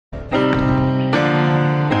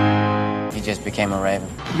just became a Raven.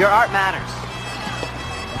 Your art matters.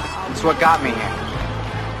 It's what got me here.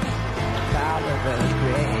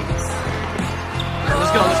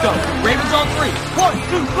 Let's go. Ravens on 3. 1,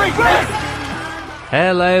 2, 3, Ravens!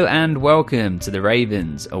 Hello and welcome to the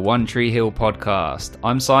Ravens, a One Tree Hill podcast.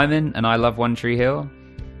 I'm Simon and I love One Tree Hill.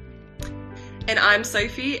 And I'm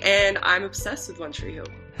Sophie and I'm obsessed with One Tree Hill.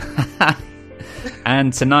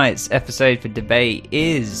 And tonight's episode for debate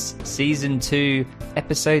is Season 2,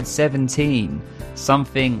 Episode 17,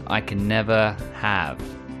 Something I Can Never Have.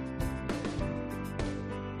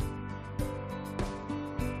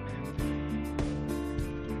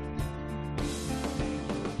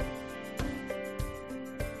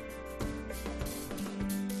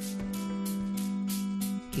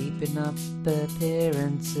 Keeping up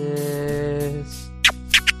appearances.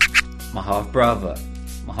 My half brother.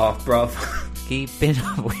 Keeping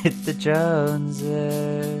up with the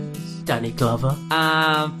Joneses. Danny Glover.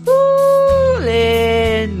 I'm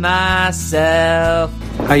fooling myself.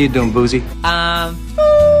 How you doing, Boozy? I'm fooling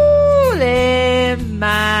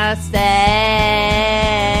myself.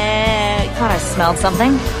 Thought I smelled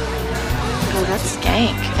something. Oh, that's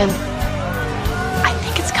skank. And I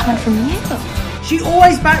think it's coming from you. She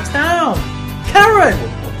always backs down. Karen,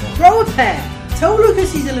 grow a pair. Tell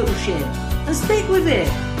Lucas he's a little shit. And stick with it.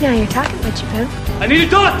 Now you're talking, Witchy Poo. I need a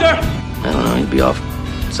doctor! I don't know, he'd be off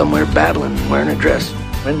somewhere battling, wearing a dress.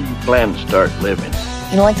 When do you plan to start living?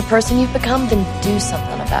 You don't like the person you've become? Then do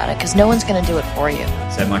something about it, because no one's going to do it for you.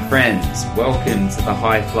 So my friends, welcome to the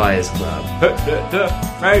High Flyers Club.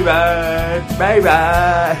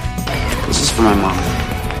 This is for my mom.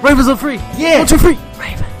 Ravens on 3. Yeah! 1, 2, 3.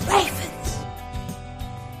 Ravens.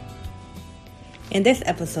 In this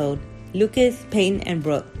episode, Lucas, Peyton, and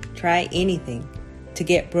Brooke try anything to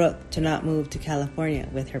get Brooke to not move to California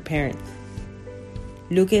with her parents.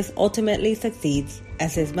 Lucas ultimately succeeds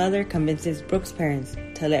as his mother convinces Brooke's parents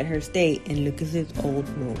to let her stay in Lucas's old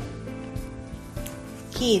room.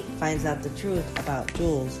 Keith finds out the truth about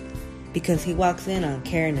Jules because he walks in on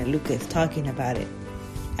Karen and Lucas talking about it.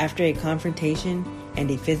 After a confrontation and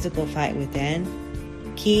a physical fight with Anne,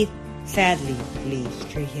 Keith sadly leaves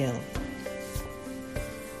Tree Hill.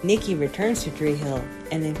 Nikki returns to Tree Hill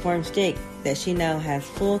and informs Jake that she now has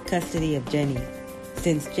full custody of Jenny,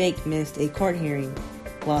 since Jake missed a court hearing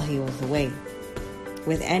while he was away.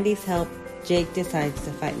 With Andy's help, Jake decides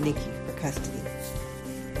to fight Nikki for custody.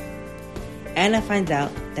 Anna finds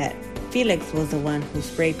out that Felix was the one who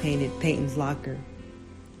spray painted Peyton's locker.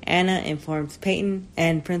 Anna informs Peyton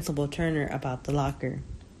and Principal Turner about the locker.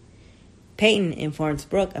 Peyton informs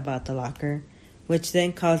Brooke about the locker, which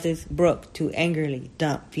then causes Brooke to angrily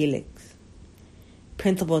dump Felix.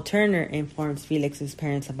 Principal Turner informs Felix's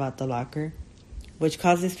parents about the locker, which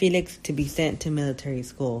causes Felix to be sent to military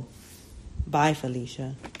school. Bye,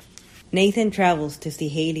 Felicia. Nathan travels to see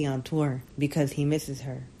Haley on tour because he misses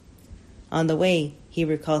her. On the way, he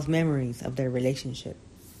recalls memories of their relationship.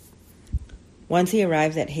 Once he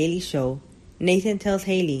arrives at Haley's show, Nathan tells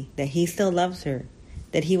Haley that he still loves her,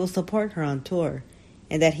 that he will support her on tour,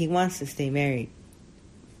 and that he wants to stay married.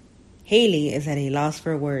 Haley is at a loss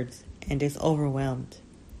for words and is overwhelmed.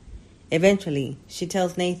 Eventually, she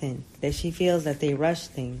tells Nathan that she feels that they rush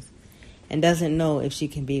things and doesn't know if she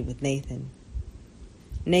can be with Nathan.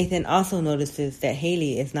 Nathan also notices that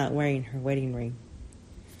Haley is not wearing her wedding ring.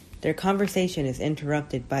 Their conversation is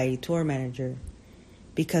interrupted by a tour manager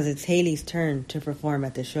because it's Haley's turn to perform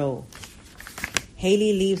at the show.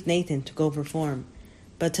 Haley leaves Nathan to go perform,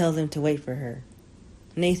 but tells him to wait for her.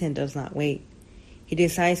 Nathan does not wait. He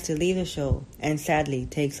decides to leave the show and sadly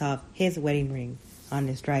takes off his wedding ring on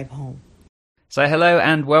his drive home. So hello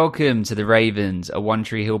and welcome to the Ravens, a One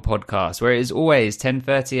Tree Hill podcast, where it is always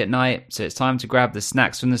 10:30 at night, so it's time to grab the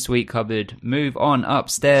snacks from the sweet cupboard, move on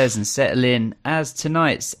upstairs and settle in, as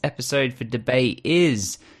tonight's episode for debate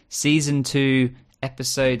is Season 2,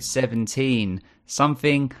 Episode 17,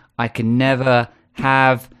 Something I Can Never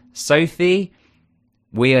Have. Sophie,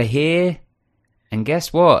 we are here, and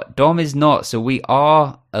guess what? Dom is not, so we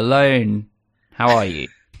are alone. How are you?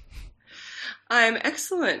 I'm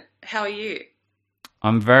excellent. How are you?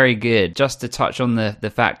 I'm very good. Just to touch on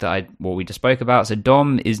the fact that we just spoke about, so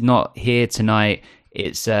Dom is not here tonight.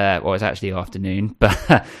 It's it's actually afternoon,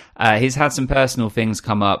 but he's had some personal things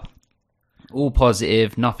come up. All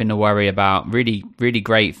positive, nothing to worry about. Really, really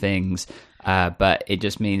great things. But it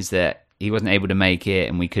just means that he wasn't able to make it,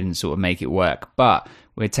 and we couldn't sort of make it work. But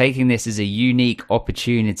we're taking this as a unique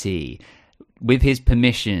opportunity, with his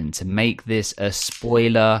permission, to make this a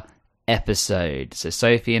spoiler episode. So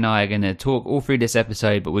Sophie and I are going to talk all through this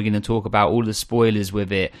episode, but we're going to talk about all the spoilers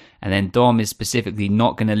with it. And then Dom is specifically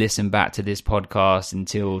not going to listen back to this podcast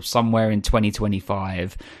until somewhere in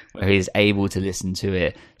 2025, where he is able to listen to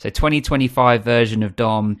it. So 2025 version of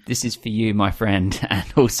Dom, this is for you, my friend, and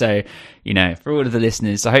also, you know, for all of the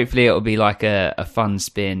listeners. So hopefully it'll be like a fun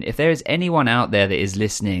spin. If there is anyone out there that is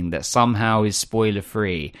listening that somehow is spoiler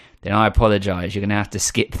free, then I apologize. You're going to have to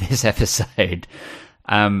skip this episode.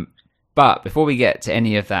 But before we get to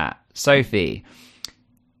any of that, Sophie,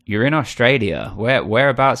 you're in Australia.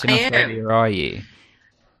 Whereabouts in Australia are you?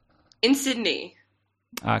 In Sydney.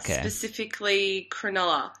 Okay. Specifically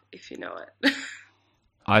Cronulla, if you know it.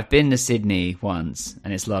 I've been to Sydney once,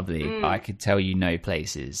 and it's lovely. But I could tell you no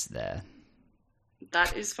places there.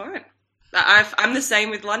 That is fine. I'm the same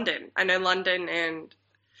with London. I know London, and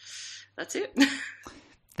that's it.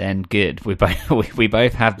 Then good. We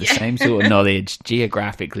both have the same sort of knowledge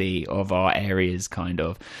geographically of our areas, kind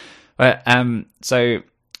of. But so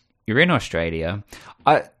you're in Australia.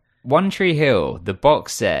 One Tree Hill, the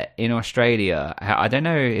box set in Australia. I don't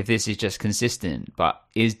know if this is just consistent, but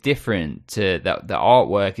is different to the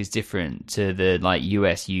artwork is different to the like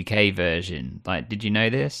US UK version. Like, did you know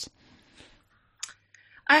this?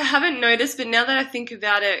 I haven't noticed, but now that I think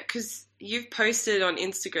about it, because you've posted on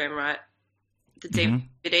Instagram, right? The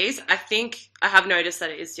DVDs. I think I have noticed that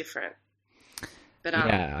it is different. But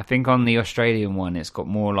yeah, I think on the Australian one, it's got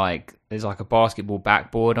more like there's like a basketball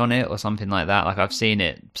backboard on it or something like that. Like I've seen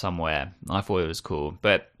it somewhere. I thought it was cool.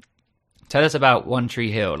 But tell us about One Tree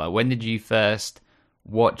Hill. Like, when did you first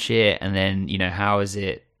watch it, and then, you know, how is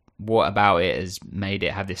it? What about it has made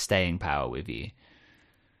it have this staying power with you?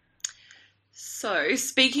 So,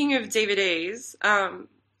 speaking of DVDs,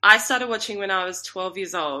 I started watching when I was 12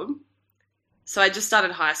 years old. So I just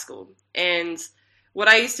started high school, and what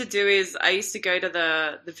I used to do is I used to go to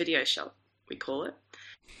the video shop, we call it,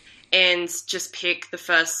 and just pick the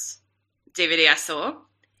first DVD I saw,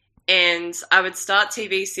 and I would start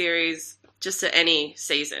TV series just at any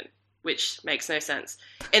season, which makes no sense.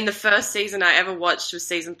 And the first season I ever watched was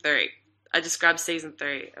season 3. I just grabbed season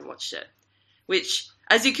 3 and watched it, which,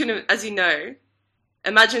 as you know,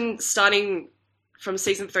 imagine starting from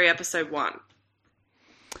season 3, episode 1.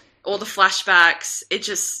 All the flashbacks, it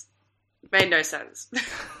just made no sense.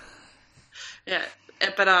 Yeah,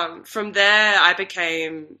 but from there I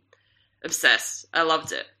became obsessed. I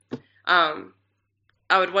loved it. I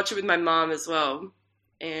would watch it with my mom as well,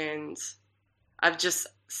 and I've just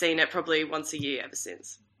seen it probably once a year ever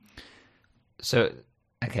since. So,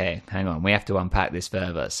 okay, hang on. We have to unpack this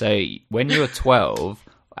further. So, when you were 12,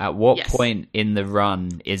 at what point in the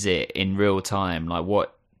run is it in real time? Like,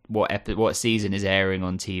 what season is airing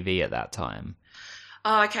on TV at that time?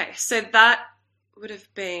 Oh, okay. So that would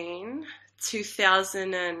have been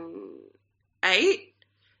 2008.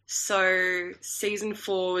 So season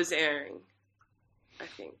 4 was airing, I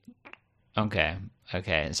think. Okay.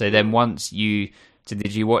 So then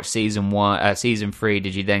did you watch season 3?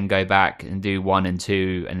 Did you then go back and do 1 and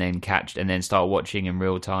 2 and then start watching in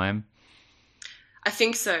real time? I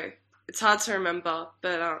think so. It's hard to remember,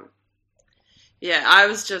 but yeah, I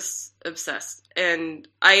was just obsessed. And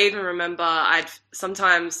I even remember I'd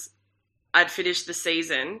finish the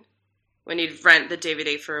season when you'd rent the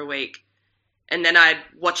DVD for a week, and then I'd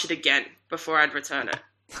watch it again before I'd return it.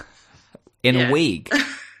 In a week?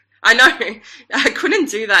 I know. I couldn't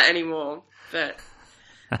do that anymore, but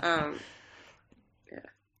yeah.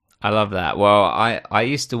 I love that. Well, I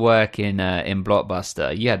used to work in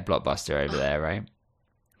Blockbuster. You had Blockbuster over there, right?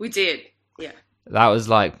 We did, yeah. That was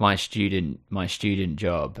like my student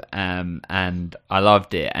job, and I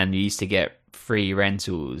loved it. And you used to get free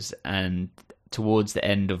rentals. And towards the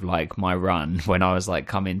end of like my run, when I was like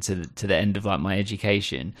coming to the end of like my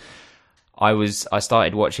education, I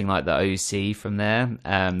started watching like the OC from there.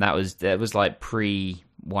 That was like pre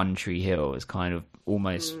One Tree Hill. It was kind of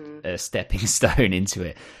almost a stepping stone into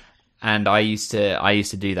it. And I used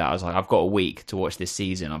to do that. I was like, I've got a week to watch this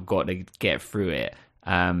season. I've got to get through it.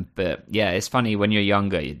 But yeah, it's funny when you're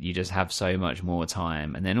younger, you just have so much more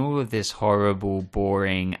time, and then all of this horrible,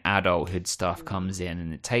 boring adulthood stuff comes in,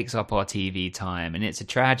 and it takes up our TV time, and it's a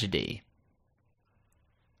tragedy.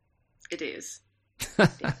 It is.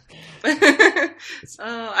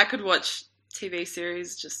 I could watch TV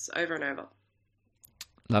series just over and over.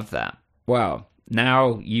 Love that. Wow.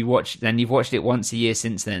 Now you've watched it once a year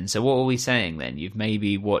since then. So what are we saying then? You've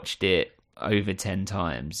maybe watched it over 10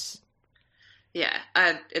 times. Yeah,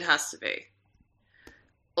 it has to be.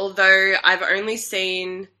 Although I've only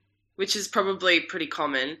seen, which is probably pretty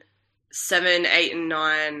common, 7, 8, and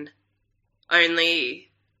 9 only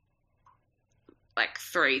like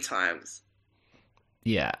 3 times.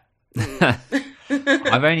 Yeah.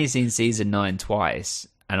 I've only seen season 9 twice,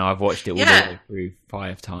 and I've watched it all the way through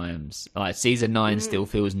 5 times. Like, season 9 still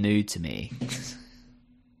feels new to me.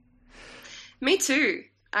 Me too,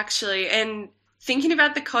 actually. And thinking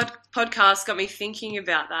about the podcast got me thinking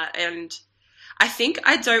about that. And I think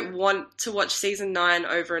I don't want to watch season 9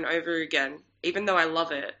 over and over again, even though I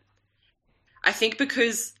love it. I think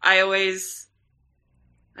because I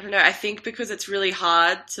think because it's really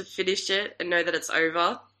hard to finish it and know that it's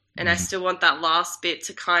over. And I still want that last bit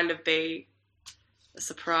to kind of be a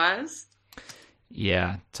surprise.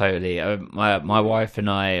 Yeah, totally. My wife and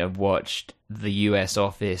I have watched the US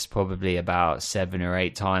Office probably about 7 or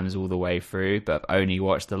 8 times all the way through, but only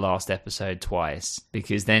watched the last episode twice,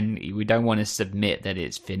 because then we don't want to submit that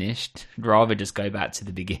it's finished. Rather just go back to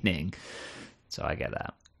the beginning. So I get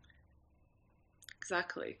that.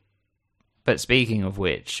 Exactly. But speaking of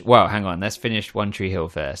which, well, hang on, let's finish One Tree Hill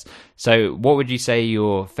first. So what would you say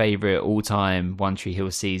your favourite all-time One Tree Hill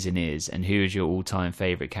season is, and who is your all-time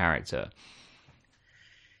favourite character?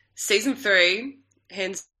 Season 3,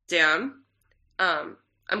 hands down.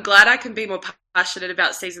 I'm glad I can be more passionate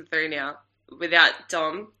about season 3 now without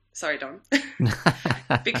Dom. Sorry, Dom.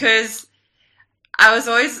 Because I was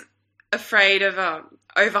always afraid of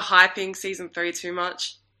overhyping season 3 too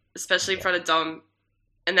much, especially in front of Dom.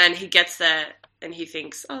 And then he gets there and he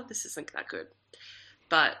thinks, oh, this isn't that good.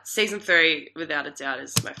 But season 3, without a doubt,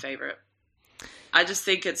 is my favourite. I just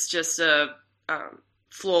think it's just a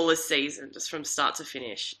flawless season, just from start to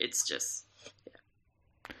finish. It's just,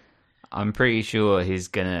 yeah. I'm pretty sure he's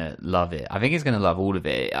going to love it. I think he's going to love all of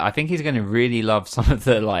it. I think he's going to really love some of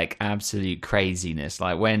the, like, absolute craziness.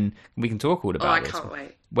 Like, when, we can talk all about this. I can't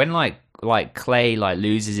wait. When, like Clay, like,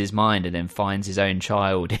 loses his mind and then finds his own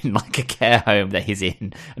child in, like, a care home that he's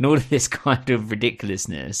in, and all of this kind of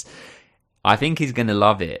ridiculousness, I think he's going to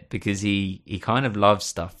love it, because he kind of loves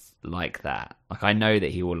stuff like that. Like, I know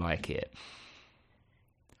that he will like it.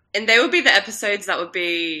 And they would be the episodes that would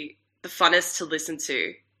be the funnest to listen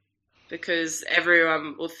to, because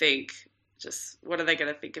everyone will think, just, what are they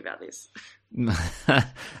going to think about this?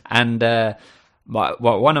 And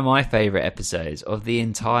one of my favourite episodes of the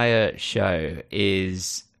entire show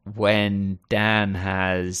is when Dan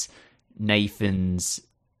has Nathan's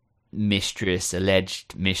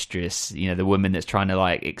alleged mistress, the woman that's trying to,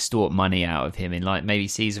 like, extort money out of him in, like, maybe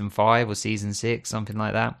season 5 or season 6, something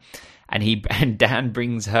like that. And Dan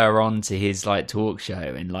brings her on to his, like, talk show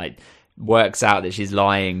and, like, works out that she's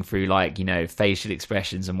lying through, like, facial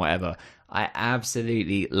expressions and whatever. I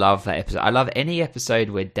absolutely love that episode. I love any episode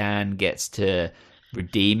where Dan gets to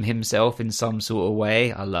redeem himself in some sort of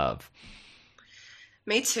way. I love.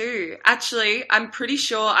 Me too. Actually, I'm pretty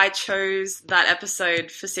sure I chose that episode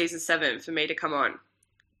for season 7 for me to come on.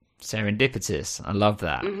 Serendipitous. I love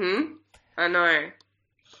that. Mm-hmm. I know.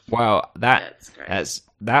 Well, that's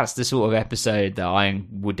the sort of episode that I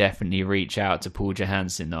would definitely reach out to Paul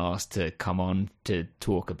Johansson and ask to come on to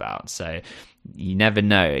talk about. So you never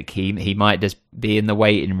know. He might just be in the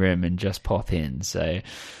waiting room and just pop in. So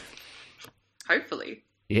hopefully.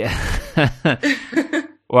 Yeah.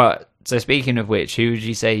 Well, so speaking of which, who would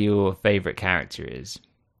you say your favourite character is?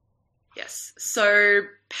 Yes. So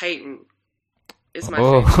Peyton is my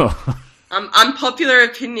favourite. Unpopular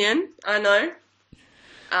opinion, I know.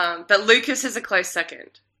 But Lucas is a close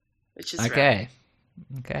second, which is okay. Rare.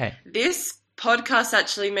 Okay. This podcast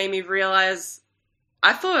actually made me realize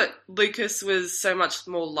I thought Lucas was so much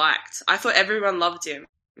more liked. I thought everyone loved him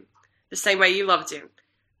the same way you loved him.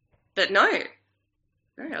 But no,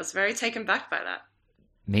 I was very taken back by that.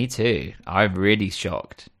 Me too. I'm really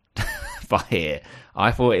shocked by it.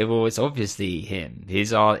 I thought it was obviously him. He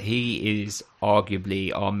is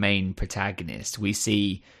arguably our main protagonist. We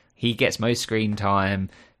see he gets most screen time,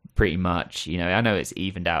 pretty much. I know it's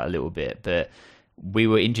evened out a little bit, but we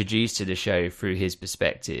were introduced to the show through his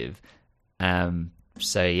perspective.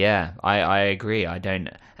 So yeah, I agree. A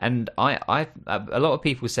lot of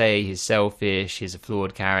people say he's selfish. He's a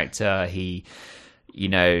flawed character. They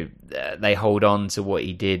hold on to what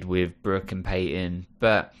he did with Brooke and Peyton,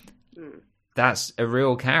 but that's a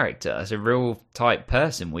real character. That's a real type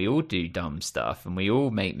person. We all do dumb stuff and we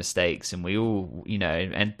all make mistakes and we all,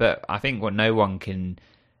 but I think what no one can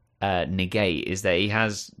negate is that he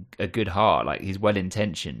has a good heart. Like, he's well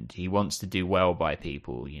intentioned. He wants to do well by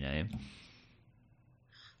people,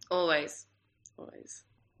 Always.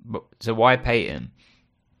 So why Peyton?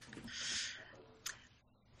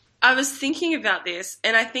 I was thinking about this,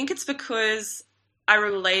 and I think it's because I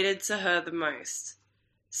related to her the most.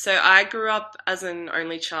 So I grew up as an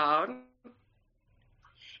only child,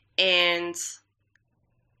 and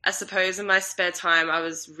I suppose in my spare time, I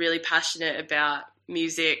was really passionate about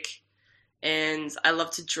music and I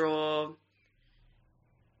love to draw.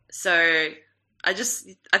 So I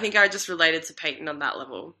think I just related to Peyton on that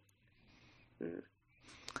level.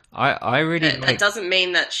 I really It doesn't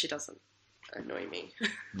mean that she doesn't annoy me.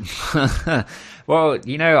 Well,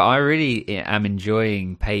 I really am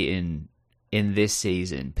enjoying Peyton in this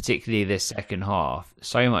season, particularly this second half,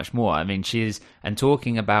 so much more. I mean, and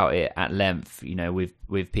talking about it at length,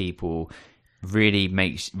 with people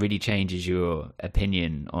really changes your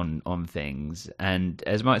opinion on things. And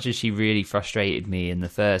as much as she really frustrated me in the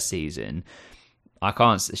first season,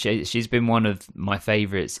 she's been one of my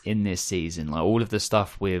favorites in this season. Like all of the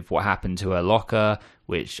stuff with what happened to her locker,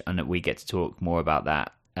 and we get to talk more about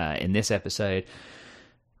that in this episode.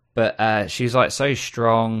 But she's like so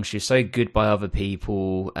strong. She's so good by other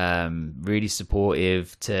people. Really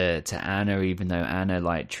supportive to Anna, even though Anna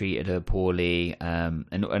like treated her poorly. And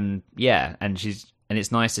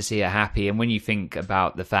it's nice to see her happy. And when you think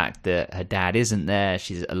about the fact that her dad isn't there,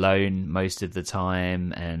 she's alone most of the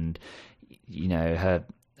time, and her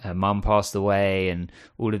mum passed away, and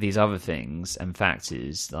all of these other things and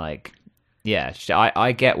factors, like. Yeah,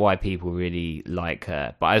 I get why people really like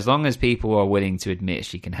her, but as long as people are willing to admit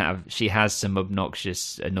she has some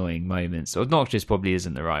obnoxious, annoying moments. Obnoxious probably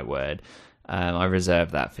isn't the right word. I reserve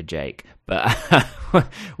that for Jake, but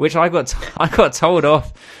which I got told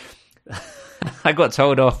off. I got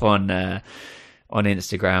told off on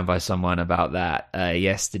Instagram by someone about that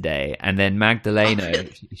yesterday, and then Magdalena,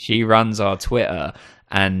 she runs our Twitter,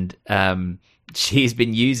 and she's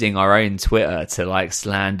been using our own Twitter to like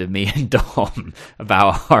slander me and Dom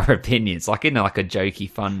about our opinions, like in like a jokey,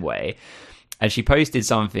 fun way. And she posted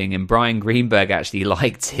something, and Brian Greenberg actually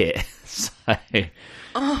liked it. So,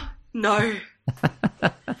 oh no,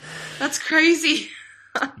 that's crazy.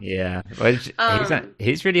 Yeah, well,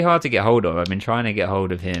 he's really hard to get hold of. I've been trying to get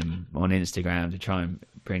hold of him on Instagram to try and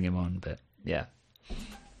bring him on, but yeah,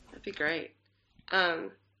 that'd be great.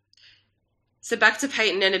 So back to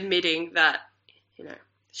Peyton and admitting that.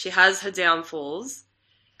 She has her downfalls.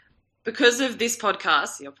 Because of this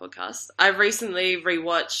podcast, your podcast, I recently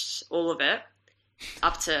rewatched all of it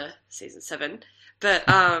up to season 7. But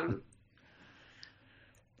when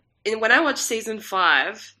I watched season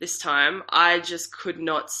 5 this time, I just could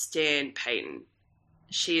not stand Peyton.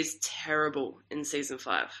 She is terrible in season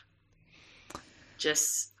 5.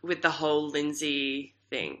 Just with the whole Lindsay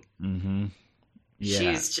thing. Mm-hmm. Yeah.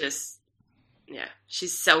 She's just... Yeah,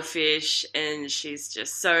 she's selfish and she's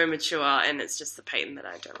just so mature, and it's just the Peyton that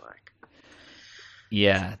I don't like.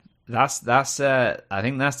 Yeah, that's I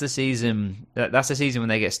think that's the season. That's the season when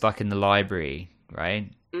they get stuck in the library, right?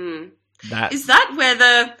 Mm. Is that where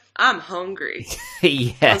the "I'm hungry"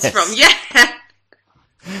 yes. comes from? Yeah,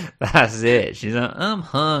 that's it. She's like, "I'm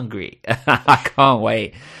hungry." I can't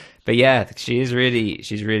wait. But yeah, she's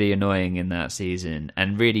really annoying in that season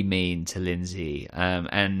and really mean to Lindsay.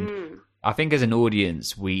 I think as an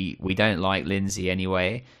audience, we don't like Lindsay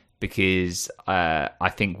anyway, because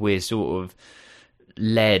I think we're sort of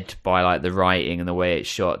led by like the writing and the way it's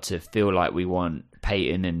shot to feel like we want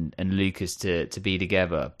Peyton and Lucas to be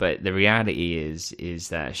together. But the reality is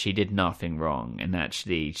that she did nothing wrong, and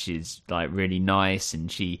actually she's like really nice,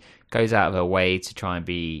 and she goes out of her way to try and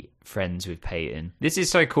be friends with Peyton. This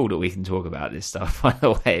is so cool that we can talk about this stuff, by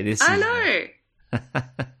the way. I know.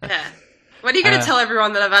 Yeah. When are you going to tell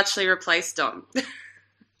everyone that I've actually replaced Dom?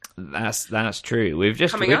 That's true. We're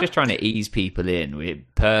just trying to ease people in with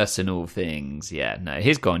personal things. Yeah, no,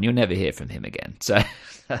 he's gone. You'll never hear from him again. So,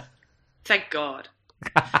 thank God.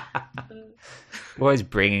 Always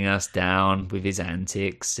bringing us down with his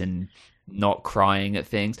antics and not crying at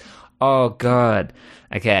things. Oh God.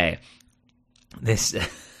 Okay, this.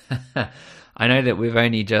 I know that we've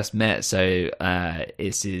only just met, so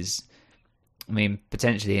this is. I mean,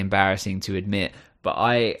 potentially embarrassing to admit, but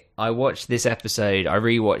I watched this episode. I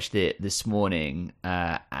rewatched it this morning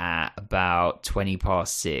at about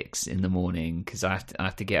 6:20 in the morning, because I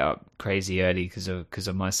have to get up crazy early because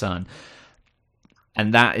of my son,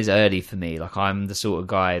 and that is early for me. Like, I'm the sort of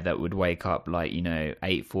guy that would wake up like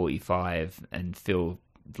 8:45 and feel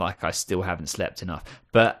like I still haven't slept enough.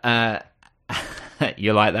 But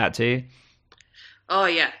you're like that too? Oh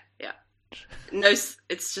yeah. No,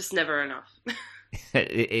 it's just never enough.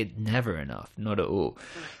 it never enough, not at all.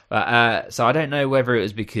 But so I don't know whether it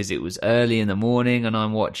was because it was early in the morning and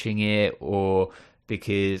I'm watching it, or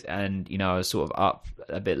because I was sort of up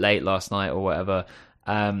a bit late last night or whatever.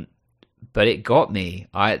 But it got me.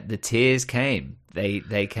 The tears came.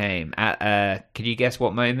 They came at. Can you guess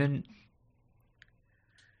what moment?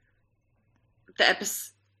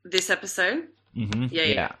 This episode? Mm-hmm.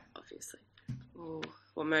 Yeah, obviously. Oh,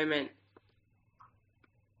 what moment?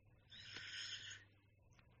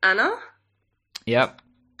 Anna? Yep.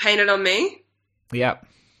 Painted on Me? Yep.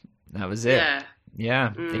 That was it.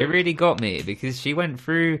 Yeah. It really got me because she's gone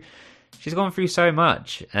through so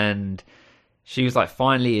much, and she was like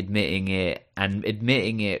finally admitting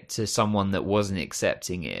it to someone that wasn't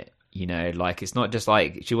accepting it. You know, like it's not just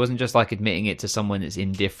like she wasn't just like admitting it to someone that's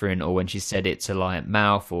indifferent, or when she said it to like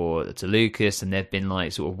Mouth or to Lucas and they've been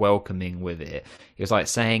like sort of welcoming with it. It was like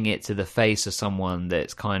saying it to the face of someone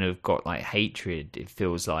that's kind of got like hatred, it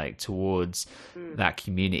feels like, towards that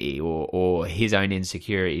community or his own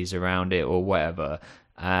insecurities around it or whatever.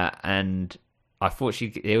 And I thought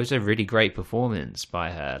it was a really great performance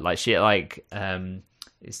by her. Like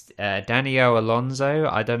it's Danielle Alonso.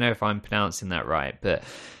 I don't know if I'm pronouncing that right, but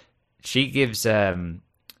she gives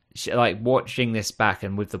like watching this back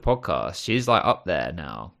and with the podcast, she's like up there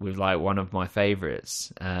now with like one of my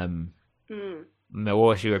favorites.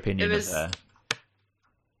 What's your opinion of her?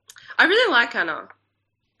 I really like Anna.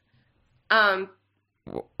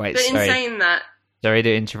 Wait, but sorry. In saying that, sorry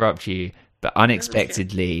to interrupt you, but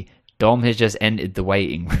unexpectedly, Dom has just entered the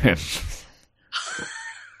waiting room.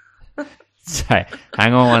 So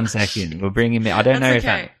hang on one second. We'll bring him in. I don't know if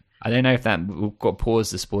that. We've got to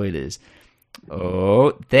pause the spoilers.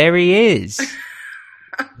 Oh, there he is.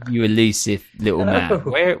 You elusive little man.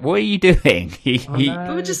 What are you doing? We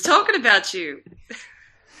were just talking about you.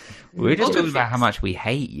 We were just talking about how much we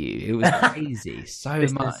hate you. It was crazy. So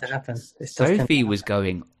much. Sophie was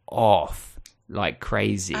going off like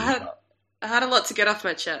crazy. I had a lot to get off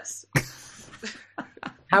my chest.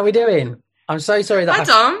 How are we doing? I'm so sorry that Hi,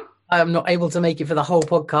 Dom. I'm not able to make it for the whole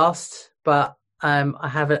podcast, but I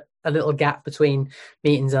have a little gap between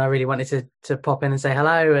meetings, and I really wanted to pop in and say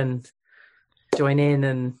hello and join in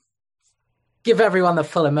and give everyone the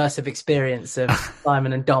full immersive experience of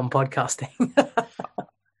Simon and Dom podcasting.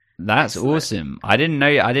 That's awesome. I didn't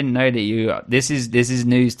know that you. This is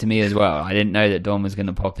news to me as well. I didn't know that Dom was going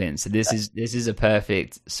to pop in. So this is a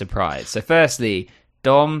perfect surprise. So firstly,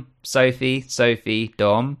 Dom, Sophie,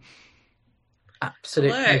 Dom.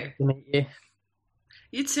 Absolutely nice to meet you.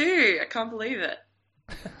 You too. I can't believe it.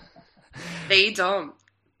 The Dom.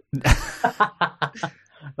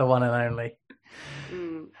 The one and only.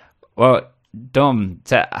 Well, Dom,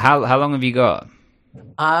 how long have you got?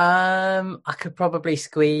 I could probably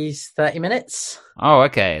squeeze 30 minutes. Oh,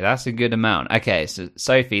 okay, that's a good amount. Okay, so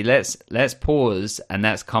Sophie, let's pause and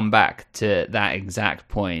let's come back to that exact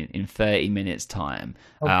point in 30 minutes time.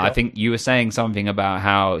 Okay. I think you were saying something about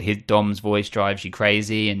how Dom's voice drives you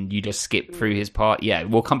crazy and you just skip through his part. Yeah,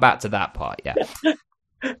 we'll come back to that part. Yeah.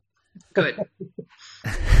 Good.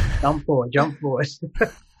 Jump forward.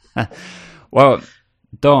 Well,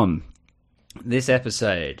 Dom, this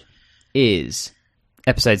episode is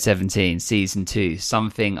episode 17, season 2,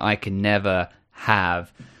 Something I Can Never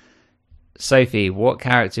Have. Sophie, what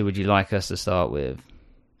character would you like us to start with?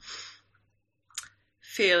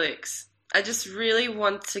 Felix. I just really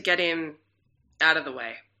want to get him out of the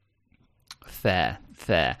way. Fair.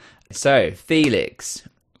 So, Felix,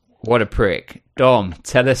 what a prick. Dom,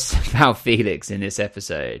 tell us about Felix in this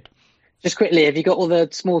episode. Just quickly, have you got all the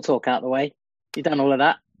small talk out of the way? You done all of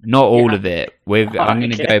that? Not all of it.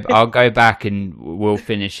 I'll go back and we'll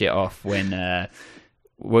finish it off when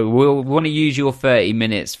we'll want to use your 30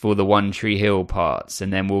 minutes for the One Tree Hill parts,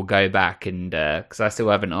 and then we'll go back and because I still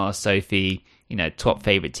haven't asked Sophie, top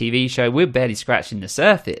favorite TV show. We're barely scratching the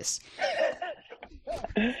surface.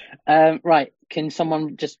 Right. Can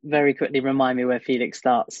someone just very quickly remind me where Felix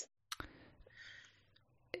starts?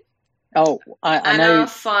 Oh, I know. Anna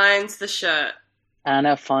finds the shirt.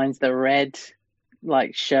 Anna finds the red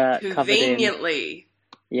shirt conveniently.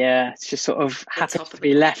 Yeah, it's just sort of happens to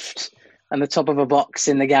be left on the top of a box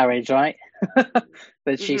in the garage, right?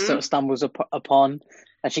 That she sort of stumbles upon,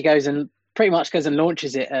 and she pretty much goes and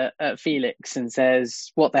launches it at Felix and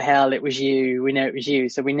says, "What the hell? It was you. We know it was you."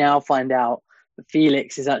 So we now find out that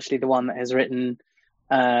Felix is actually the one that has written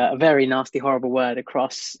a very nasty, horrible word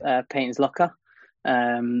across Payton's locker,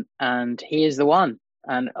 and he is the one.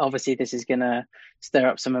 And obviously, this is going to stir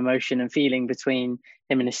up some emotion and feeling between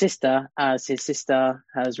him and his sister, as his sister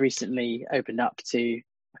has recently opened up to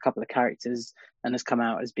a couple of characters and has come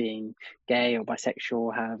out as being gay or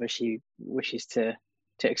bisexual, however she wishes to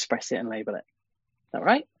express it and label it. Is that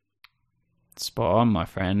right? Spot on, my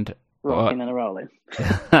friend. Rocking and a rolling.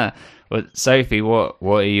 Well, Sophie, what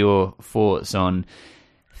are your thoughts on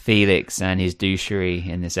Felix and his douchery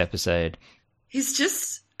in this episode? He's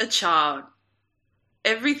just a child.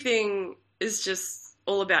 Everything is just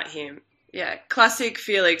all about him. Yeah, classic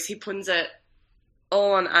Felix. He puts it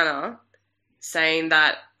all on Anna. saying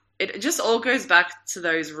that it just all goes back to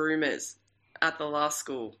those rumors at the last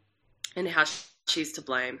school and how she's to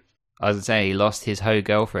blame. I was going to say, he lost his hoe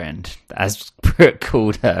girlfriend, as Brooke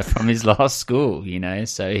called her, from his last school,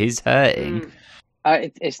 so he's hurting.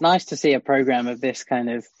 It's nice to see a program of this kind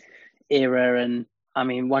of era, and I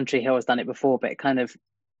mean, One Tree Hill has done it before, but it kind of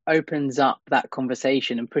opens up that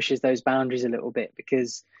conversation and pushes those boundaries a little bit,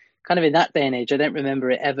 because kind of in that day and age, I don't remember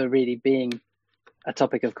it ever really being a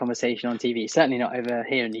topic of conversation on TV. Certainly not over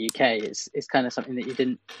here in the UK. It's kind of something that you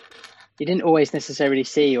didn't always necessarily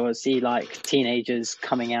see, or see like teenagers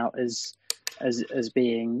coming out as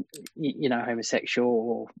being, homosexual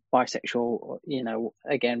or bisexual, or,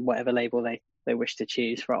 again, whatever label they wish to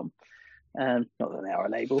choose from. Not that they are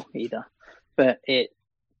a label either, but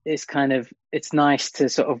it's nice to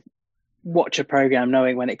sort of watch a program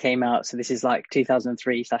knowing when it came out. So this is like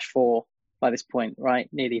 2003/4 by this point, right?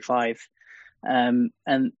 Nearly 5. And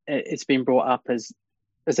it's been brought up as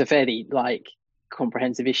a fairly like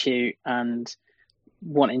comprehensive issue, and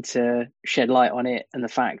wanting to shed light on it, and the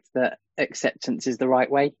fact that acceptance is the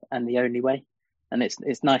right way and the only way. And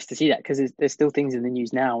it's nice to see that, because there's still things in the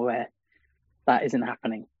news now where that isn't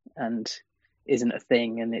happening and isn't a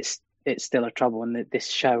thing, and it's still a trouble. And this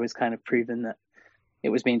show has kind of proven that it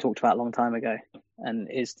was being talked about a long time ago, and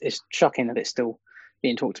it's shocking that it's still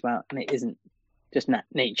being talked about, and it isn't just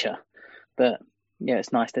nature. But yeah,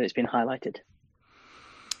 it's nice that it's been highlighted.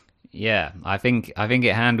 Yeah, I think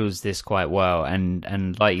it handles this quite well,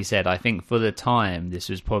 and like you said, I think for the time this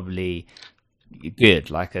was probably good,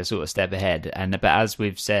 like a sort of step ahead. But as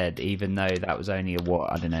we've said, even though that was only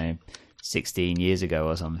 16 years ago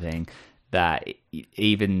or something, that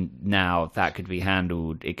even now that could be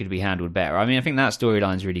handled. It could be handled better. I mean, I think that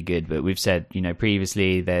storyline is really good, but we've said,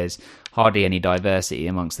 previously there's hardly any diversity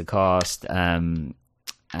amongst the cast, and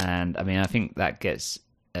I mean, I think that gets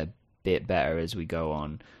a bit better as we go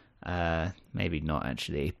on. Maybe not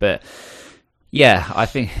actually, but yeah, I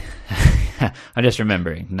think I'm just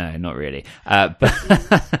remembering. No, not really.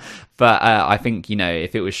 But I think,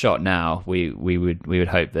 if it was shot now, we would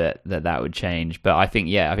hope that would change. But I think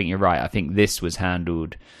you're right. I think this was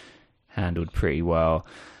handled pretty well.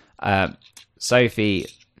 Sophie,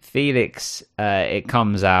 Felix, it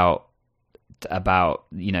comes out about,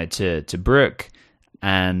 to Brooke,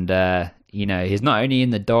 and he's not only in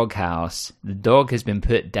the doghouse, the dog has been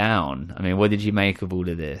put down. I mean, what did you make of all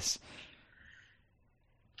of this?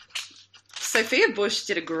 Sophia Bush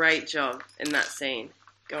did a great job in that scene,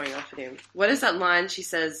 going off at him. What is that line she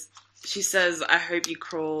says? She says, "I hope you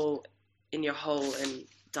crawl in your hole and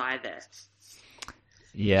die there."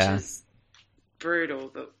 Yeah. Which is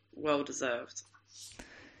brutal, but well-deserved.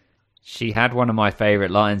 She had one of my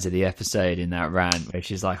favourite lines of the episode in that rant, where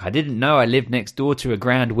she's like, "I didn't know I lived next door to a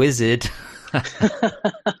grand wizard."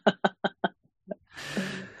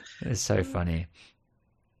 It's so funny.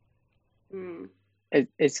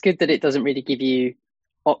 It's good that it doesn't really give you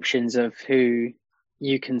options of who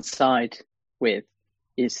you can side with.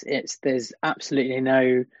 There's absolutely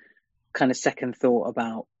no kind of second thought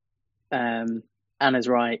about Anna's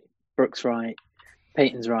right, Brooke's right,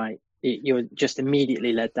 Peyton's right. You're just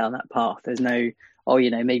immediately led down that path. There's no,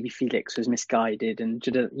 maybe Felix was misguided, and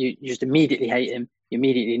you just immediately hate him. You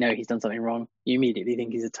immediately know he's done something wrong. You immediately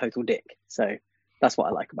think he's a total dick. So that's what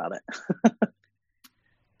I like about it.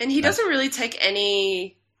 And he doesn't really take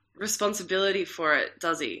any responsibility for it,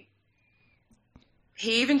 does he?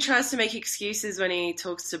 He even tries to make excuses when he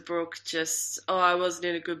talks to Brooke, just, I wasn't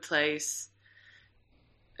in a good place,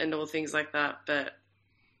 and all things like that. But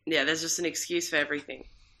yeah, there's just an excuse for everything.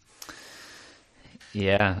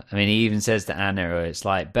 Yeah, I mean, he even says to Anna, it's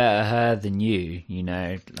like, better her than you,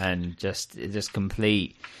 and just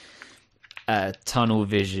complete tunnel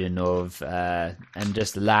vision of and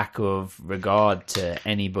just lack of regard to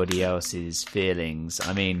anybody else's feelings.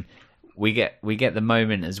 I mean, we get the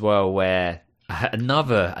moment as well where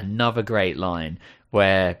another great line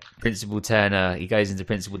where Principal Turner, he goes into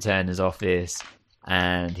Principal Turner's office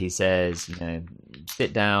and he says,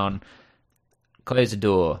 sit down, close the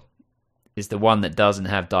door. Is the one that doesn't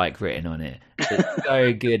have Dyke written on it. It's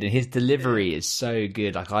so good, and his delivery is so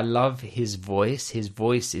good. Like, I love his voice. His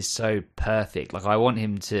voice is so perfect. Like, I want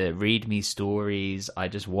him to read me stories. I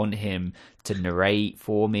just want him to narrate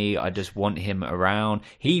for me. I just want him around.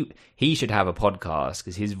 He should have a podcast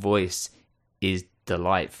because his voice is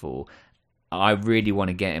delightful. I really want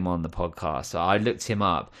to get him on the podcast. So I looked him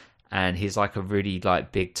up, and he's like a really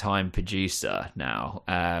big time producer now.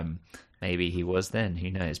 Maybe he was then. Who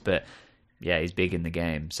knows? But yeah, he's big in the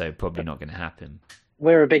game, so probably not going to happen.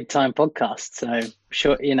 We're a big time podcast, so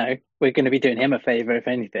sure, we're going to be doing him a favor, if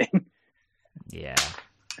anything. Yeah.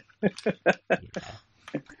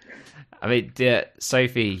 I mean,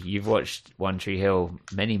 Sophie, you've watched One Tree Hill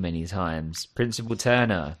many, many times. Principal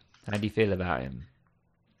Turner, how do you feel about him?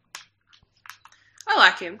 I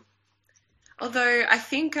like him. Although I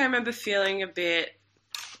think I remember feeling a bit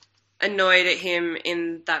annoyed at him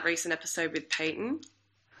in that recent episode with Peyton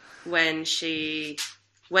when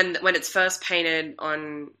it's first painted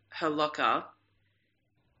on her locker.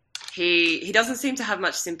 He doesn't seem to have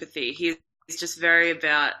much sympathy. He's just very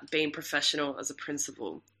about being professional as a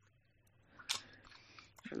principal.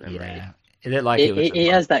 Yeah. He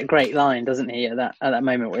has that great line, doesn't he, at that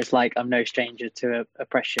moment where it's like, I'm no stranger to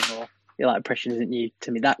oppression, or you're like, oppression isn't new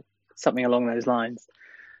to me. That something along those lines.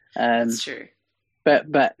 That's true. But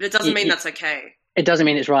it doesn't mean that's okay. It doesn't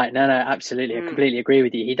mean it's right. No, absolutely. I completely agree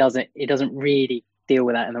with you. He doesn't really deal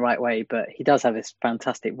with that in the right way, but he does have this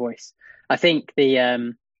fantastic voice. I think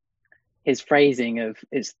his phrasing of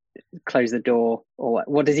it's close the door, or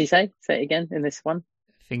what does he say? Say it again in this one.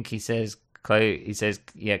 I think he says,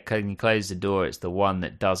 yeah, can you close the door? It's the one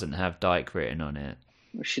that doesn't have Dyke written on it.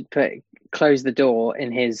 We should put close the door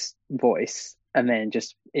in his voice and then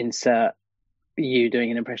just insert you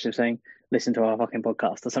doing an impression of saying, listen to our fucking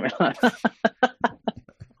podcast or something like that.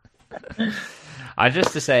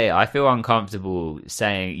 I feel uncomfortable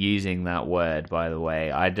using that word, by the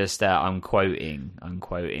way. I'm quoting.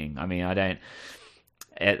 I mean,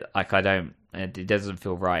 it doesn't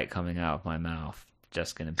feel right coming out of my mouth.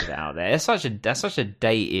 Just going to put it out there. That's such a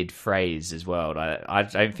dated phrase as well. I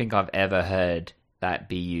don't think I've ever heard that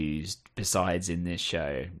be used besides in this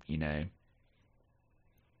show, you know.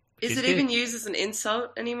 Is it even used as an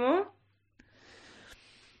insult anymore?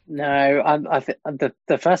 No,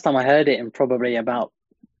 the first time I heard it in probably about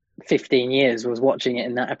 15 years was watching it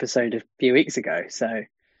in that episode a few weeks ago. So,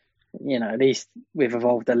 you know, at least we've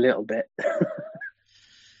evolved a little bit.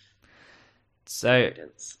 So,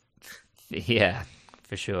 yeah,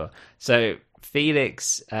 for sure. So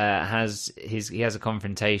Felix has a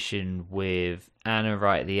confrontation with Anna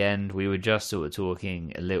right at the end. We were just sort of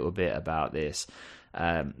talking a little bit about this.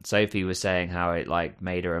 Sophie was saying how it like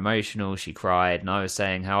made her emotional. She cried, and I was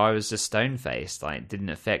saying how I was just stone faced. Like, it didn't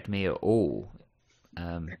affect me at all.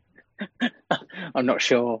 I'm not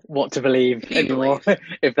sure what to believe anymore.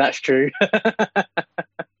 If that's true.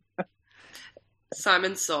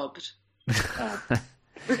 Simon sobbed. Oh,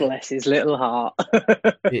 bless his little heart.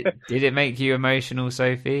 Did it make you emotional,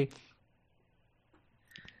 Sophie?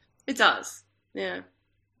 It does. Yeah.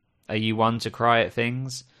 Are you one to cry at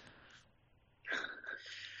things?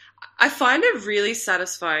 I find it really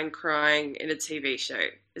satisfying crying in a TV show.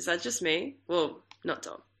 Is that just me? Well, not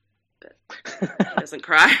Dom, but he doesn't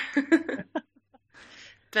cry.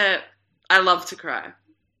 But I love to cry.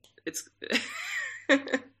 It's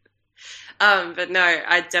but no,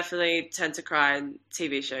 I definitely tend to cry in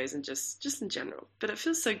TV shows and just in general. But it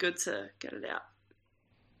feels so good to get it out.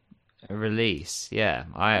 A release, yeah.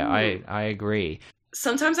 I agree.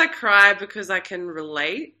 Sometimes I cry because I can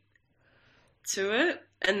relate to it.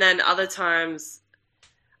 And then other times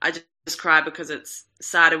I just cry because it's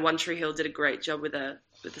sad, and One Tree Hill did a great job with a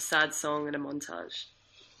sad song and a montage.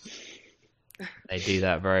 They do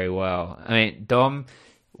that very well. I mean, Dom,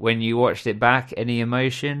 when you watched it back, any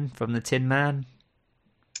emotion from the Tin Man?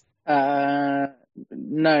 No,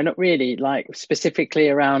 not really. Like, specifically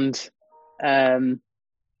around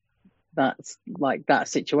that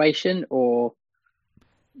situation, or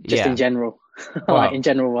just in general. Well, like in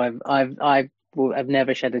general, I've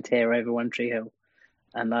never shed a tear over One Tree Hill,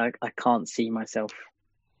 and I can't see myself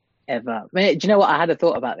ever. Do you know what? I had a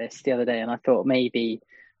thought about this the other day, and I thought maybe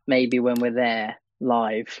when we're there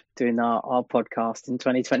live doing our podcast in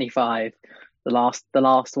 2025, the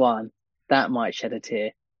last one, that might shed a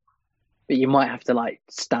tear, but you might have to like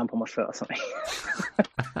stamp on my foot or something.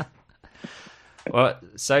 Well,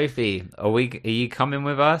 Sophie, are you coming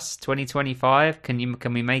with us 2025?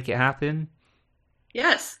 Can we make it happen?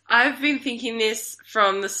 Yes, I've been thinking this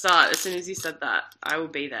from the start. As soon as you said that, I will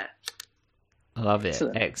be there. I love it.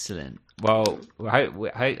 Excellent. Well, we hope,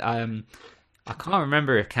 I can't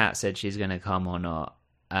remember if Kat said she's going to come or not,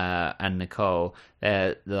 and Nicole.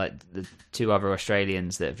 They're like the two other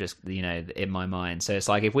Australians that have just, you know, in my mind. So it's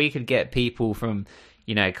like, if we could get people from,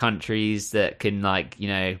 you know, countries that can, like, you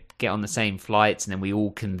know, get on the same flights, and then we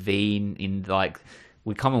all convene in, like,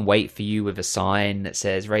 we come and wait for you with a sign that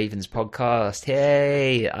says Ravens Podcast.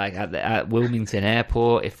 Hey, at Wilmington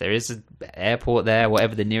Airport, if there is an airport there,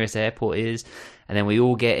 whatever the nearest airport is. And then we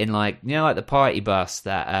all get in, like, you know, like the party bus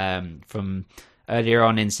that from earlier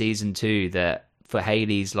on in season 2 that for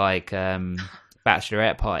Haley's, like,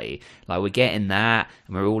 bachelorette party. Like, we're getting that,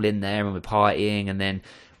 and we're all in there, and we're partying, and then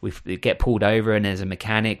we get pulled over, and there's a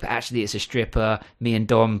mechanic, but actually it's a stripper. Me and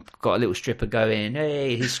Dom got a little stripper going.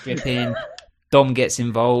 Hey, he's stripping. Dom gets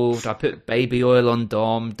involved. I put baby oil on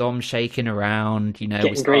Dom. Dom's shaking around.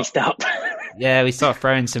 Getting greased up. Yeah, we start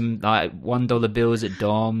throwing some like $1 bills at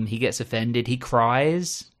Dom. He gets offended. He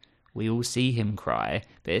cries. We all see him cry,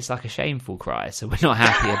 but it's like a shameful cry, so we're not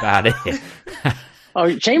happy about it.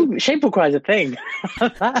 Oh, shameful cry is a thing.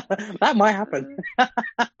 that might happen.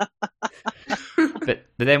 But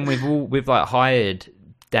then we've like hired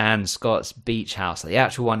Dan Scott's beach house, like the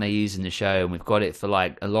actual one they use in the show, and we've got it for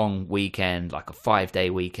like a long weekend, like a 5-day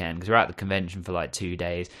weekend, because we're at the convention for like 2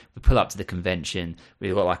 days. We pull up to the convention,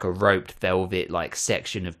 we've got like a roped velvet like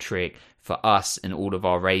section of trick for us and all of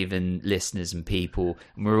our Raven listeners and people,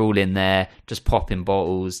 and we're all in there just popping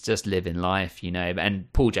bottles, just living life,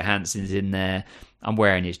 and Paul Johansson's in there. I'm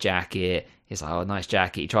wearing his jacket. He's like, oh, nice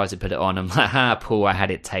jacket. He tries to put it on. I'm like, Paul, I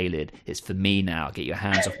had it tailored. It's for me now. Get your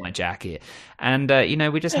hands off my jacket. And,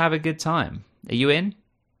 we just have a good time. Are you in?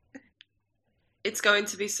 It's going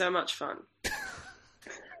to be so much fun.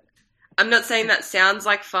 I'm not saying that sounds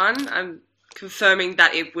like fun. I'm confirming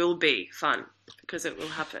that it will be fun because it will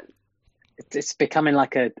happen. It's becoming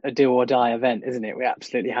like a do or die event, isn't it? We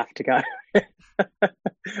absolutely have to go.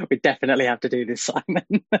 We definitely have to do this,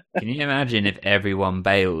 Simon. Can you imagine if everyone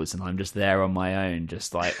bails and I'm just there on my own,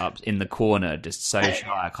 just like up in the corner, just so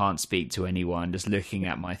shy I can't speak to anyone, just looking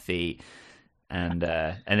at my feet, and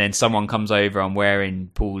then someone comes over, I'm wearing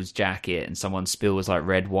Paul's jacket, and someone spills like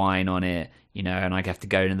red wine on it, and I have to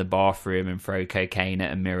go into the bathroom and throw cocaine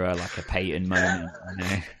at a mirror like a Peyton moment.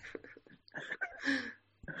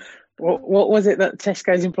 What was it that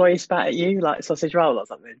Tesco's employee spat at you, like sausage roll or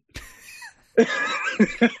something?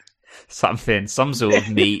 Some sort of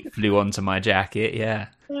meat flew onto my jacket. Yeah,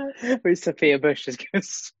 with Sophia Bush just going to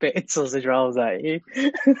spit sausage rolls at you.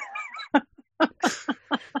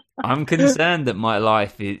 I'm concerned that my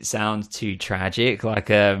life sounds too tragic. Like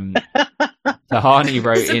Tahani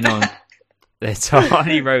wrote in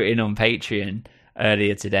on Patreon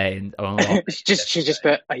earlier today, and she just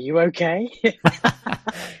put, "Are you okay?"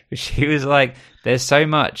 She was like, "There's so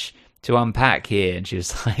much to unpack here," and she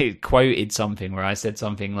was like, quoted something where I said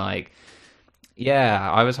something like,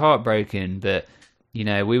 yeah, I was heartbroken, but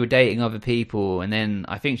we were dating other people, and then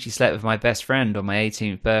I think she slept with my best friend on my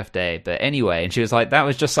 18th birthday, but anyway, and she was like, that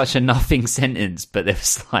was just such a nothing sentence, but there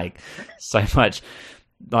was like so much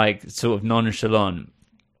like sort of nonchalant.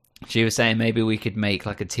 She was saying maybe we could make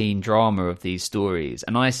like a teen drama of these stories,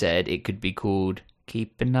 and I said it could be called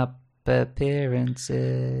Keeping Up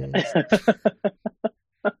Appearances.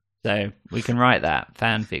 So we can write that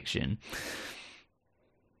fan fiction.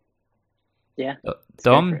 Yeah.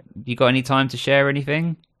 Dom, you got any time to share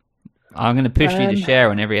anything? I'm going to push you to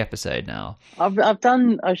share on every episode now. I've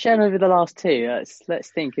shared over the last 2.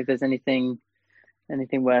 Let's think if there's anything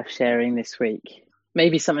worth sharing this week.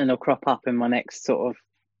 Maybe something will crop up in my next sort of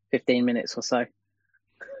 15 minutes or so,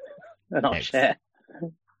 and I'll share.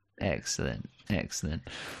 Excellent.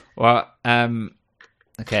 Well,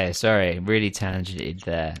 okay, sorry, really tangented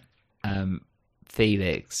there.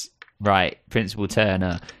 Felix, right? Principal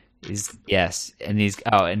Turner is yes, and we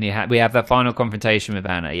have that final confrontation with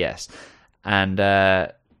Anna, yes, and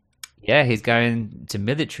he's going to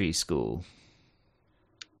military school.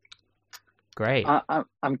 Great.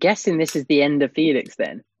 I'm guessing this is the end of Felix.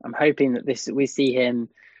 Then I'm hoping that we see him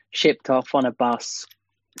shipped off on a bus,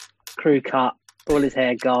 crew cut, all his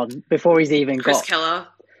hair gone before he's even Chris got Keller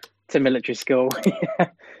to military school.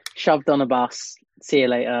 Shoved on a bus. See you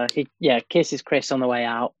later. He kisses Chris on the way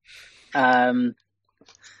out, and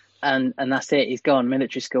that's it. He's gone.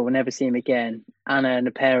 Military school. We'll never see him again. Anna and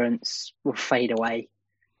the parents will fade away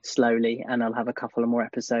slowly, and I'll have a couple of more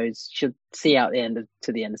episodes. Should see out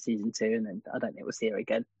to the end of season 2, and then I don't think we'll see her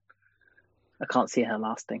again. I can't see her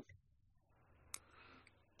lasting.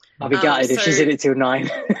 I'll be gutted if she's in it till 9.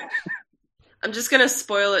 I'm just going to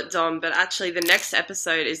spoil it, Dom, but actually the next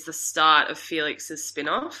episode is the start of Felix's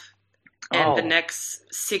spin-off. And the next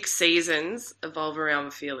 6 seasons evolve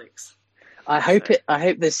around Felix. I hope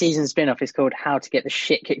the season spin-off is called How to Get the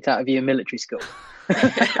Shit Kicked Out of You in Military School.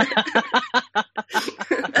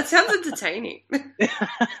 That sounds entertaining.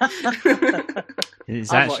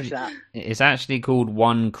 It's actually called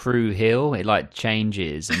One Crew Hill. It like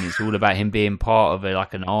changes, and it's all about him being part of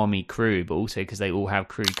an army crew, but also because they all have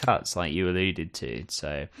crew cuts, like you alluded to.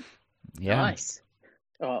 So, yeah, nice.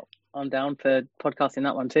 Oh, I'm down for podcasting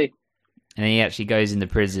that one too. And then he actually goes into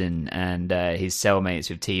prison, and his cellmates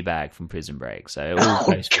with Teabag from Prison Break. So it all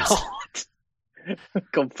goes.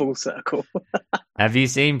 Gone full circle. Have you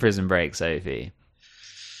seen Prison Break, Sophie?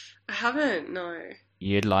 I haven't, no.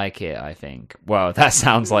 You'd like it, I think. Well, that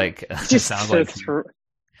sounds like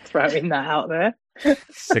Throwing that out there.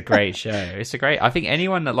 It's a great show. I think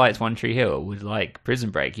anyone that likes One Tree Hill would like Prison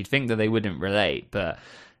Break. You'd think that they wouldn't relate, but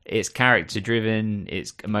it's character driven,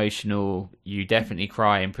 it's emotional. You definitely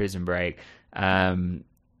cry in Prison Break.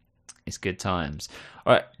 It's good times.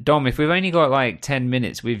 All right, Dom, if we've only got like 10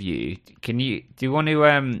 minutes with you, do you want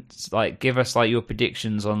to like give us like your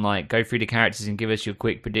predictions on, like, go through the characters and give us your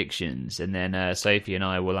quick predictions, and then Sophie and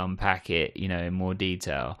I will unpack it, in more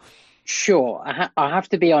detail. Sure. I have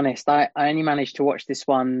to be honest. I only managed to watch this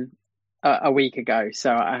one a week ago,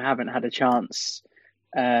 so I haven't had a chance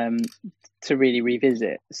to really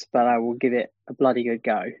revisit. But I will give it a bloody good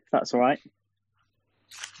go, if that's all right.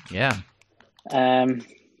 Yeah.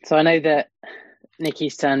 So I know that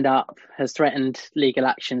Nikki's turned up, has threatened legal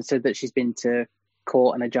action, said that she's been to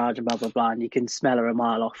court and a judge and blah, blah, blah, and you can smell her a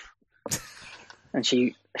mile off. And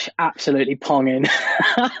she's absolutely ponging.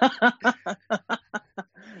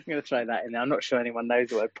 I'm going to throw that in there. I'm not sure anyone knows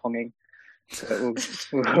the word ponging. So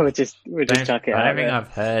we'll just chuck it out. I don't think I've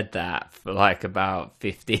heard that for like about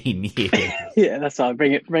 15 years. Yeah, that's why I'm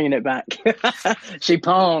bringing it back. She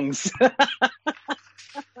pongs.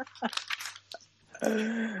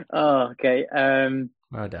 Oh, okay.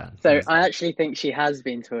 Well done. So I actually think she has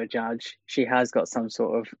been to a judge. She has got some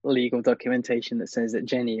sort of legal documentation that says that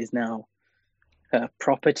Jenny is now her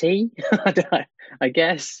property, I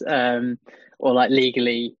guess, or like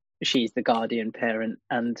legally she's the guardian parent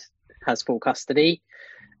and has full custody,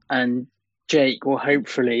 and Jake will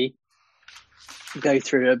hopefully go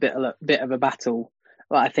through a bit of a battle.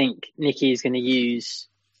 But I think Nikki is going to use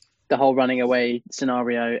the whole running away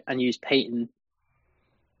scenario and use Peyton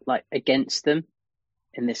like against them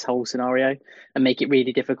in this whole scenario and make it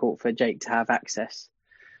really difficult for Jake to have access,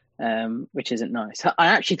 which isn't nice. I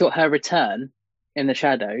actually thought her return in the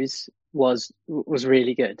shadows was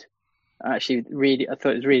really good. I thought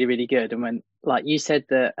it was really, really good. And when, like you said,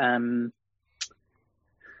 that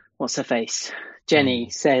what's her face, Jenny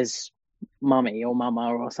says mummy or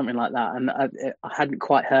mama or something like that, and I hadn't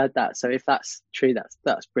quite heard that. So if that's true,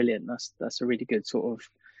 that's brilliant. That's a really good sort of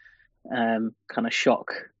kind of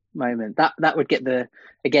shock moment. That would get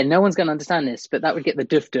again, no one's going to understand this, but that would get the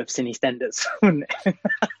duffs in EastEnders, wouldn't it?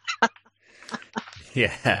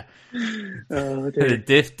 Yeah. Oh, the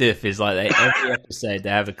diff is like every episode they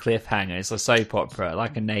have a cliffhanger. It's a soap opera,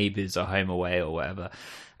 like a Neighbours or Home Away or whatever,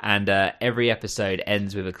 and every episode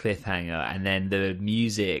ends with a cliffhanger, and then the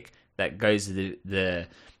music that goes to the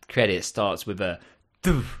credits starts with a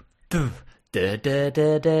doof doof da da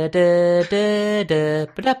da da da da da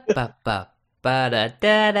ba ba ba ba da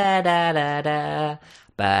da da da da da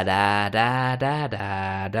ba da da da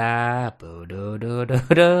da da bo do do do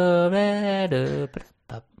do do.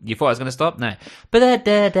 You thought I was going to stop? No. Ba da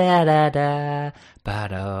da da da da ba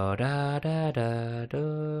da da da da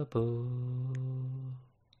da bo.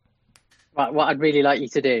 Right, what I'd really like you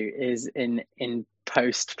to do is in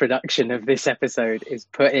post-production of this episode is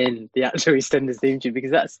put in the actual EastEnders theme tune,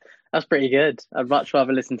 because that's pretty good. I'd much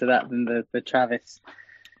rather listen to that than the Travis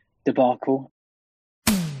debacle.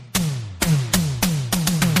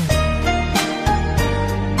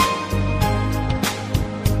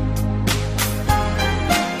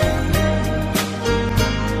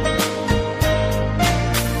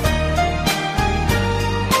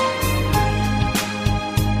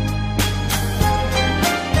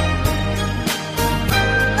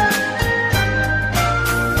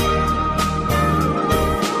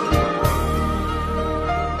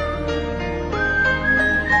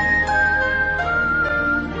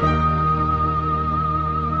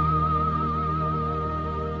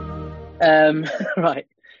 Right.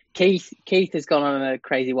 Keith has gone on a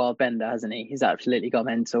crazy wild bender, hasn't he? He's absolutely gone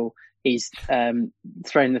mental. He's thrown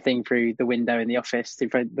the thing through the window in the office,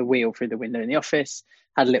 thrown the wheel through the window in the office,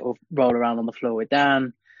 had a little roll around on the floor with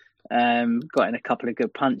Dan, got in a couple of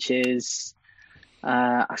good punches.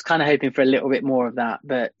 I was kind of hoping for a little bit more of that,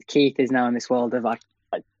 but Keith is now in this world of I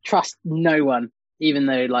trust no one, even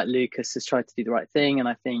though like Lucas has tried to do the right thing, and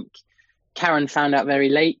I think Karen found out very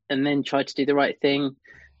late and then tried to do the right thing.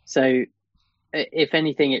 So if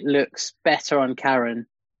anything, it looks better on Karen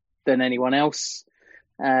than anyone else,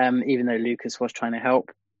 even though Lucas was trying to help.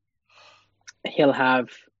 He'll have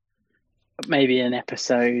maybe an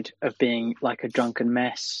episode of being like a drunken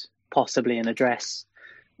mess, possibly in a dress,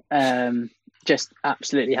 just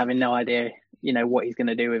absolutely having no idea, what he's going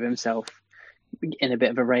to do with himself, in a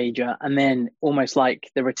bit of a rager. And then almost like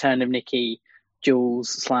the return of Nikki,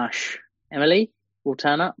 Jules / Emily will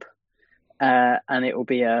turn up. and it will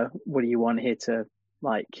be what do you want here to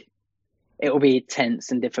like? It will be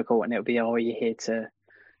tense and difficult, and it'll be, oh, you're here to,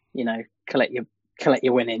 collect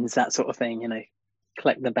your winnings, that sort of thing,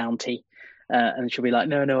 collect the bounty. And she'll be like,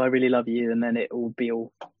 no, I really love you, and then it will be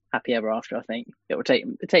all happy ever after. I think it will take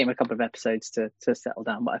them a couple of episodes to settle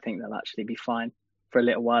down, but I think they'll actually be fine for a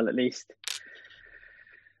little while at least.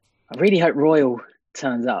 I really hope Royal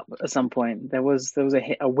turns up at some point. There was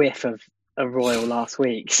a whiff of Royal last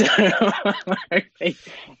week, so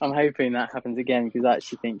I'm hoping that happens again, because I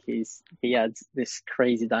actually think he adds this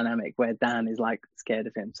crazy dynamic where Dan is like scared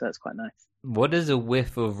of him, so that's quite nice. What does a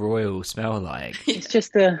whiff of Royal smell like? It's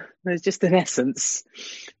just there's just an essence.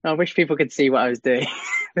 I wish people could see what I was doing.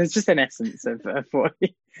 There's just an essence of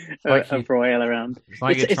Royal around. It's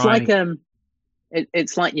like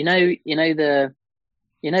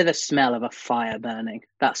the smell of a fire burning.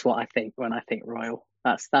 That's what I think when I think Royal.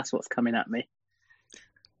 That's what's coming at me.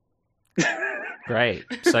 Great.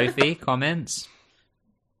 Sophie, comments?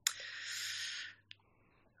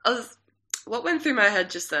 What went through my head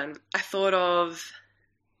just then? I thought of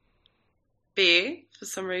beer for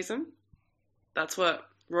some reason. That's what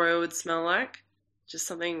Royal would smell like. Just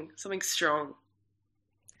something strong.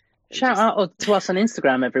 Shout out to us on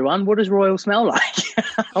Instagram, everyone. What does Royal smell like?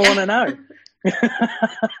 I want to know.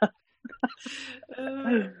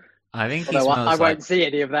 I think he smells I won't see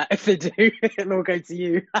any of that. If they do, it'll all go to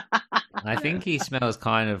you. I think he smells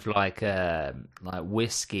kind of like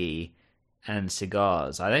whiskey and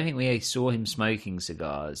cigars. I don't think we saw him smoking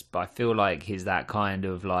cigars, but I feel like he's that kind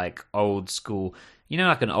of like old school,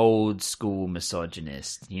 like an old school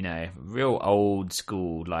misogynist, real old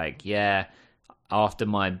school. Like, yeah, after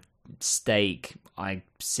my steak, I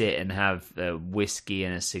sit and have a whiskey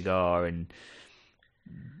and a cigar and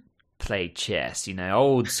play chess,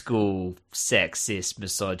 old school sexist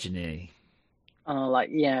misogyny. Oh,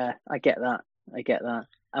 yeah, I get that.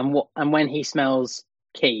 And when he smells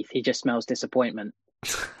Keith, he just smells disappointment.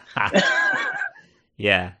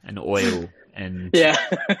 Yeah, and oil and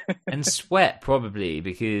and sweat probably,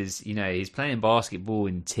 because he's playing basketball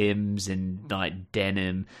in Tim's and like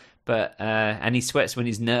denim, but and he sweats when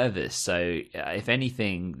he's nervous. So if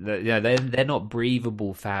anything, they're not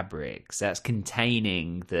breathable fabrics. That's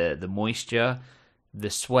containing the moisture, the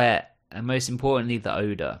sweat, and most importantly the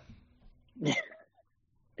odor.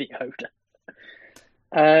 The odor.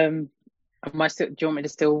 Do you want me to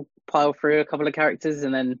still pile through a couple of characters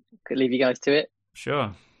and then could leave you guys to it?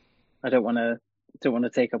 Sure. I don't want to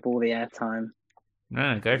take up all the airtime.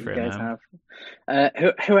 No, go for it, man.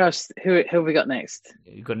 Who else? Who have we got next?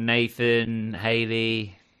 You've got Nathan,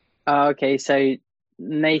 Haley. Okay, so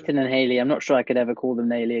Nathan and Haley. I'm not sure I could ever call them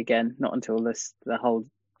Haley again. Not until the whole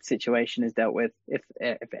situation is dealt with, if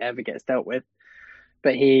it ever gets dealt with.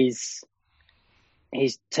 But he's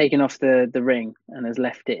taken off the ring and has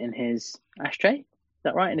left it in his ashtray. Is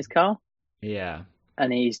that right? In his car? Yeah.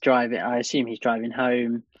 And he's driving. I assume he's driving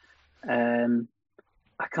home.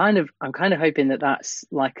 I'm kind of hoping that that's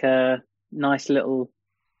like a nice little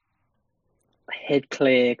head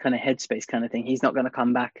clear kind of headspace kind of thing. He's not going to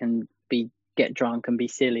come back and get drunk and be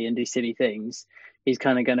silly and do silly things. He's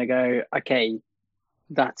kind of going to go, okay,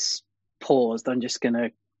 that's paused. I'm just going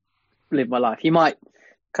to live my life. He might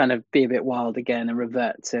kind of be a bit wild again and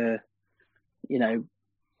revert to,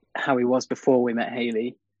 how he was before we met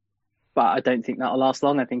Haley. But I don't think that'll last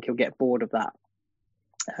long. I think he'll get bored of that.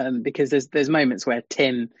 Because there's moments where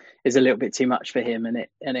Tim is a little bit too much for him, and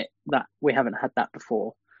that we haven't had that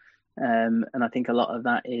before, and I think a lot of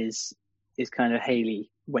that is kind of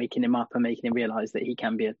Haley waking him up and making him realise that he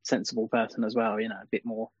can be a sensible person as well, a bit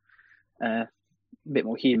more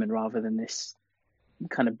human rather than this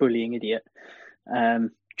kind of bullying idiot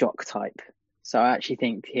jock type. So I actually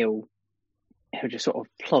think he'll just sort of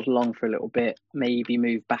plod along for a little bit, maybe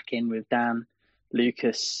move back in with Dan,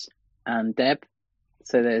 Lucas, and Deb.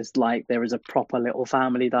 So there is a proper little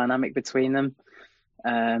family dynamic between them.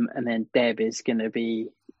 And then Deb is going to be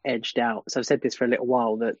edged out. So I've said this for a little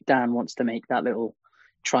while, that Dan wants to make that little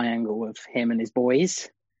triangle of him and his boys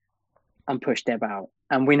and push Deb out.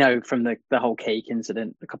 And we know from the whole cake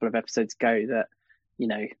incident a couple of episodes ago that,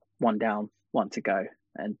 one down, one to go,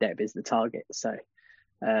 and Deb is the target. So,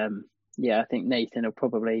 I think Nathan will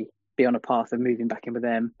probably be on a path of moving back in with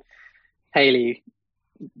them. Haley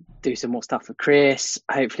do some more stuff with Chris.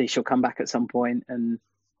 Hopefully she'll come back at some point and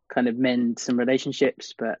kind of mend some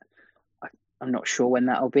relationships, but I'm not sure when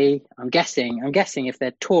that'll be. I'm guessing if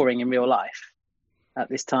they're touring in real life at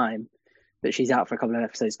this time, that she's out for a couple of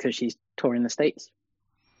episodes because she's touring the States.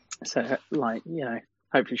 So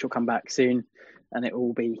hopefully she'll come back soon and it will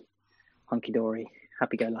all be hunky-dory,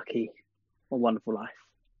 happy-go-lucky, a wonderful life.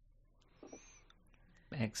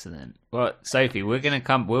 Excellent. Well, Sophie, we're going to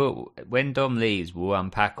come. When Dom leaves, we'll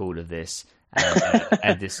unpack all of this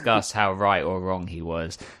and discuss how right or wrong he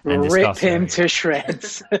was. And rip him to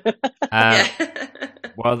shreds.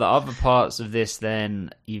 Well, the other parts of this,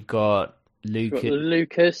 then you've got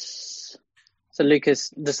Lucas. So Lucas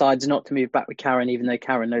decides not to move back with Karen, even though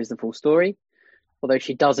Karen knows the full story, although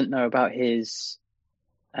she doesn't know about his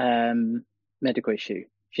medical issue.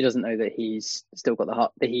 She doesn't know that he's still got the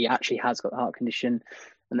heart, that he actually has got the heart condition,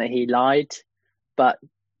 and that he lied. But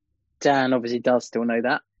Dan obviously does still know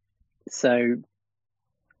that. So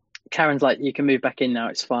Karen's like, "You can move back in now,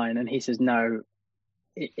 it's fine." And he says, "No,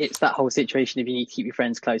 it's that whole situation. If you need to keep your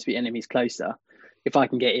friends close, but your enemies closer. If I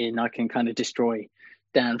can get in, I can kind of destroy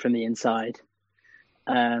Dan from the inside,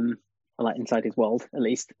 or like inside his world, at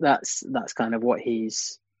least." That's kind of what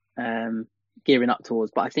he's gearing up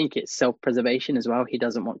towards. But I think it's self-preservation as well. He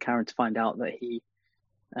doesn't want Karen to find out that he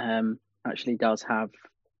actually does have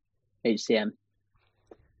HCM.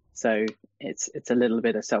 So it's a little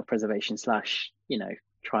bit of self-preservation slash,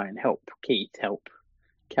 try and help Keith, help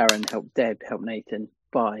Karen, help Deb, help Nathan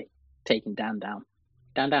by taking Dan down.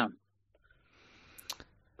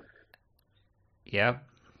 Yeah.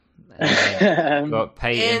 Got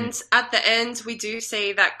Peyton. And at the end, we do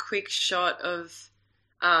see that quick shot of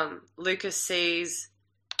Lucas sees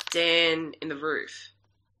Dan in the roof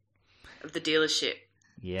of the dealership.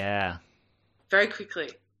 Yeah. Very quickly.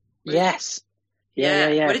 Yes.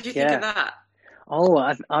 Yeah. What did you think of that? Oh,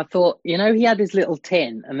 I thought, he had his little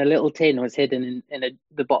tin, and the little tin was hidden in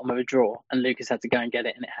the bottom of a drawer, and Lucas had to go and get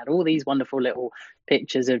it, and it had all these wonderful little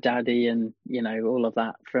pictures of Daddy and, all of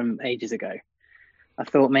that from ages ago. I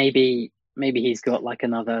thought maybe he's got like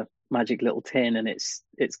another magic little tin, and it's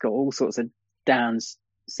got all sorts of Dan's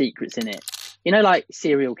secrets in it. Like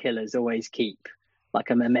serial killers always keep like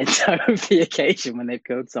a memento of the occasion when they've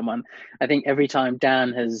killed someone. I think every time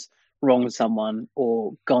Dan has wronged someone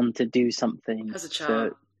or gone to do something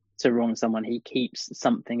to wrong someone, he keeps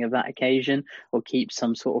something of that occasion or keeps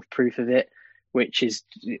some sort of proof of it, which is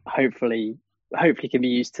hopefully can be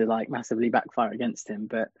used to like massively backfire against him.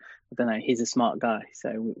 But I don't know, he's a smart guy,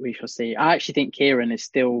 so we shall see. I actually think Kieran,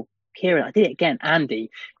 I did it again, Andy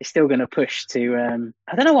is still going to push to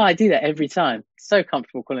I don't know why I do that every time. So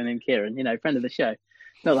comfortable calling him Kieran, friend of the show.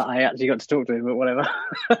 Not that I actually got to talk to him, but whatever.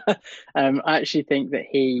 I actually think that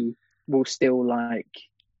he will still like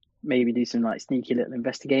maybe do some like sneaky little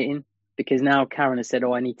investigating, because now Karen has said,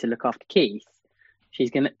 "Oh, I need to look after Keith." There's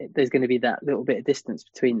gonna be that little bit of distance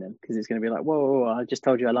between them, because it's gonna be like, whoa, I just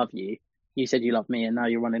told you I love you. You said you love me, and now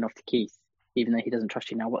you're running off to Keith, even though he doesn't trust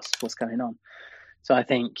you now. What's going on? So I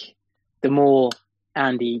think the more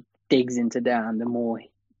Andy digs into Dan, the more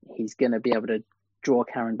he's gonna be able to draw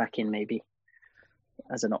Karen back in, maybe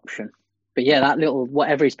as an option. But yeah, that little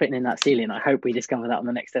whatever he's putting in that ceiling, I hope we discover that on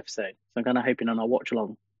the next episode. So I'm kind of hoping on our watch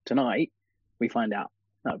along tonight we find out.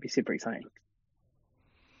 That would be super exciting.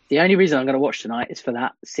 The only reason I'm going to watch tonight is for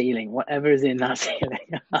that ceiling. Whatever is in that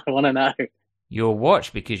ceiling, I want to know. You'll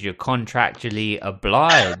watch because you're contractually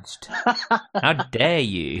obliged. How dare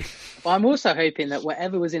you? Well, I'm also hoping that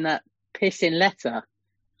whatever was in that pissing letter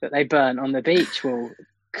that they burnt on the beach will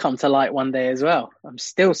come to light one day as well. I'm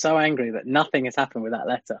still so angry that nothing has happened with that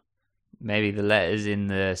letter. Maybe the letter's in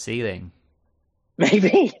the ceiling.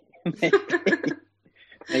 Maybe.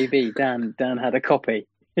 Maybe Dan had a copy.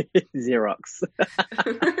 Xerox.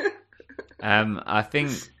 I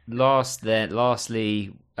think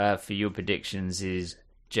lastly for your predictions is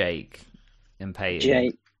Jake and Peyton.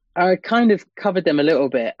 Jake. I kind of covered them a little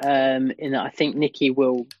bit in that I think Nikki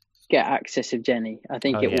will get access of Jenny. I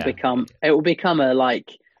think it will become a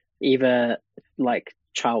like either like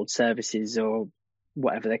child services or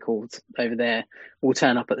whatever they're called over there will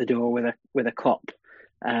turn up at the door with a cop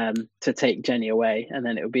to take Jenny away, and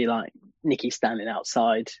then it will be like Nikki standing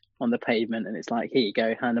outside on the pavement, and it's like, here you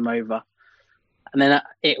go, hand them over. And then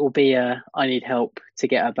it will be I need help to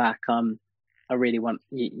get her back. I really want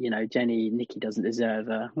Jenny. Nikki doesn't deserve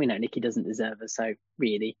her. We know Nikki doesn't deserve her, so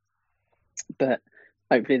really. But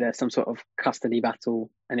hopefully there's some sort of custody battle,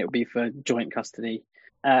 and it will be for joint custody.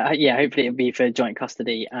 Hopefully it'll be for joint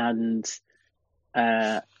custody, and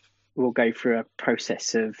we'll go through a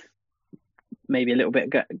process of maybe a little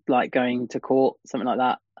bit like going to court, something like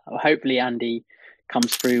that. Hopefully Andy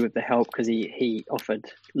comes through with the help, because he offered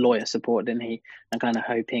lawyer support, didn't he? I'm kind of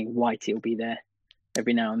hoping Whitey will be there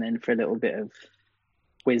every now and then for a little bit of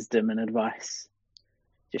wisdom and advice.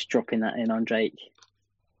 Just dropping that in on Jake.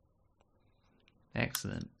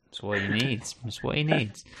 Excellent. That's what he needs. That's what he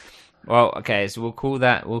needs. Well, okay, so we'll call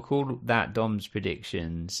that Dom's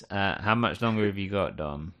predictions. How much longer have you got,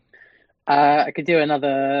 Dom? I could do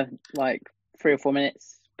another like 3 or 4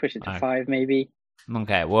 minutes. Push it to 5, maybe.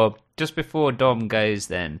 Okay, well, just before Dom goes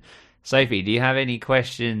then, Sophie, do you have any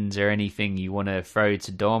questions or anything you want to throw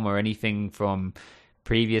to Dom, or anything from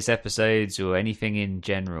previous episodes, or anything in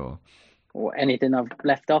general? Or anything I've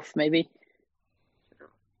left off, maybe?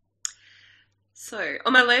 So,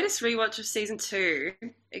 on my latest rewatch of season 2,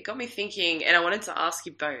 it got me thinking, and I wanted to ask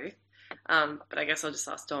you both, but I guess I'll just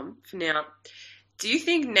ask Dom for now. Do you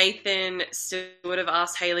think Nathan still would have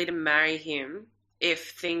asked Hayley to marry him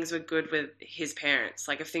if things were good with his parents?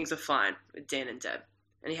 Like, if things were fine with Dan and Deb,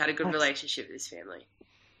 and he had a good relationship with his family?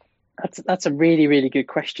 That's a really, really good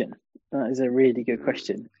question. That is a really good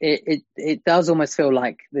question. It does almost feel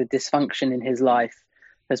like the dysfunction in his life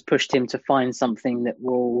has pushed him to find something that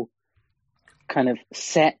will kind of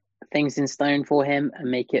set things in stone for him and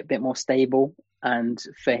make it a bit more stable. And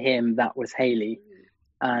for him, that was Hayley.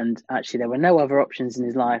 And actually, there were no other options in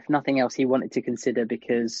his life, nothing else he wanted to consider,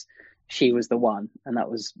 because she was the one, and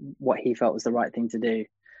that was what he felt was the right thing to do.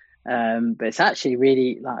 But it's actually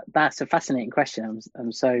really, like, that's a fascinating question.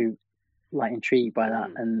 I'm so intrigued by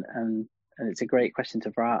that, and it's a great question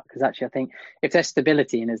to throw out, because actually I think if there's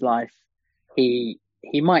stability in his life, he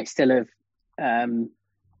might still have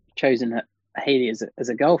chosen Hayley as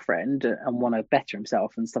a girlfriend and want to better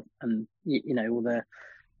himself and stuff, and all the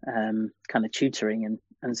kind of tutoring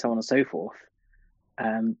and so on and so forth.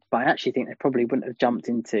 But I actually think they probably wouldn't have jumped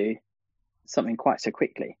into something quite so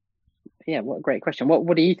quickly. Yeah, what a great question.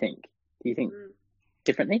 What do you think? Do you think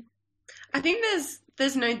differently? I think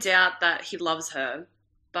there's no doubt that he loves her,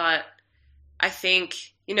 but I think,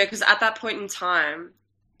 because at that point in time,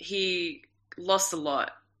 he lost a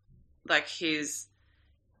lot, like his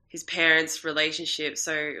parents' relationship,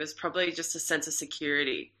 so it was probably just a sense of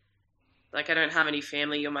security. Like, I don't have any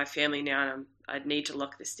family, you're my family now, and I'd need to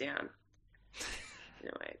lock this down.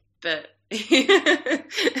 Anyway, but is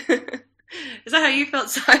that how you felt,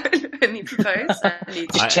 Simon, when you proposed?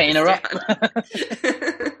 Just chain her up.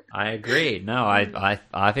 I agree. No, I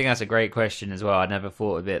think that's a great question as well. I never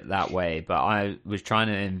thought of it that way, but I was trying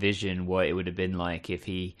to envision what it would have been like if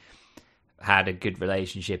he had a good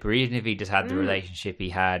relationship, or even if he just had the relationship he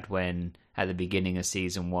had when at the beginning of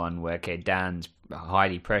season 1, where Dan's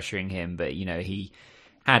highly pressuring him, but he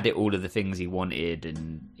had all of the things he wanted,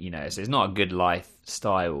 and so it's not a good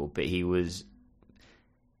lifestyle, but he was,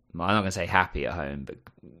 I'm not going to say happy at home, but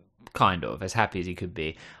kind of as happy as he could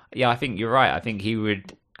be. Yeah, I think you're right. I think he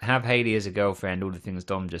would have Hayley as a girlfriend, all the things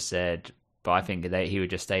Dom just said, but I think that he would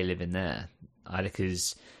just stay living there.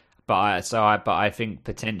 But I think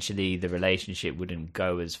potentially the relationship wouldn't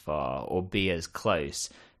go as far or be as close,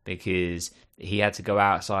 because he had to go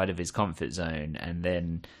outside of his comfort zone and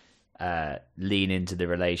then lean into the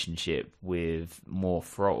relationship with more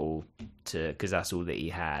throttle, because that's all that he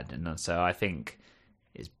had. And so I think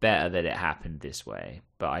it's better that it happened this way,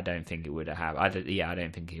 but I don't think it would have happened. I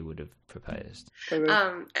don't think he would have proposed.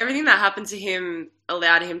 Everything that happened to him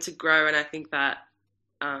allowed him to grow, and I think that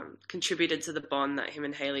contributed to the bond that him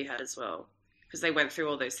and Hayley had as well, because they went through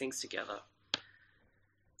all those things together.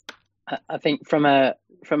 I think from a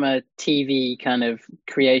TV kind of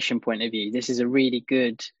creation point of view, this is a really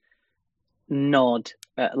good nod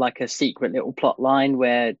at like a secret little plot line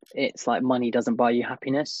where it's like money doesn't buy you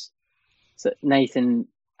happiness. So Nathan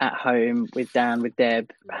at home with Dan, with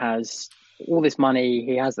Deb, has all this money,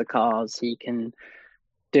 he has the cars, he can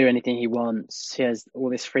do anything he wants, he has all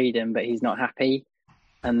this freedom, but he's not happy.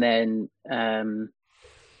 And then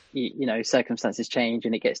circumstances change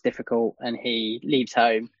and it gets difficult, and he leaves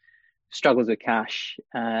home, struggles with cash,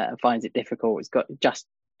 and finds it difficult. It's got just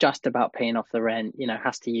about paying off the rent,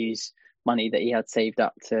 has to use money that he had saved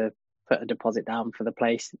up to put a deposit down for the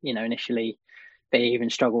place. Initially they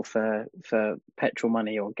even struggle for petrol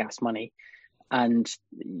money or gas money, and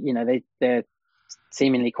they're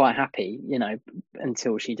seemingly quite happy,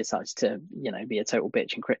 until she decides to be a total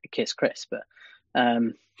bitch and kiss Chris. But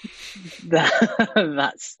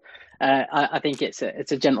that's I think it's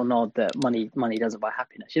a gentle nod that money doesn't buy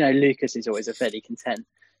happiness. Lucas is always a fairly content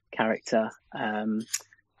character, and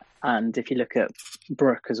if you look at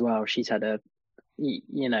Brooke as well, she's had a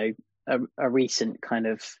recent kind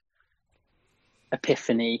of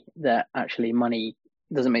epiphany that actually money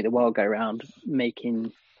doesn't make the world go round.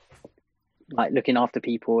 Looking after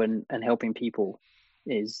people and helping people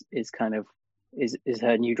is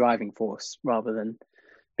her new driving force, rather than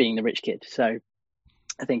being the rich kid. So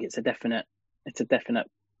I think it's a definite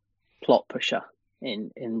plot pusher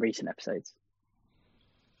in recent episodes.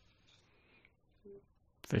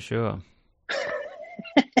 For sure.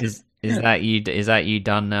 Is that you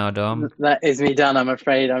done now, Dom? That is me done, I'm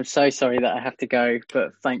afraid. I'm so sorry that I have to go,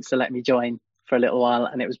 but thanks for letting me join for a little while,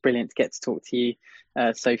 and it was brilliant to get to talk to you,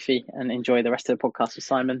 Sophie, and enjoy the rest of the podcast with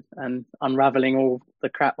Simon and unraveling all the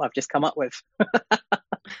crap I've just come up with.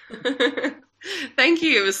 Thank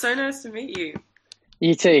you. It was so nice to meet you.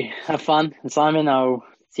 You too. Have fun. And Simon, I'll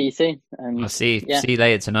see you soon. And I'll see you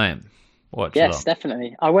later tonight. Yes,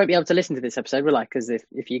 definitely. I won't be able to listen to this episode, will I? Because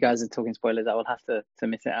if you guys are talking spoilers, I will have to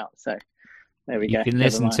miss it out. So there we go. You can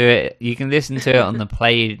listen to it. You can listen to it on the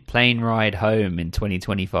plane ride home in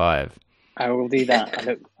 2025. I will do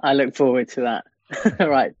that. I look forward to that. All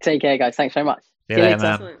right. Take care, guys. Thanks very much. See you later,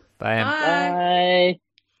 man. Bye. Bye.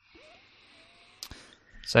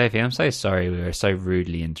 Sophie, I'm so sorry we were so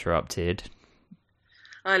rudely interrupted.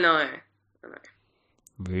 I know.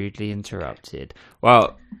 Rudely interrupted.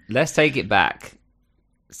 Well, let's take it back.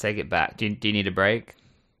 Do you need a break?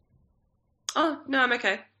 Oh, no, I'm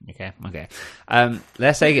okay. Okay.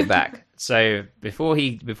 Let's take it back. So before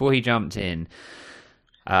he jumped in,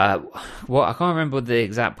 I can't remember the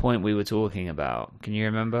exact point we were talking about. Can you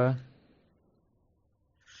remember?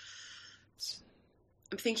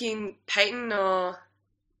 I'm thinking Peyton or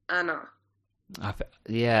Anna.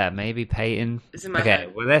 Yeah, maybe Peyton. It's in my okay,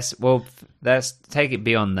 head. let's take it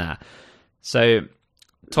beyond that. So,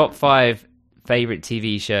 top 5 favorite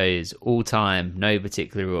TV shows all time, no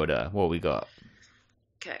particular order. What we got?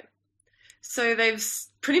 Okay, so they've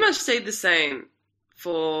pretty much stayed the same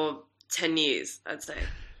for 10 years, I'd say.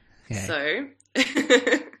 Okay.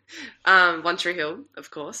 So, One Tree Hill, of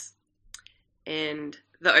course, and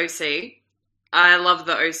The OC. I love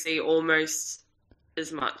The OC almost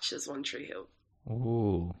as much as One Tree Hill.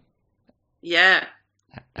 Ooh. Yeah.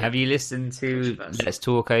 Have you listened to Let's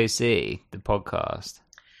Talk OC, the podcast?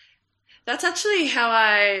 That's actually how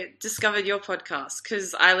I discovered your podcast,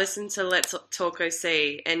 because I listened to Let's Talk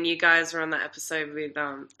OC, and you guys were on that episode with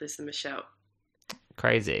Liz and Michelle.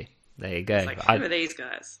 Crazy. There you go. It's like, who are these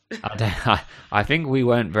guys? I think we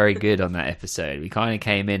weren't very good on that episode. We kind of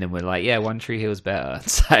came in and we're like, yeah, One Tree Hill's better.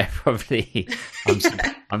 So probably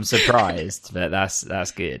I'm surprised, but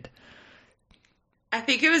that's good. I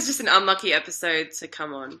think it was just an unlucky episode to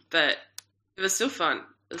come on, but it was still fun.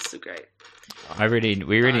 It was still great.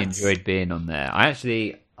 We really enjoyed being on there. I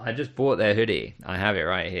just bought their hoodie. I have it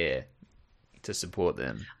right here to support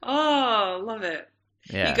them. Oh, love it.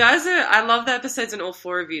 Yeah. You guys I love the episodes and all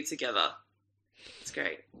 4 of you together. It's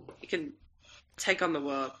great. You can take on the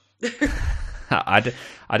world. I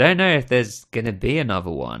don't know if there's going to be another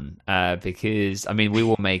one, because, I mean, we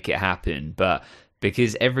will make it happen, but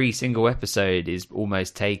because every single episode is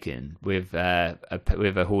almost taken with a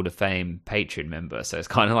Hall of Fame patron member. So it's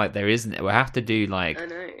kind of like we'll have to do like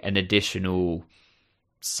an additional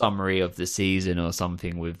summary of the season or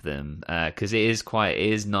something with them, because it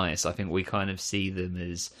is nice. I think we kind of see them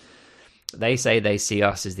as, they say they see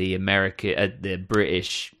us as the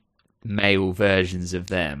British male versions of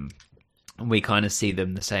them, and we kind of see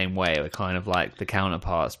them the same way. We're kind of like the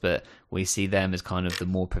counterparts, but we see them as kind of the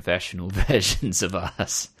more professional versions of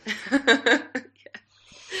us. But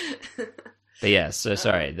yeah, so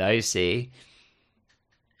sorry, the OC.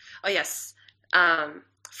 Oh yes,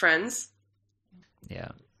 Friends.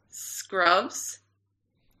 Yeah. Scrubs.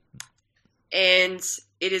 And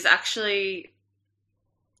it is actually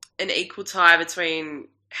an equal tie between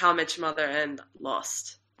How I Met Your Mother and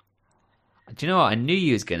Lost. Do you know what? I knew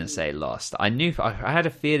you was going to say Lost. I had a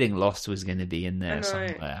feeling Lost was going to be in there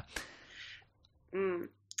somewhere.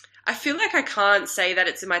 I feel like I can't say that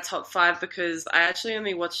it's in my top 5 because I actually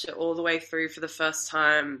only watched it all the way through for the first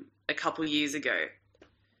time a couple years ago.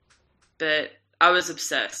 But I was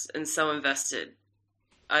obsessed and so invested.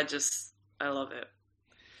 I love it.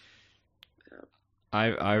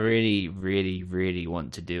 I really, really, really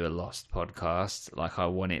want to do a Lost podcast. Like, I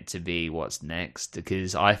want it to be what's next,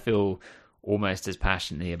 because I feel almost as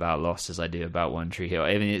passionately about Lost as I do about One Tree Hill.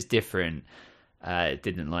 I mean, it's different. It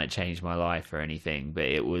didn't like change my life or anything, but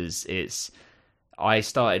I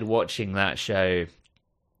started watching that show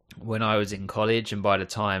when I was in college, and by the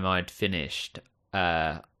time I'd finished,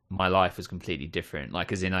 my life was completely different.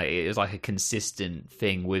 Like, as in, it was like a consistent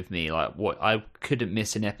thing with me. Like, I couldn't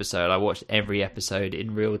miss an episode. I watched every episode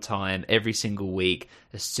in real time, every single week,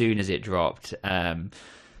 as soon as it dropped. And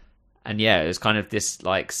yeah, it was kind of this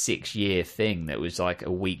like 6-year thing that was like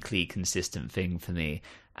a weekly consistent thing for me.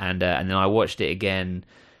 And then I watched it again.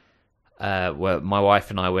 Where my wife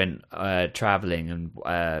and I went traveling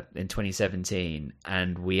in 2017,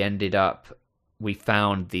 and we ended up we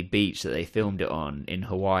found the beach that they filmed it on in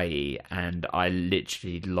Hawaii, and I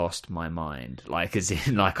literally lost my mind. Like, as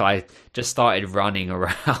in, like, I just started running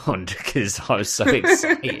around because I was so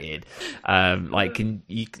excited. Like,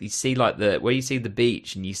 you see, like, where you see the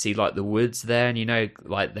beach and you see, like, the woods there, and, you know,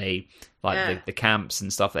 like, the camps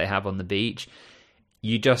and stuff they have on the beach,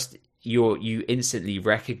 you instantly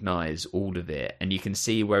recognize all of it, and you can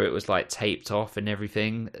see where it was, like, taped off and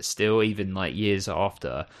everything still, even, like, years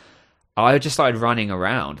after. I just started running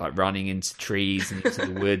around, like running into trees and into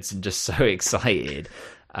the woods, and just so excited.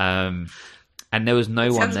 And there was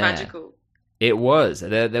no one there. Magical. It was.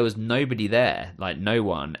 There was nobody there, like no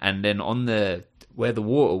one. And then where the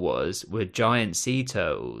water was were giant sea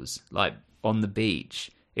turtles, like on the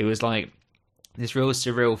beach. It was like this real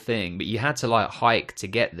surreal thing, but you had to like hike to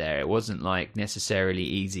get there. It wasn't like necessarily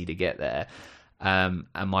easy to get there. And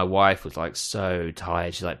my wife was like so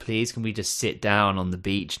tired. She's like, please, can we just sit down on the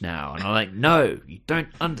beach now? And I'm like, no, you don't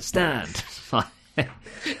understand.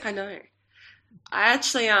 I know. I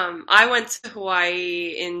actually, I went to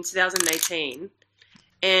Hawaii in 2018,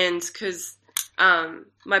 and because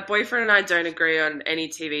my boyfriend and I don't agree on any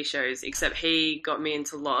TV shows, except he got me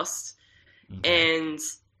into Lost. Okay. And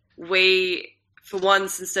we, for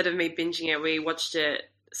once, instead of me binging it, we watched it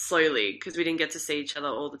slowly because we didn't get to see each other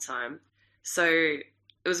all the time. So it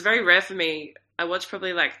was very rare for me. I watched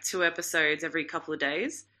probably like 2 episodes every couple of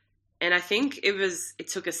days. And I think it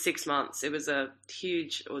took us 6 months. It was a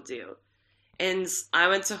huge ordeal. And I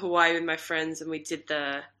went to Hawaii with my friends and we did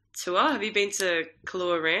the tour. Have you been to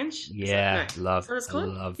Kailua Ranch? Yeah,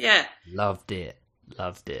 loved it.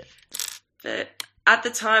 But at the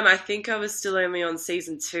time, I think I was still only on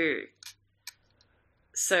season 2.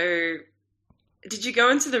 So did you go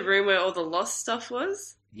into the room where all the Lost stuff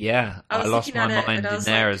was? Yeah, I lost my mind in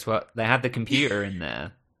there as well. They had the computer in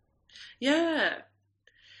there. Yeah.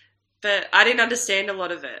 But I didn't understand a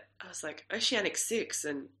lot of it. I was like, Oceanic 6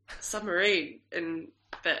 and submarine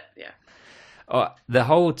but yeah. Oh, the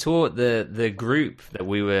whole tour, the group that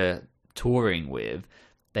we were touring with,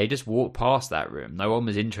 they just walked past that room. No one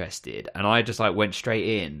was interested. And I just like went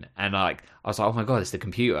straight in, and like I was like, oh my God, it's the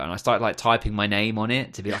computer. And I started like typing my name on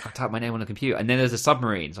it to be like, I typed my name on the computer. And then there's a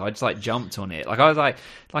submarine. So I just like jumped on it. Like I was like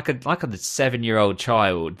a 7-year-old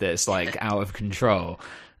child that's like out of control.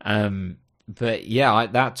 But yeah,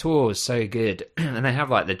 that tour was so good. And they have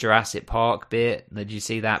like the Jurassic Park bit. Did you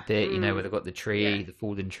see that bit? You know, where they've got the tree, the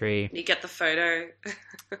fallen tree. You get the photo.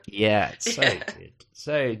 Yeah, it's so good.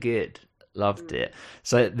 So good. Loved it.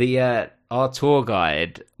 So our tour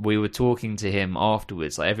guide, we were talking to him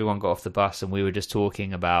afterwards. Like everyone got off the bus and we were just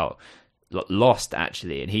talking about Lost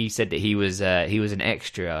actually. And he said that he was an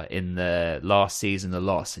extra in the last season of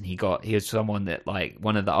Lost, and he was someone that like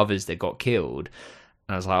one of the others that got killed.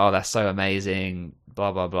 And I was like, oh, that's so amazing,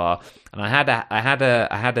 blah blah blah. And I had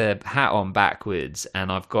a hat on backwards, and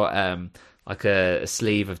I've got like a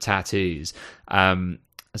sleeve of tattoos.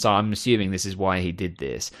 So I'm assuming this is why he did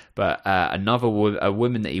this. But a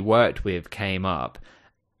woman that he worked with came up,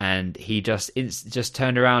 and he just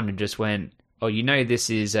turned around and just went, "Oh, you know, this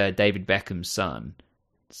is David Beckham's son.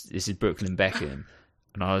 This is Brooklyn Beckham."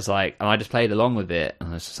 And I was like, and I just played along with it. And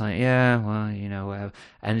I was just like, yeah, well, you know, whatever.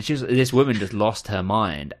 And this woman just lost her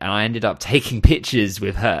mind, and I ended up taking pictures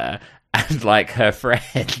with her and like her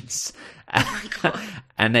friends. Oh my God.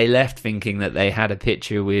 And they left thinking that they had a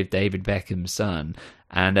picture with David Beckham's son.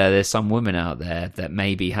 And there's some woman out there that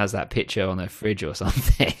maybe has that picture on her fridge or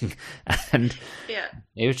something. And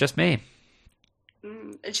it was just me.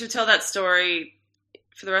 And she'll tell that story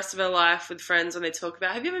for the rest of her life with friends when they talk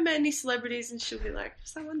about, have you ever met any celebrities? And she'll be like,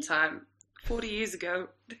 just that one time, 40 years ago.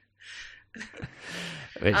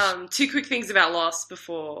 Two quick things about Lost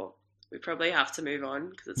before we probably have to move on,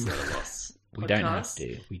 because it's not a Lost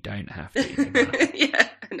podcast. We don't have to. Yeah,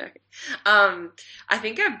 I know. I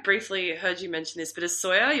think I briefly heard you mention this, but is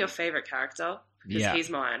Sawyer your favourite character? Because he's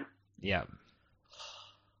mine. Yeah.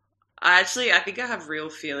 I think I have real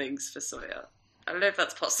feelings for Sawyer. I don't know if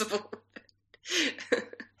that's possible.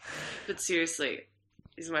 But seriously,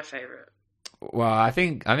 he's my favourite. Well, I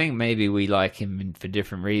think maybe we like him for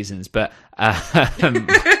different reasons, but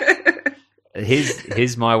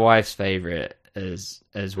he's my wife's favourite as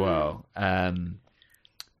well.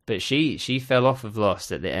 But she fell off of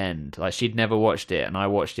Lost at the end. Like, she'd never watched it, and I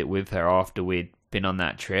watched it with her after we'd been on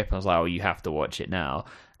that trip. I was like, oh, you have to watch it now.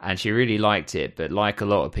 And she really liked it, but like a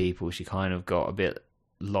lot of people, she kind of got a bit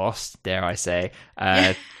lost, dare I say,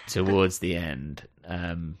 towards the end.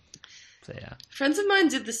 So yeah. Friends of mine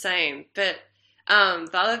did the same, but the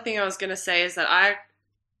other thing I was going to say is that I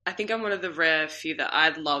think I'm one of the rare few that I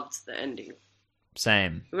loved the ending.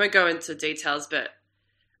 Same. We won't go into details, but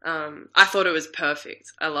I thought it was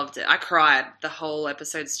perfect. I loved it. I cried the whole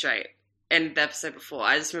episode straight, and the episode before.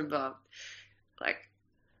 I just remember,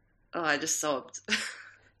 I just sobbed.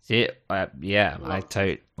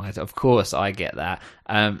 Of course I get that.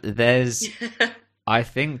 I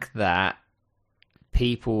think that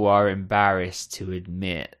people are embarrassed to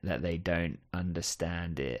admit that they don't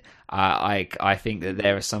understand it. I think that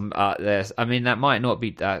there are some that might not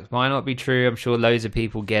be true. I'm sure loads of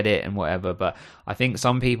people get it and whatever, but I think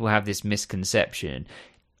some people have this misconception.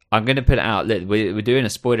 I'm going to put it out. Look, we're doing a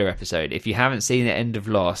spoiler episode. If you haven't seen the end of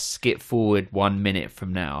Lost, skip forward 1 minute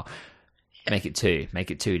from now. Make it two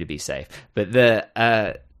to be safe. But the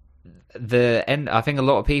end, I think a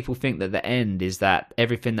lot of people think that the end is that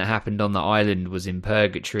everything that happened on the island was in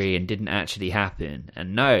purgatory and didn't actually happen.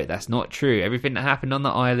 And no, that's not true. Everything that happened on the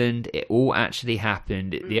island, it all actually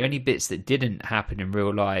happened. The only bits that didn't happen in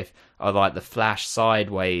real life are like the flash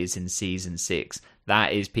sideways in season 6.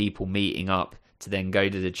 That is people meeting up to then go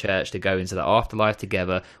to the church, to go into the afterlife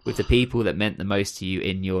together with the people that meant the most to you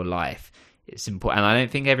in your life. It's important, and I don't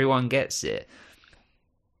think everyone gets it.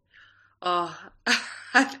 Oh, I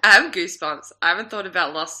have goosebumps. I haven't thought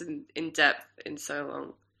about Lost in depth in so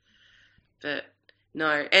long. But no,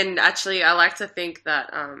 and actually I like to think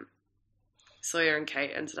that Sawyer and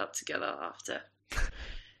Kate ended up together after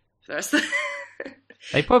the rest of the...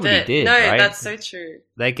 They probably did, no, right? That's so true.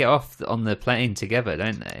 They get off on the plane together,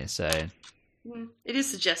 don't they? So it is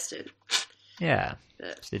suggested. Yeah,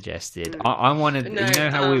 suggested. I wanted, you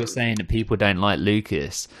know how we were saying that people don't like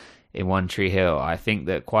Lucas in One Tree Hill. I think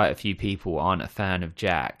that quite a few people aren't a fan of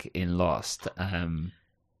Jack in Lost,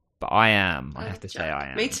 but I am. I have to say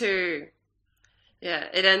I am. Me too. Yeah,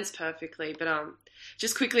 it ends perfectly. But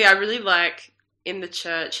just quickly, I really like in the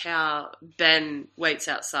church how Ben waits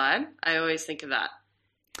outside. I always think of that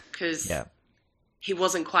because he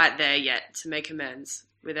wasn't quite there yet to make amends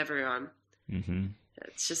with everyone. Mm-hmm.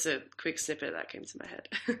 It's just a quick snippet that came to my head.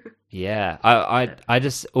 Yeah, I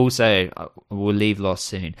just also we'll leave Lost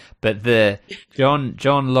soon, but the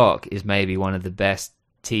John Locke is maybe one of the best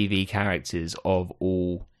TV characters of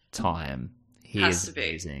all time. He is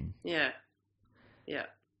amazing. Yeah.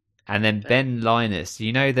 And then Ben Linus,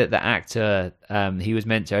 you know that the actor, he was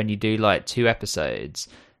meant to only do like 2 episodes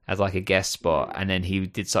as like a guest spot, and then he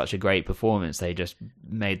did such a great performance they just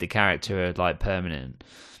made the character like permanent.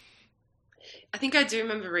 I think I do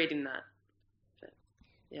remember reading that. But,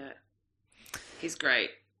 yeah. He's great.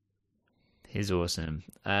 He's awesome.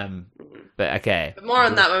 But okay. But more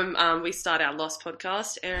on that when we start our Lost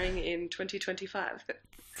podcast, airing in 2025.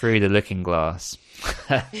 Through the Looking Glass.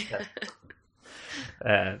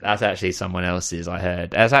 That's actually someone else's, I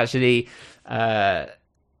heard. That's actually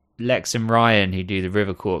Lex and Ryan, who do the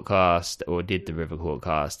River Court cast, or did the River Court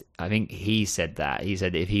cast. I think he said that. He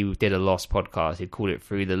said if he did a Lost podcast, he'd call it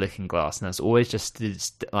Through the Looking Glass. And that's always just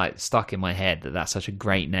like stuck in my head that that's such a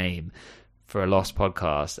great name for a Lost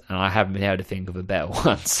podcast. And I haven't been able to think of a better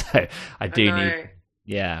one. So I do need...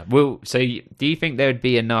 Yeah. Well, so do you think there would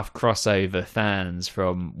be enough crossover fans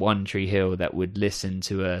from One Tree Hill that would listen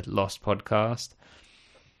to a Lost podcast?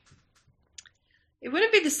 It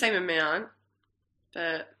wouldn't be the same amount,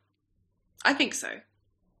 but I think so.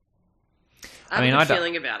 I have a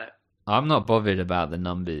feeling about it. I'm not bothered about the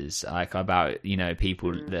numbers, like about, you know,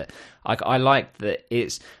 people that I like that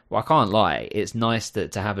it's, well, I can't lie, it's nice to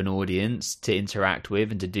have an audience to interact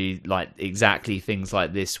with and to do like exactly things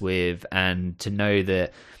like this with, and to know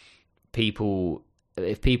that people,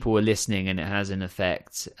 if people are listening and it has an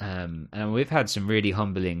effect, and we've had some really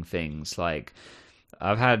humbling things, like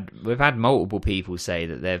we've had multiple people say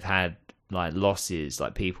that they've had like losses,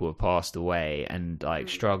 like people have passed away and like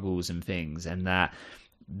struggles and things, and that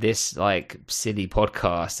this like silly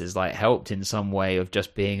podcast has like helped in some way of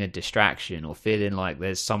just being a distraction or feeling like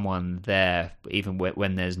there's someone there even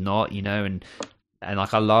when there's not, you know, and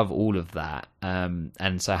like I love all of that,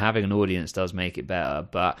 and so having an audience does make it better.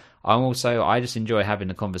 But I just enjoy having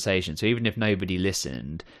the conversation, so even if nobody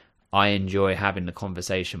listened, I enjoy having the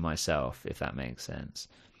conversation myself, if that makes sense.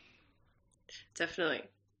 Definitely.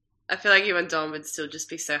 I feel like you and Dom would still just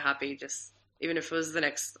be so happy, just even if it was the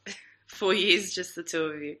next 4 years, just the two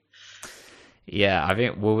of you. Yeah, I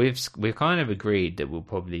think, well, we've kind of agreed that we'll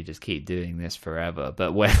probably just keep doing this forever,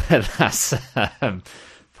 but whether that's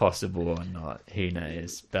possible or not, who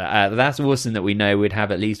knows. But that's awesome that we know we'd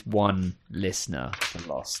have at least one listener for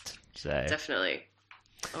Lost. So definitely.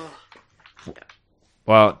 Oh. Yeah.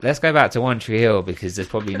 Well, let's go back to One Tree Hill because there's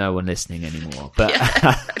probably no one listening anymore. But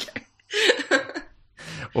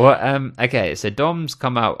well, okay, so Dom's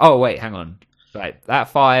come out. Oh wait, hang on. Right, that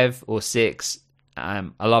 5 or 6 I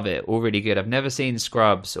love it. All really good. I've never seen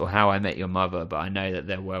Scrubs or How I Met Your Mother, but I know that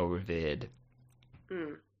they're well revered.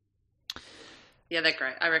 Yeah, they're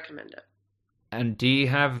great. I recommend it. And do you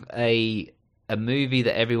have a movie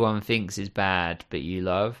that everyone thinks is bad but you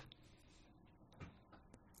love?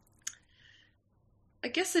 I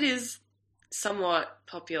guess it is somewhat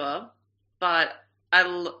popular, but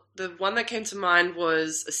the one that came to mind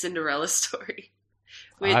was A Cinderella Story,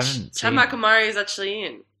 which Chad Michael Murray is actually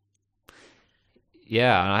in.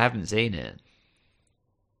 Yeah, and I haven't seen it.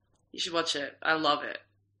 You should watch it. I love it.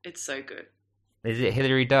 It's so good. Is it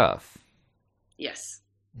Hilary Duff? Yes.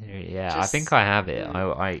 Yeah, I think I have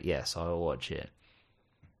it. Yes, I'll watch it.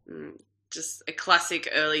 Just a classic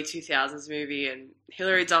early 2000s movie, and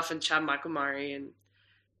Hilary Duff and Chad Michael Murray in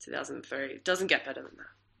 2003. It doesn't get better than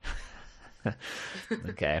that.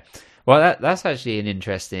 Okay. Well, that's actually an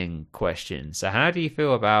interesting question. So how do you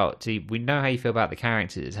feel about... we know how you feel about the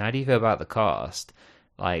characters. How do you feel about the cast,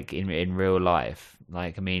 like, in real life?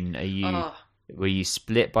 Like, I mean, were you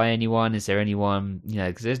split by anyone? Is there anyone... You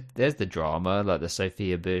know, because there's the drama, like the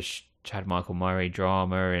Sophia Bush, Chad Michael Murray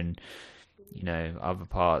drama, and, you know, other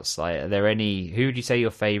parts. Like, are there any... Who would you say your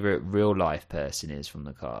favourite real-life person is from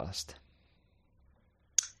the cast?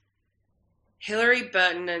 Hilary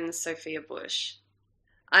Burton and Sophia Bush.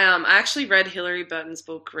 I actually read Hilary Burton's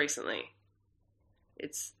book recently.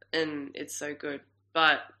 It's so good.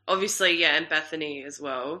 But obviously, yeah, and Bethany as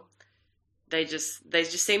well. They just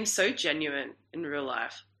seem so genuine in real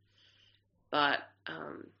life. But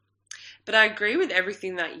I agree with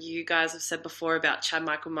everything that you guys have said before about Chad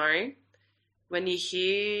Michael Murray. When you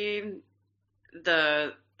hear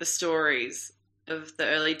the stories of the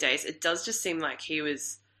early days, it does just seem like he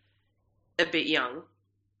was a bit young,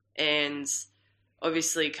 and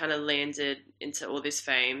obviously kind of landed into all this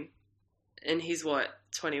fame. And he's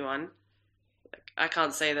 21. Like, I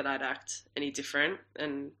can't say that I'd act any different,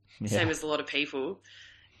 and same as a lot of people.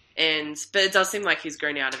 But it does seem like he's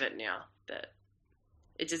grown out of it now. That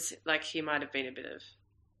it just like he might have been a bit of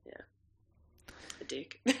a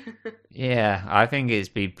dick. Yeah, I think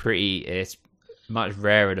it's much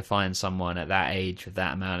rarer to find someone at that age with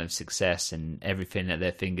that amount of success and everything at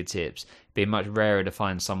their fingertips. It'd be much rarer to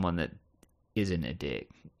find someone that isn't a dick,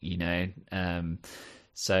 you know?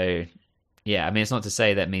 So, yeah, I mean, it's not to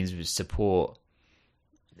say that means we support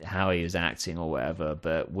how he was acting or whatever,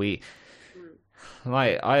 but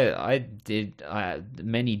I did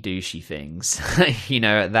many douchey things, you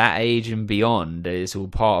know, at that age and beyond. It's all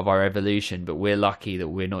part of our evolution, but we're lucky that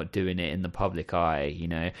we're not doing it in the public eye, you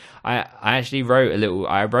know. I actually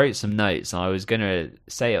wrote some notes, and I was going to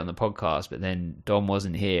say it on the podcast, but then Dom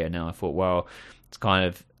wasn't here, and then I thought, well, it's kind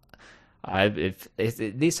of...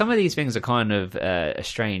 some of these things are kind of a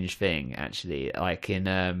strange thing, actually. Like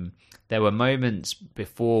there were moments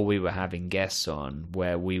before we were having guests on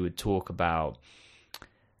where we would talk about,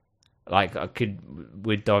 like,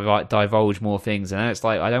 we'd divulge more things, and it's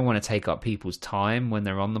like I don't want to take up people's time when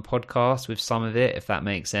they're on the podcast with some of it, if that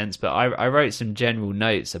makes sense. But I wrote some general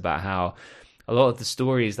notes about how a lot of the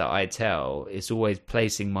stories that I tell, it's always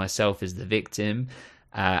placing myself as the victim.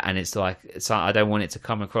 And it's like I don't want it to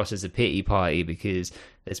come across as a pity party, because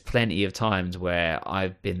there's plenty of times where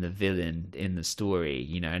I've been the villain in the story,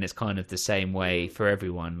 you know, and it's kind of the same way for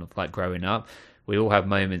everyone. Like growing up, we all have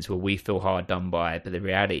moments where we feel hard done by, but the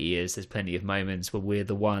reality is there's plenty of moments where we're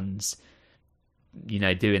the ones, you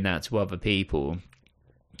know, doing that to other people.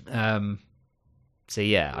 So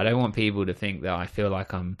yeah, I don't want people to think that I feel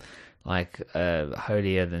like I'm like a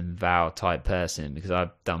holier than thou type person, because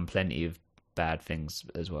I've done plenty of bad things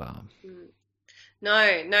as well. No,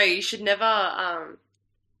 you should never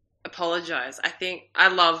apologize. I think I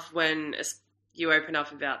love when you open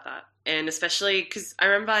up about that, and especially because I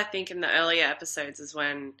remember, I think in the earlier episodes is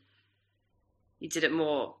when you did it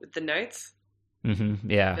more with the notes.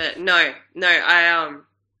 Yeah. But I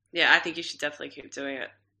think you should definitely keep doing it,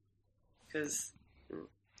 because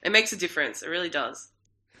it makes a difference. It really does.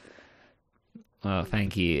 Oh,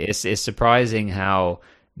 thank you. It's surprising how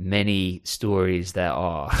many stories there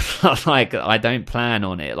are. Like, I don't plan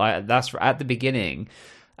on it. Like, that's at the beginning.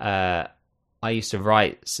 I used to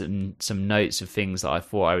write some notes of things that I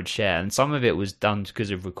thought I would share, and some of it was done because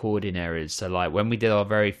of recording errors. So, like, when we did our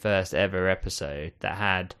very first ever episode that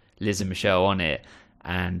had Liz and Michelle on it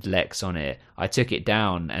and Lex on it, I took it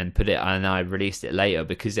down and put it, and I released it later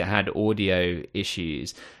because it had audio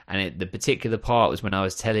issues. And the particular part was when I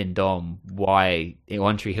was telling Dom why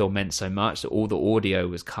One Tree Hill meant so much, that all the audio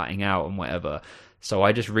was cutting out and whatever. So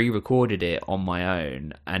I just re-recorded it on my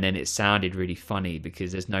own, and then it sounded really funny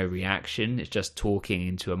because there's no reaction. It's just talking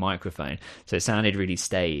into a microphone. So it sounded really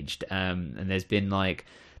staged. And there's been like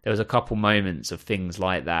there was a couple moments of things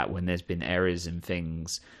like that when there's been errors in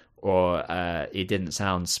things, or it didn't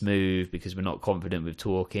sound smooth because we're not confident with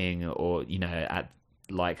talking, or at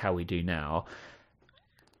like how we do now.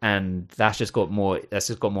 And that's just got more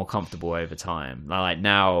comfortable over time. Like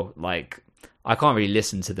now, like I can't really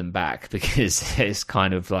listen to them back because it's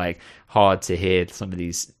kind of like hard to hear some of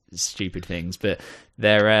these stupid things, but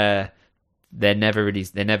they're never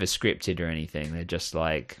scripted or anything. They're just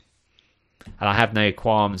like, and I have no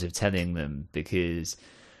qualms of telling them, because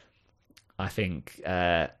I think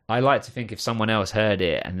I like to think if someone else heard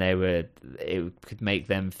it and it could make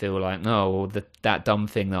them feel like, no, well, that dumb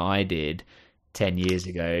thing that I did 10 years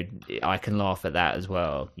ago, I can laugh at that as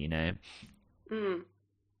well, No,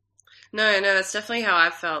 that's definitely how I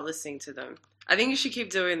felt listening to them. I think you should keep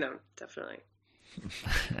doing them, definitely.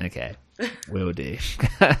 Okay, will do.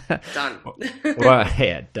 Done. Well,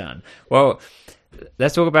 yeah, done. Well,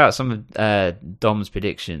 let's talk about some of Dom's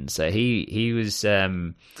predictions. So he was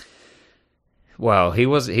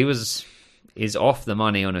is off the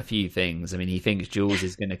money on a few things. I mean, he thinks Jules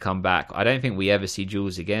is going to come back. I don't think we ever see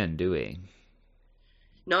Jules again, do we?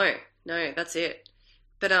 No, that's it.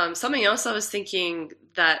 But something else I was thinking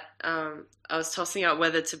that I was tossing out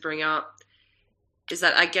whether to bring up is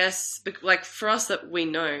that I guess, like for us that we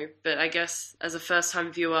know, but I guess as a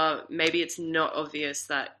first-time viewer, maybe it's not obvious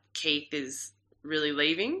that Keith is really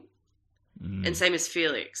leaving, and same as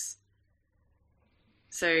Felix.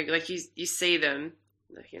 So like you see them,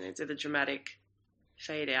 like, do the dramatic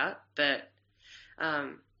fade out, but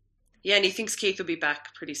and he thinks Keith will be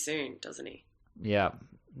back pretty soon, doesn't he? Yeah,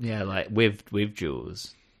 like with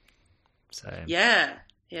Jules. So yeah,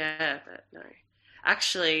 but no,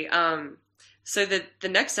 actually, so the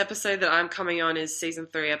next episode that I'm coming on is season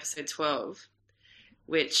 3, episode 12.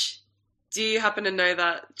 Which, do you happen to know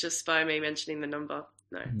that just by me mentioning the number?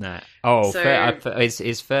 No. Oh, so,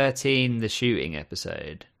 is 13 the shooting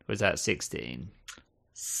episode? Or is that 16?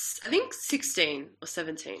 I think 16 or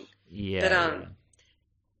 17. Yeah. But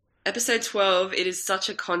episode 12, it is such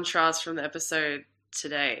a contrast from the episode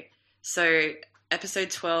today. So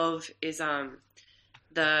episode 12 is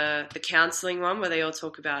the counselling one where they all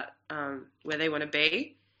talk about where they want to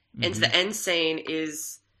be. Mm-hmm. And the end scene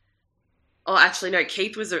is... Oh, actually, no,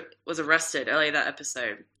 Keith was arrested earlier that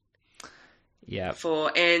episode. Yeah.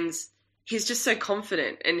 And he's just so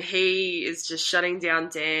confident, and he is just shutting down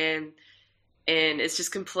Dan, and it's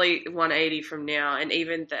just complete 180 from now. And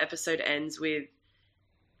even the episode ends with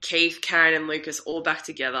Keith, Karen, and Lucas all back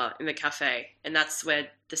together in the cafe, and that's where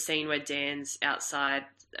the scene where Dan's outside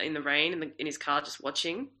in the rain in his car just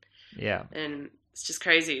watching. Yeah. And it's just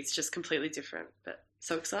crazy. It's just completely different, but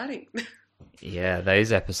so exciting. Yeah,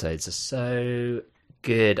 those episodes are so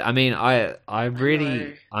good. I mean,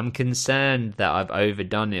 I'm concerned that I've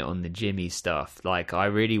overdone it on the Jimmy stuff. Like, I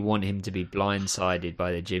really want him to be blindsided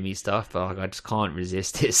by the Jimmy stuff, but I just can't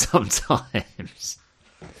resist it sometimes.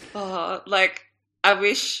 Oh, like, I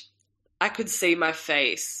wish I could see my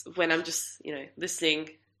face when I'm just, listening,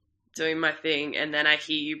 doing my thing, and then I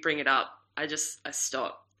hear you bring it up. I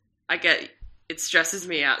stop. It stresses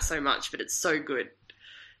me out so much, but it's so good.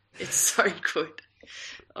 It's so good.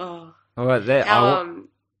 Oh.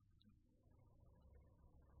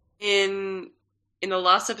 In the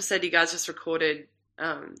last episode you guys just recorded,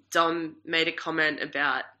 Dom made a comment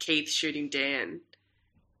about Keith shooting Dan,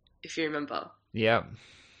 if you remember. Yeah.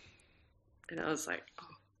 And I was like,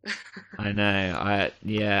 oh. I know. I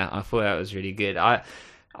thought that was really good.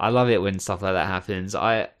 I love it when stuff like that happens.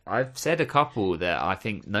 I've said a couple that I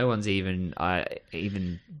think no one's he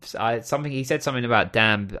said something about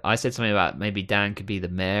Dan. I said something about maybe Dan could be the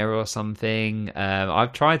mayor or something.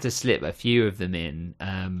 I've tried to slip a few of them in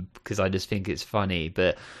because I just think it's funny.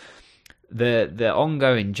 But the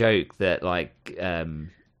ongoing joke that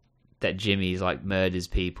that Jimmy's like murders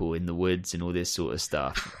people in the woods and all this sort of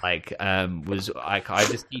stuff was I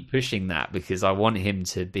just keep pushing that because I want him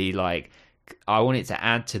to be like. I want it to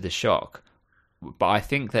add to the shock, but I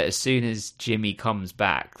think that as soon as Jimmy comes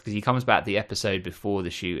back, because he comes back the episode before the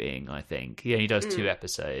shooting, I think he only does 2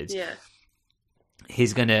 episodes. Yeah,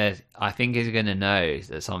 I think he's gonna know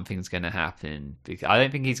that something's gonna happen. Because I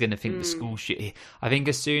don't think he's gonna think the school shoot. I think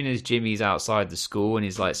as soon as Jimmy's outside the school and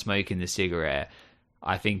he's like smoking the cigarette,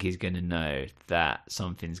 I think he's gonna know that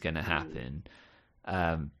something's gonna happen.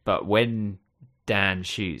 But when Dan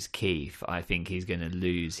shoots Keith, I think he's going to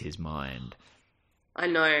lose his mind. I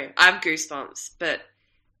know. I have goosebumps, but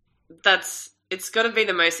it's got to be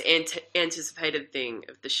the most anticipated thing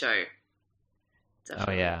of the show.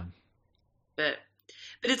 Definitely. Oh, yeah. But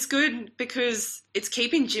But it's good because it's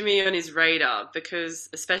keeping Jimmy on his radar, because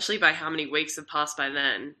especially by how many weeks have passed by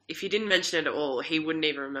then, if you didn't mention it at all, he wouldn't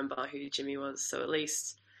even remember who Jimmy was. So at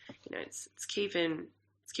least, it's keeping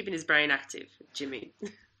his brain active, Jimmy.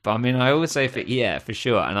 But I mean, I always say for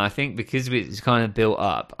sure. And I think because it's kind of built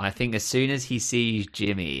up, I think as soon as he sees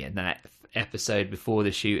Jimmy in that episode before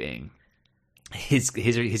the shooting, he's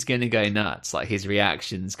going to go nuts. Like, his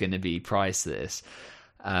reaction's going to be priceless.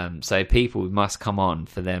 So people must come on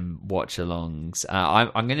for them watch-alongs.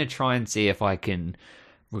 I'm going to try and see if I can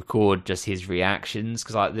record just his reactions,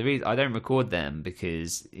 because I don't record them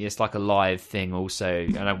because it's like a live thing. Also,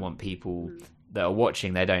 I don't want people that are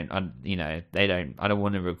watching. I don't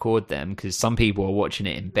want to record them because some people are watching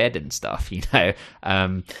it in bed and stuff. But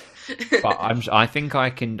I think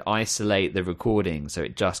I can isolate the recording so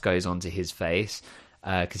it just goes onto his face,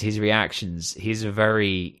 because his reactions. He's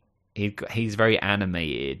very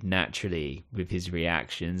animated naturally with his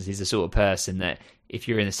reactions. He's the sort of person that if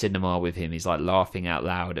you're in the cinema with him, he's like laughing out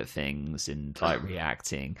loud at things and like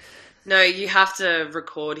reacting. No, you have to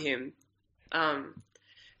record him,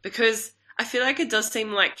 because I feel like it does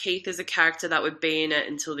seem like Keith is a character that would be in it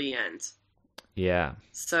until the end. Yeah.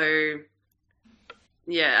 So,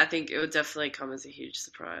 yeah, I think it would definitely come as a huge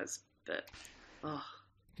surprise. But,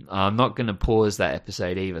 I'm not going to pause that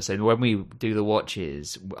episode either. So when we do the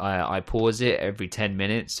watches, I pause it every 10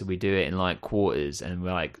 minutes. So we do it in like quarters, and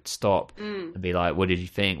we're like, stop and be like, what did you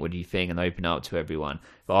think? What do you think? And open up to everyone.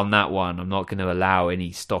 But on that one, I'm not going to allow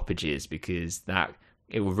any stoppages, because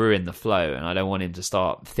it will ruin the flow. And I don't want him to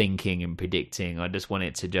start thinking and predicting. I just want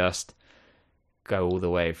it to just go all the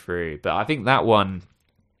way through. But I think that one,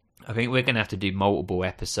 we're going to have to do multiple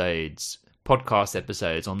episodes, podcast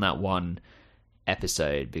episodes on that one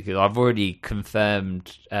episode, because I've already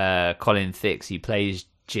confirmed Colin Thicks, he plays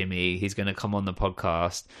Jimmy, he's going to come on the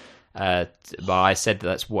podcast, but I said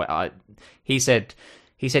that's what he said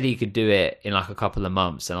he could do it in like a couple of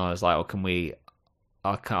months, and I was like, well, can we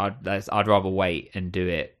I'd rather wait and do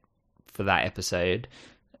it for that episode.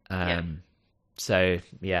 So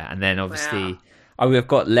yeah, and then obviously we've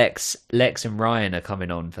got Lex and Ryan are coming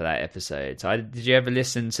on for that episode. So did you ever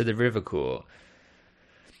listen to the River Court?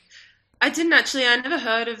 I didn't actually. I never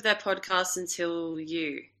heard of their podcast until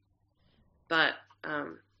you. But,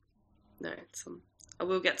 no, I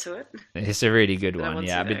will get to it. It's a really good one,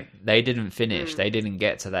 yeah. But they didn't finish. They didn't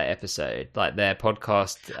get to that episode. Like, their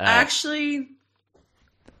podcast...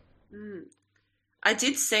 I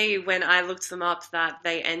did see when I looked them up that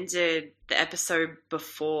they ended the episode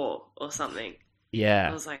before or something. Yeah.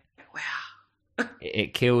 I was like, wow.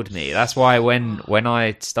 It killed me. That's why when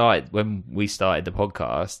we started the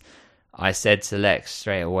podcast... I said to Lex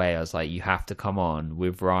straight away, I was like, you have to come on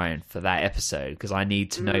with Ryan for that episode, because I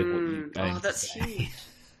need to know what you're going to say. Huge.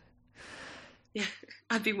 Yeah,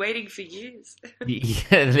 I've been waiting for years.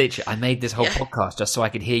 Yeah, literally, I made this whole podcast just so I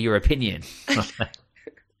could hear your opinion.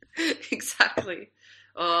 Exactly.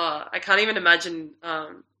 Oh, I can't even imagine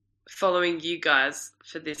following you guys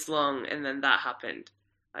for this long, and then that happened.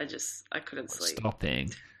 I couldn't sleep.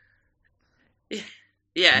 Stopping.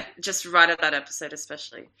 Yeah, just right at that episode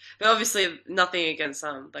especially. But obviously nothing against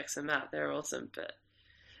Lex and Matt. They're awesome, but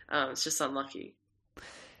it's just unlucky.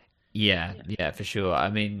 Yeah, for sure. I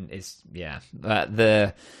mean, so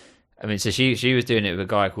she was doing it with a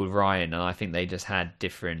guy called Ryan, and I think they just had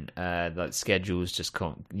different like schedules just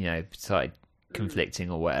started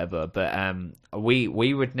conflicting or whatever. But we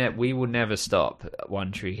will never stop at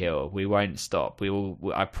One Tree Hill. We won't stop.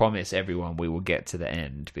 I promise everyone we will get to the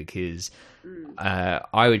end, because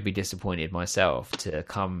I would be disappointed myself to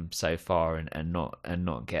come so far and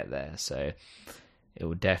not get there. So it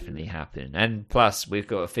will definitely happen. And plus, we've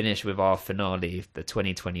got to finish with our finale, the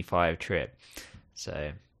 2025 trip.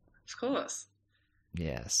 So, of course,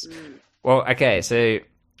 yes. Well, okay, so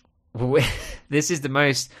this is the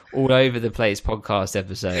most all over the place podcast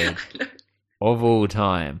episode of all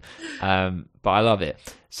time, but I love it.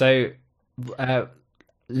 So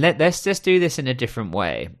let's just do this in a different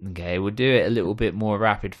way. Okay, we'll do it a little bit more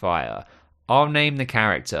rapid fire. I'll name the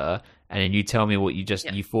character, and then you tell me what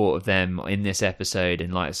you thought of them in this episode,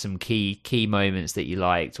 and like some key moments that you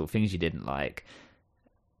liked or things you didn't like,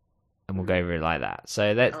 and we'll go over it like that.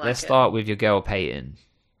 So let's start with your girl Peyton.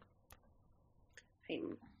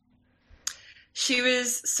 She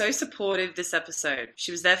was so supportive this episode.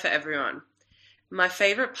 She was there for everyone. My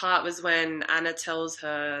favorite part was when Anna tells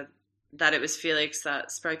her that it was Felix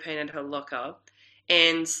that spray painted her locker,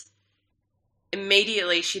 and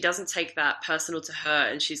immediately she doesn't take that personal to her,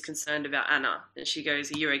 and she's concerned about Anna, and she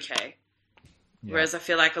goes, "Are you okay?" Yeah. Whereas I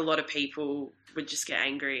feel like a lot of people would just get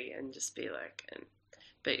angry and just be like,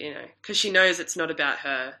 But, because she knows it's not about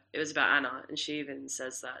her, it was about Anna. And she even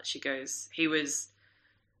says that. She goes, he was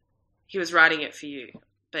writing it for you,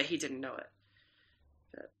 but he didn't know it.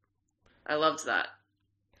 But I loved that.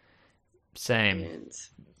 Same. It was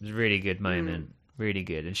a really good moment. Really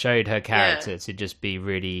good. And showed her character to just be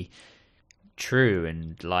really true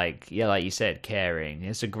and like you said, caring.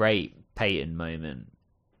 It's a great Peyton moment.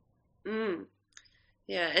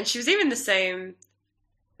 Yeah, and she was even the same.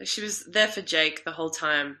 She was there for Jake the whole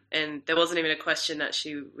time, and there wasn't even a question that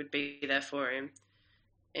she would be there for him.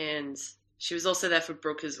 And she was also there for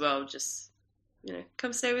Brooke as well. Just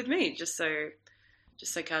come stay with me. Just so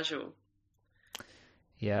casual.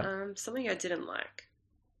 Yeah. Something I didn't like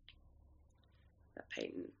about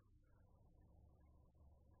Peyton.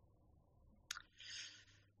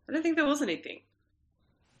 I don't think there was anything.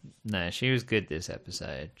 No, she was good this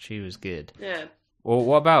episode. She was good. Yeah. Well,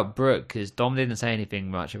 what about Brooke? Because Dom didn't say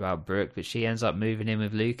anything much about Brooke, but she ends up moving in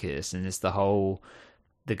with Lucas, and it's the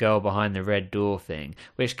girl behind the red door thing,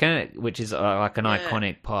 which is like an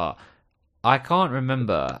iconic part. I can't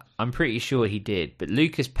remember. I'm pretty sure he did, but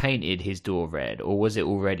Lucas painted his door red, or was it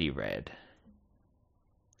already red?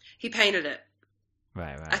 He painted it.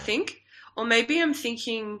 Right. I think, or maybe I'm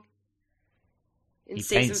thinking in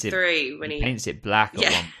season 3 when he paints it black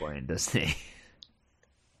at one point, doesn't he?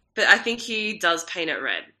 But I think he does paint it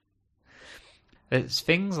red. It's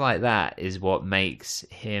things like that is what makes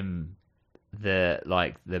him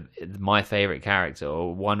my favorite character,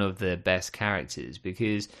 or one of the best characters,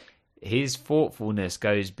 because his thoughtfulness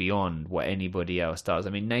goes beyond what anybody else does. I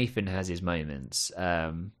mean, Nathan has his moments,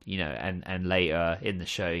 and later in the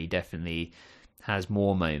show he definitely has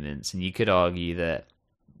more moments, and you could argue that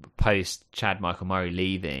post Chad Michael Murray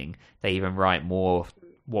leaving, they even write more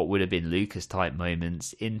what would have been Lucas type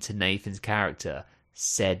moments into Nathan's character.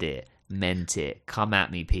 Said it, meant it, come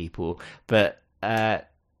at me people. But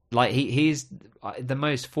he's the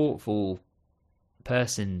most thoughtful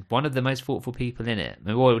person, one of the most thoughtful people in it. I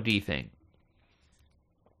mean, what do you think?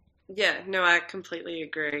 Yeah, no, I completely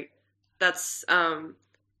agree. That's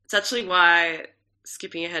it's actually why,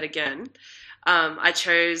 skipping ahead again, I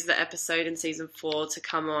chose the episode in season 4 to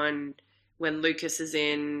come on when Lucas is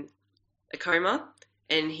in a coma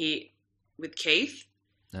and with Keith.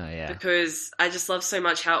 Oh yeah. Because I just love so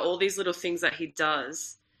much how all these little things that he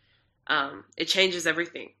does, it changes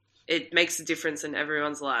everything. It makes a difference in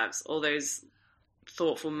everyone's lives. All those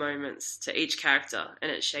thoughtful moments to each character,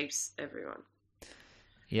 and it shapes everyone.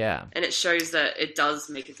 Yeah. And it shows that it does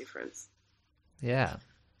make a difference. Yeah.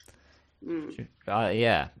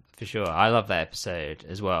 Yeah, for sure. I love that episode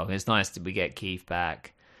as well. It's nice that we get Keith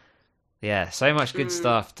back. Yeah, so much good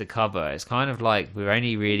stuff to cover. It's kind of like we're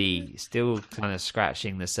only really still kind of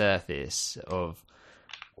scratching the surface of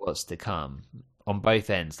what's to come on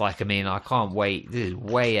both ends. Like, I mean, I can't wait. This is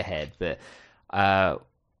way ahead, but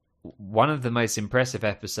one of the most impressive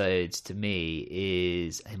episodes to me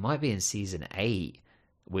is, it might be in season 8,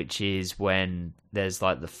 which is when there's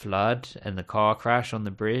like the flood and the car crash on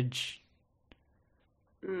the bridge.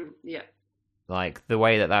 Yeah. Like the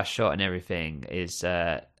way that that's shot and everything is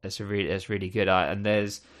it's really good. And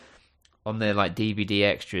there's on the like DVD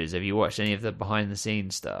extras. Have you watched any of the behind the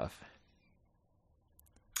scenes stuff?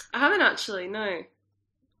 I haven't actually. No.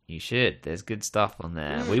 You should. There's good stuff on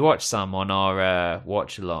there. We watched some on our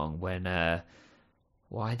watch along when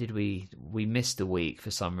why did we missed a week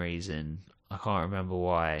for some reason. I can't remember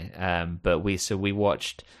why. But we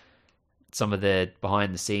watched some of the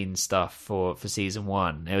behind the scenes stuff for season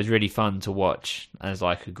 1. It was really fun to watch as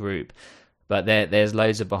like a group. But there's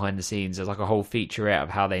loads of behind the scenes. There's like a whole featurette of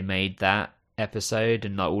how they made that episode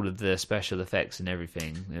and like all of the special effects and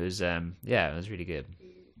everything. It was it was really good.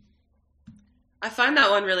 I find that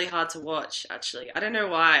one really hard to watch, actually. I don't know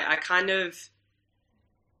why. I kind of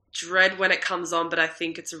dread when it comes on, but I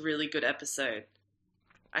think it's a really good episode.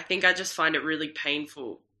 I think I just find it really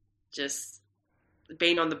painful, just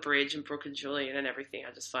being on the bridge and Brooke and Julian and everything.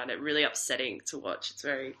 I just find it really upsetting to watch. It's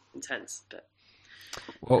very intense. But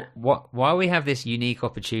well, while we have this unique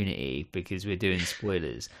opportunity, because we're doing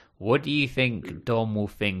spoilers, what do you think Dom will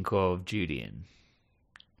think of Julian?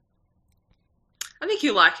 I think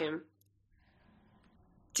you like him.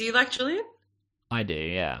 Do you like Julian? I do,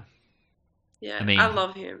 yeah. Yeah, I mean, I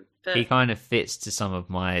love him. But he kind of fits to some of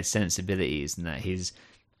my sensibilities, and that he's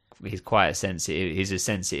quite a sensitive. He's a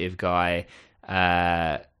sensitive guy.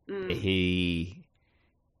 He's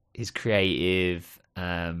creative.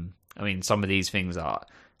 I mean, some of these things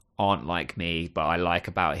aren't like me, but I like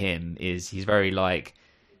about him is he's very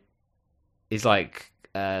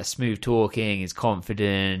smooth talking. He's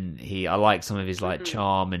confident. I like some of his like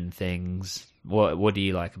charm and things. What do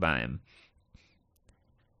you like about him?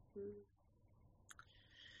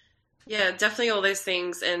 Yeah, definitely all those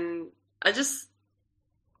things. And I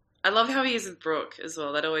love how he is with Brooke as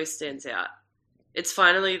well. That always stands out. It's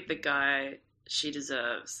finally the guy she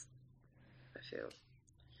deserves, I feel.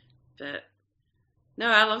 But no,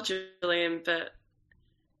 I love Julian, but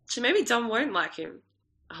maybe Dom won't like him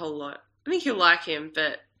a whole lot. I think he'll like him,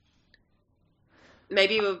 but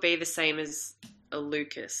maybe it will be the same as a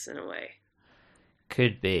Lucas in a way.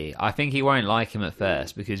 Could be. I think he won't like him at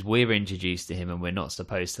first because we're introduced to him and we're not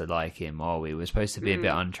supposed to like him, are we? We're supposed to be a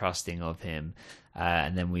bit untrusting of him,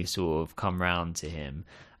 and then we sort of come round to him.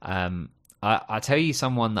 I tell you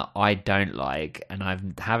someone that I don't like, and I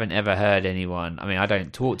haven't ever heard anyone... I mean, I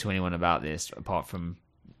don't talk to anyone about this apart from...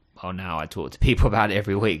 Well, now I talk to people about it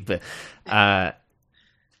every week, but I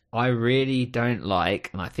really don't like,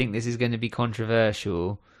 and I think this is going to be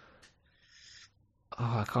controversial...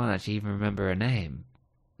 Oh, I can't actually even remember her name.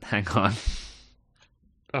 Hang on.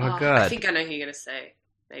 Oh, God. I think I know who you're going to say.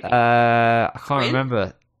 Maybe. I can't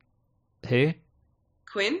remember. Who?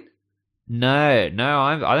 Quinn? No,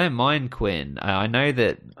 I don't mind Quinn. I know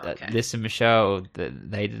that Liz and Michelle, that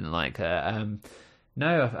they didn't like her.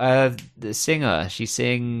 The singer. She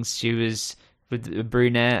sings. She was with the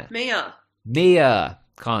brunette. Mia.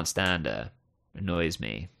 Can't stand her. Annoys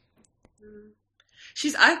me.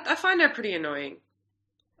 I find her pretty annoying.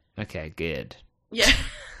 Okay, good. Yeah.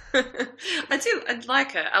 I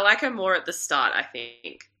like her. I like her more at the start, I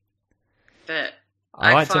think. But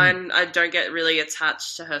I find I don't get really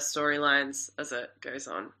attached to her storylines as it goes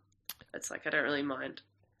on. It's like I don't really mind.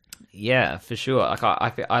 Yeah, for sure.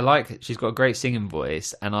 Like I like she's got a great singing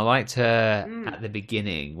voice, and I liked her at the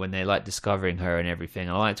beginning when they like discovering her and everything.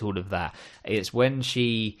 I liked all of that. It's when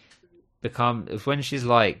she becomes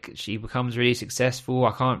really successful.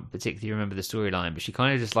 I can't particularly remember the storyline, but she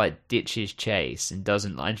kind of just like ditches Chase and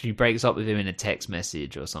doesn't, and she breaks up with him in a text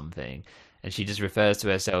message or something, and she just refers to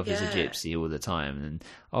herself as a gypsy all the time. And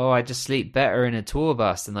I just sleep better in a tour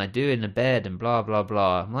bus than I do in a bed, and blah blah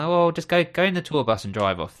blah. I'm like, well, just go in the tour bus and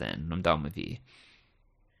drive off then. I'm done with you.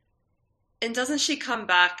 And doesn't she come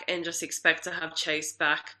back and just expect to have Chase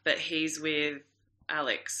back, but he's with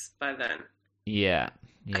Alex by then? Yeah.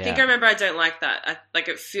 I think I remember I don't like that.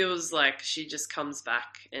 It feels like she just comes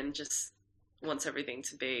back and just wants everything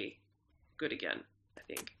to be good again, I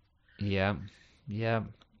think. Yeah.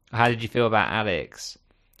 How did you feel about Alex?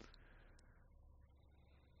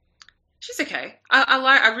 She's okay.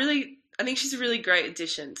 I think she's a really great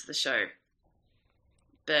addition to the show.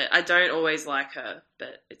 But I don't always like her,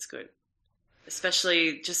 but it's good.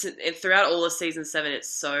 Especially just throughout all of season 7,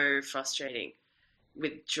 it's so frustrating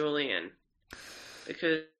with Julian.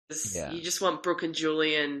 Because you just want Brooke and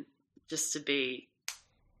Julian just to be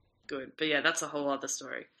good. But yeah, that's a whole other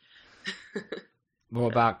story.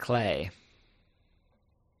 What about Clay?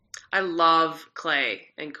 I love Clay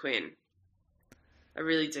and Quinn. I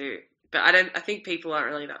really do. But I think people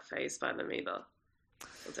aren't really that fazed by them either.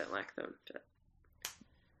 I don't like them. But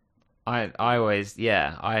I always,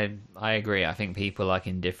 I agree. I think people are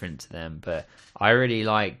indifferent to them, but I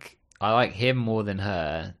like him more than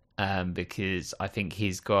her. Because I think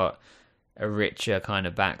he's got a richer kind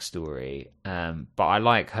of backstory. But I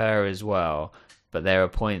like her as well. But there are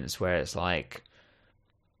points where it's like,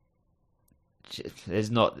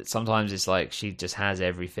 sometimes it's like she just has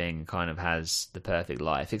everything, kind of has the perfect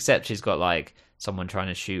life. Except she's got someone trying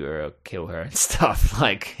to shoot her or kill her and stuff,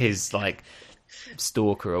 like his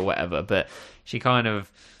stalker or whatever. But she kind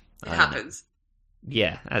of... It happens.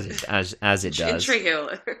 Yeah, as it does. In Tree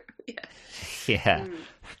Hill. Yeah.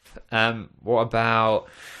 What about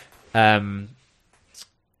I'm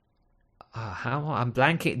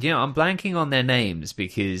blanking. I'm blanking on their names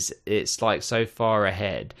because it's so far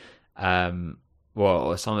ahead.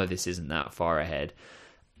 Well, some of this isn't that far ahead.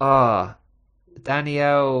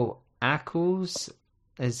 Danielle Ackles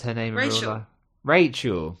is her name. Rachel.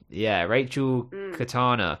 Rachel. Yeah, Rachel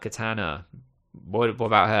Katana. What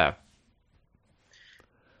about her?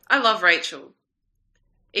 I love Rachel,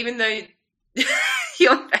 even though.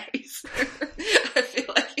 Your face. I feel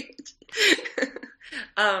like it.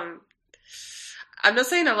 I'm not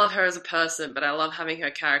saying I love her as a person, but I love having her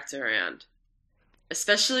character around.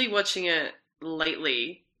 Especially watching it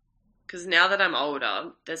lately, because now that I'm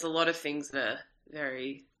older, there's a lot of things that are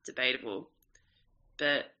very debatable.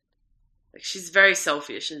 But she's very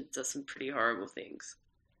selfish and does some pretty horrible things.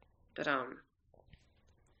 But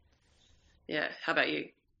yeah. How about you?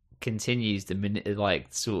 Continues the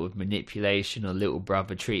sort of manipulation or little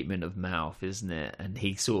brother treatment of Mouth, isn't it? And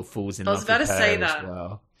he sort of falls in love with her as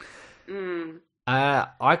well. I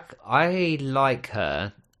like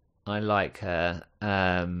her. I like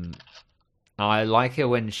her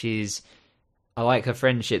when she's I like her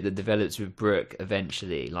friendship that develops with Brooke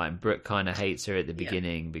eventually. Like, Brooke kind of hates her at the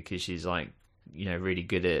beginning because she's like, really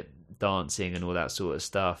good at dancing and all that sort of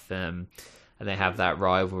stuff. And they have that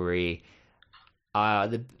rivalry.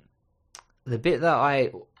 The bit that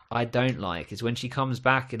I don't like is when she comes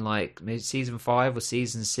back in like maybe season 5 or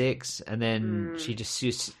season 6, and then she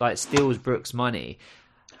just like steals Brooke's money,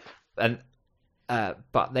 and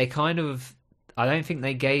but they kind of, I don't think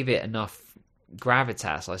they gave it enough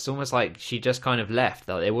gravitas. Like, it's almost like she just kind of left.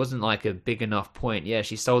 Like, it wasn't like a big enough point. Yeah,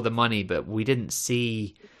 she stole the money, but we didn't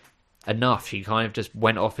see enough. She kind of just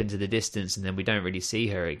went off into the distance, and then we don't really see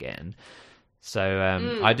her again.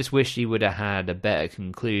 So I just wish she would have had a better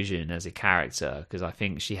conclusion as a character, because I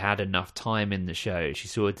think she had enough time in the show. She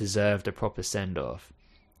sort of deserved a proper send-off.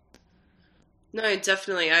 No,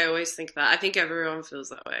 definitely. I always think that. I think everyone feels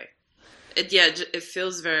that way. It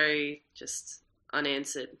feels very just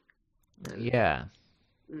unanswered. Yeah.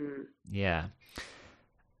 Yeah.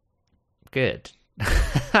 Good.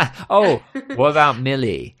 Oh, what about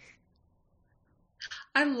Millie?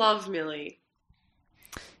 I love Millie.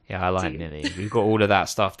 Yeah, I like Millie. We've got all of that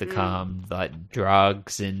stuff to come, like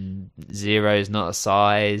drugs and zeros not a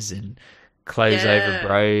size and clothes over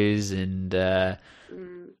bros and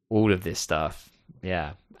all of this stuff.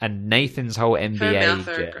 Yeah, and Nathan's whole NBA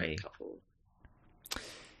journey.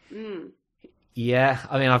 Yeah,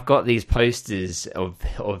 I mean, I've got these posters of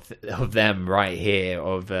them right here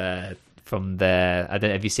from their. I don't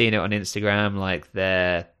know. Have you seen it on Instagram? Like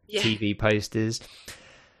their TV posters.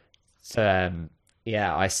 So.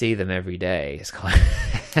 Yeah, I see them every day. It's kind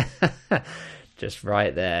of just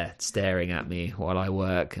right there staring at me while I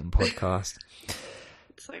work and podcast.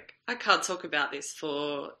 It's like, I can't talk about this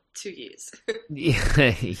for 2 years.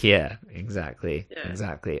 Yeah, exactly. Yeah.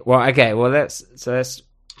 Exactly. Well, okay, well let's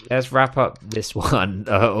wrap up this one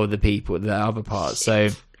or the other part. So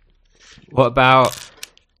what about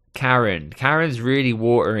Karen? Karen's really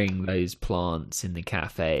watering those plants in the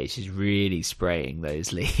cafe. She's really spraying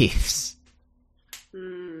those leaves.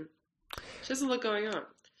 She has a lot going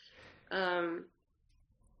on.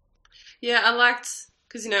 Yeah, I liked,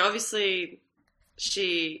 because, obviously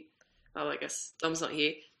I guess Dom's not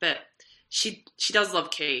here, but she does love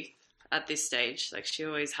Keith at this stage, like she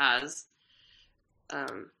always has.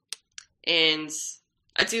 And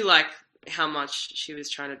I do like how much she was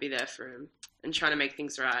trying to be there for him and trying to make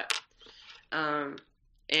things right.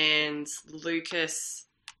 And Lucas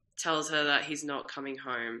tells her that he's not coming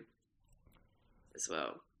home as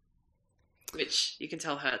well, which you can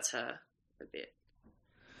tell hurts her a bit.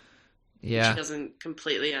 Yeah. She doesn't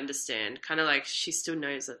completely understand. Kind of like she still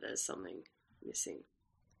knows that there's something missing.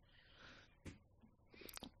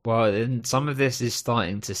 Well, and some of this is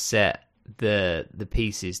starting to set the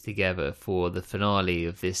pieces together for the finale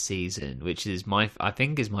of this season, which is I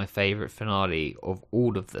think is my favorite finale of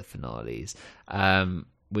all of the finales,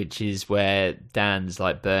 which is where Dan's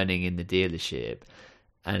like burning in the dealership,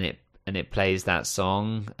 and it plays that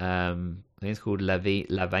song. I think it's called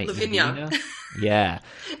Lavinia. Yeah.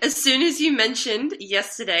 As soon as you mentioned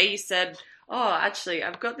yesterday, you said, "Oh, actually,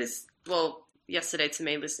 I've got this." Well, yesterday to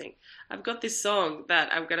me listening, I've got this song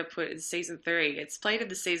that I'm gonna put in season 3. It's played in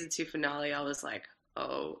the season 2 finale. I was like,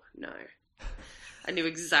 "Oh no!" I knew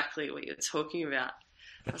exactly what you're talking about.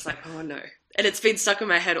 I was like, "Oh no!" And it's been stuck in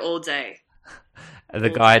my head all day. The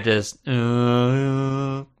guy just.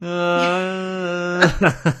 Oh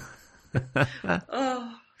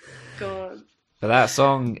God! But that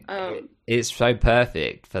song, it's so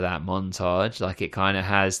perfect for that montage. Like, it kind of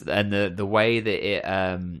has, and the way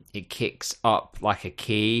that it kicks up like a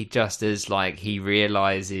key, just as like he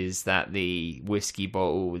realizes that the whiskey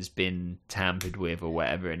bottle has been tampered with or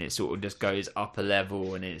whatever, and it sort of just goes up a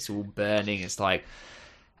level, and it's all burning. It's like,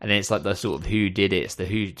 and it's like the sort of who did it. It's the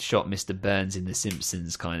who shot Mr. Burns in The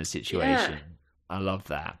Simpsons kind of situation. Yeah. I love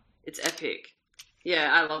that. It's epic. Yeah,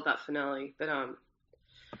 I love that finale. But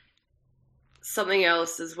something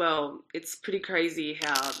else as well. It's pretty crazy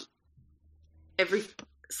how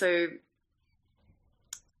so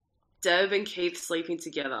Deb and Keith sleeping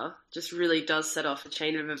together just really does set off a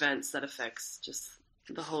chain of events that affects just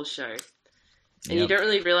the whole show. And you don't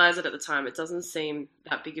really realize it at the time. It doesn't seem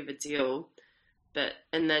that big of a deal.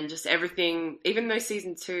 And then just everything, even though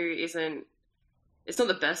season 2 it's not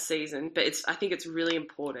the best season, but I think it's really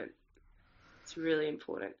important. It's really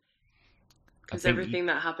important. Because everything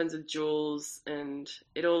that happens with Jules, and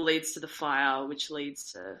it all leads to the fire, which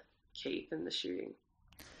leads to Keith and the shooting.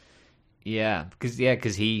 Yeah,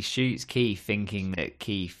 because he shoots Keith thinking that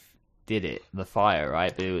Keith did it, the fire,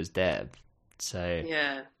 right? But it was Deb. So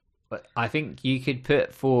yeah. But I think you could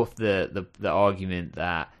put forth the argument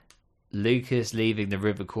that Lucas leaving the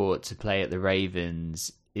River Court to play at the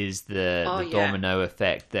Ravens is the domino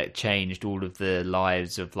effect that changed all of the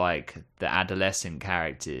lives of like the adolescent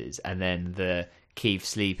characters, and then the Keith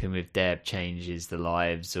sleeping with Deb changes the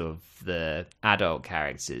lives of the adult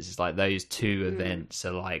characters. It's like those two events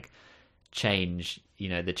are like change, you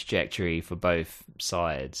know, the trajectory for both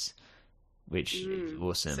sides, which is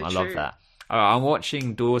awesome. So I love that. I'm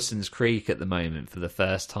watching Dawson's Creek at the moment for the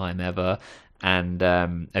first time ever. And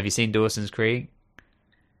have you seen Dawson's Creek?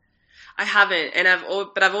 I haven't, and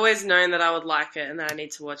I've always known that I would like it and that I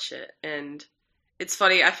need to watch it. And it's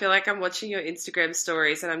funny, I feel like I'm watching your Instagram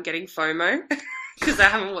stories and I'm getting FOMO because I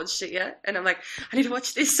haven't watched it yet. And I'm like, I need to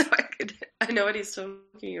watch this so I know what he's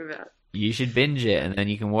talking about. You should binge it and then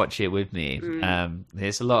you can watch it with me.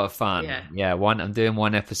 It's a lot of fun. Yeah, I'm doing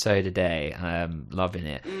one episode a day. I'm loving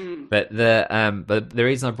it. But the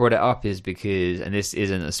reason I brought it up is because, and this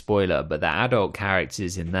isn't a spoiler, but the adult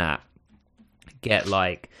characters in that get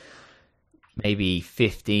like maybe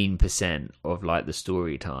 15% of like the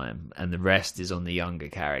story time, and the rest is on the younger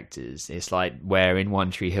characters. It's like where in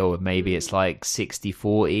One Tree Hill maybe it's like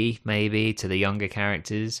 60-40 maybe to the younger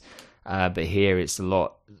characters, but here it's a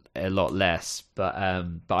lot less.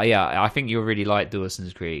 But yeah, I think you'll really like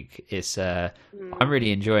Dawson's Creek. It's I'm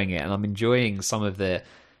really enjoying it, and I'm enjoying some of the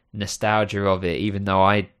nostalgia of it, even though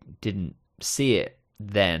I didn't see it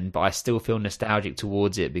then, but I still feel nostalgic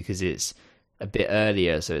towards it because it's a bit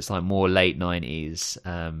earlier, so it's like more late 90s.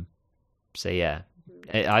 So yeah,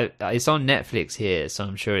 it's on Netflix here, so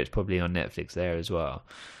I'm sure it's probably on Netflix there as well.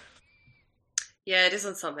 Yeah, it is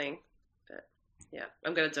on something, but yeah,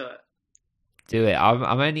 I'm gonna do it.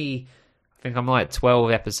 I think I'm like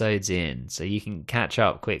 12 episodes in, so you can catch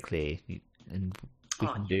up quickly, and we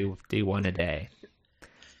can do one a day.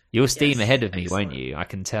 You'll steam ahead of me, won't you? I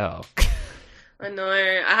can tell. I know.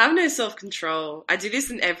 I have no self-control. I do this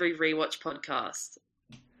in every rewatch podcast.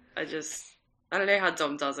 I don't know how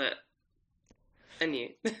Dom does it. And you.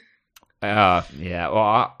 Yeah.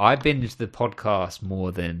 Well, I binge the podcast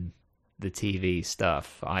more than the TV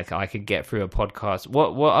stuff. I could get through a podcast.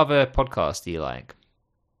 What other podcasts do you like?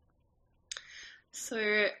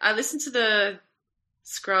 So I listen to the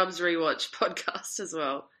Scrubs rewatch podcast as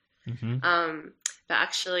well. But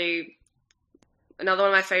actually, another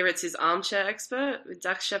one of my favorites is Armchair Expert with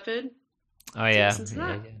Dax Shepard. Oh yeah.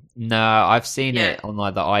 No, I've seen it on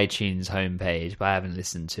like the iTunes homepage, but I haven't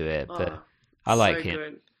listened to it. But I like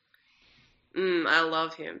him. Good. I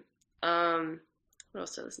love him. What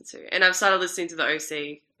else do I listen to? And I've started listening to the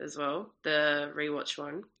OC as well, the rewatch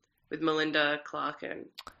one with Melinda Clark and.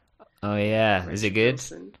 Oh yeah, is it good?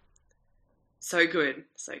 Wilson. So good.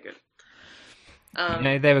 You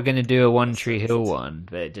know, they were going to do a One Tree Hill one,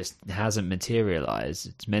 but it just hasn't materialised.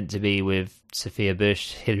 It's meant to be with Sophia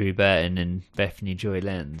Bush, Hilary Burton, and Bethany Joy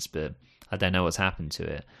Lenz, but I don't know what's happened to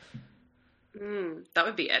it. That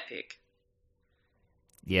would be epic.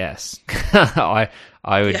 Yes, I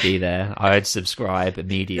would be there. I would subscribe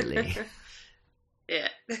immediately. Yeah.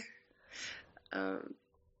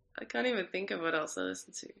 I can't even think of what else I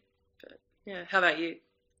listen to. But yeah, how about you?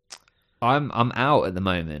 I'm out at the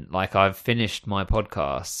moment. Like, I've finished my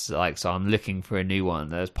podcasts, like, so I'm looking for a new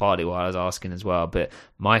one. That's partly why I was asking as well. But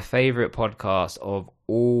my favourite podcast of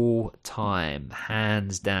all time,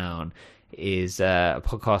 hands down, is a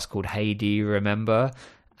podcast called Hey Do You Remember?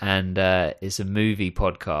 And it's a movie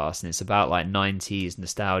podcast, and it's about like 90s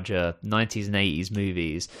nostalgia, 90s and 80s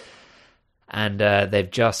movies. And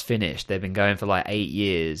they've just finished. They've been going for like 8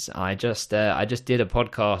 years. I just did a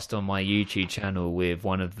podcast on my YouTube channel with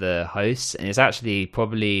one of the hosts, and it's actually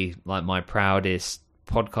probably like my proudest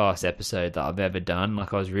podcast episode that I've ever done.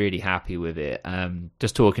 Like, I was really happy with it.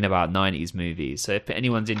 Just talking about 90s movies. So if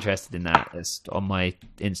anyone's interested in that, it's on my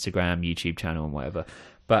Instagram, YouTube channel, and whatever.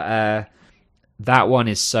 But that one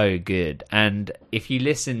is so good. And if you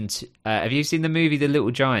listen to, have you seen the movie The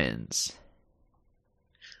Little Giants?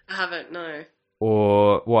 I haven't, no.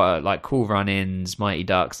 Or what, like Cool Run-Ins, Mighty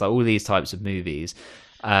Ducks, like all these types of movies.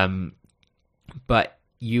 But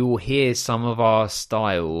you'll hear some of our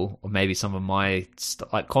style, or maybe some of my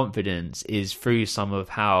like confidence, is through some of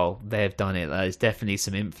how they've done it. There's definitely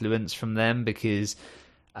some influence from them, because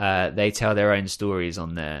they tell their own stories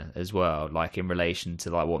on there as well, like in relation to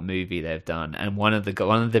like what movie they've done. And one of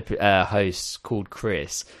the hosts, called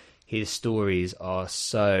Chris, his stories are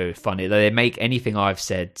so funny. They make anything I've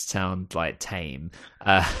said sound like tame.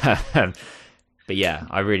 But yeah,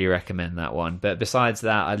 I really recommend that one. But besides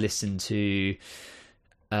that, I listened to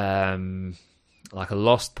like a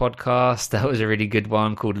Lost podcast. That was a really good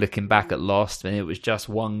one, called Looking Back at Lost, and it was just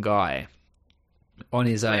one guy on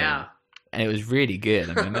his own. Yeah. And it was really good.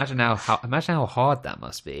 I mean, imagine how hard that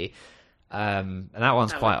must be. And that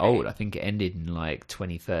one's quite old. I think it ended in like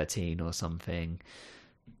 2013 or something.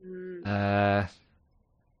 And then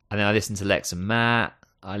I listened to Lex and Matt.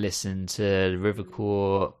 I listened to River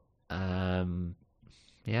Court.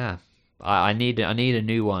 Yeah, I need a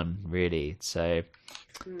new one really. So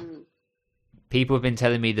people have been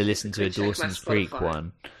telling me to listen to a Dawson's Creek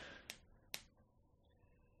one.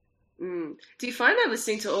 Do you find that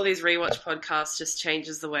listening to all these rewatch podcasts just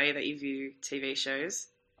changes the way that you view TV shows?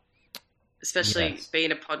 Especially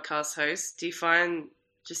being a podcast host, do you find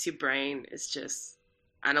just your brain is just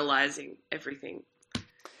analyzing everything?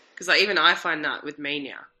 Because like, even I find that with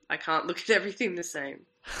Mania, I can't look at everything the same.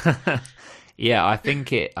 Yeah, I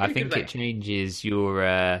think it changes your.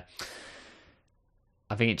 I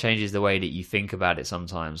think it changes the way that you think about it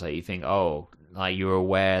sometimes. Like you think, like you're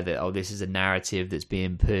aware that this is a narrative that's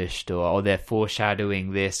being pushed, or they're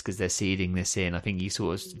foreshadowing this because they're seeding this in. I think you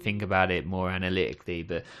sort of think about it more analytically,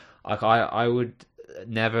 but. I would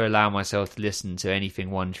never allow myself to listen to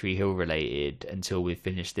anything One Tree Hill related until we've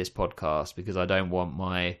finished this podcast, because I don't want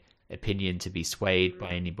my opinion to be swayed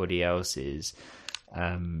by anybody else's.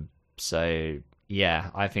 So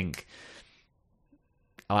yeah, I think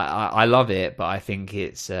I love it, but I think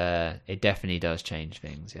it definitely does change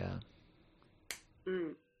things. Yeah.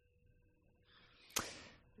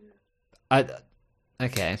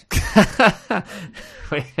 Okay.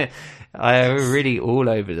 I'm really all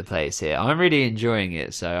over the place here. I'm really enjoying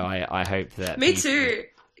it, so I hope that... Me too.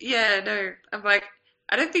 Yeah, no. I'm like,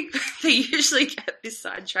 I don't think they usually get this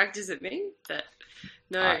sidetracked, is it me? But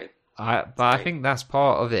no. I think that's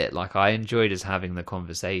part of it. Like, I enjoyed us having the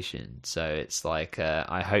conversation, so it's like,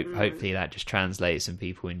 I hope hopefully that just translates and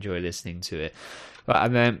people enjoy listening to it.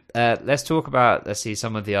 But let's talk about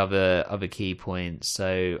some of the other key points.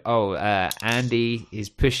 So Andy is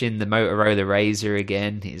pushing the Motorola Razr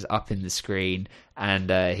again. He's up in the screen, and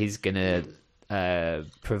he's gonna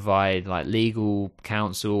provide like legal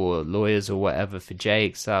counsel or lawyers or whatever for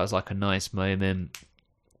Jake. So that was like a nice moment.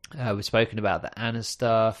 We've spoken about the Anna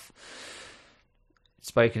stuff,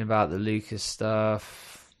 spoken about the Lucas stuff.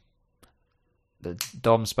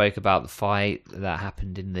 Dom spoke about the fight that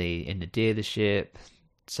happened in the dealership.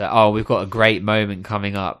 So, we've got a great moment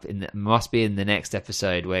coming up. Must be in the next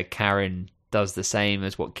episode where Karen does the same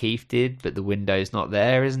as what Keith did, but the window's not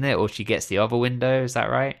there, isn't it? Or she gets the other window. Is that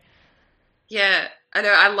right? Yeah, I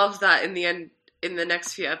know. I love that in the end. In the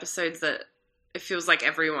next few episodes, that it feels like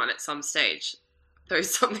everyone at some stage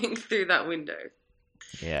throws something through that window.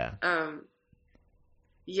 Yeah.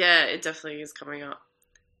 Yeah, it definitely is coming up.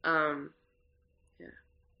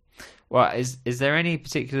 Well, is there any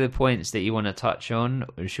particular points that you want to touch on,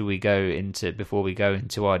 or should we go into before we go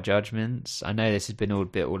into our judgments? I know this has been a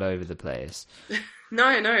bit all over the place. No,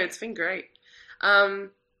 it's been great.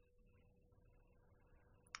 Nathan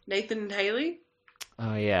and Haley.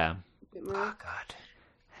 Oh yeah. Oh God,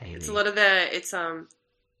 Haley. It's a lot of their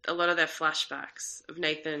flashbacks of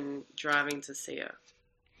Nathan driving to see her.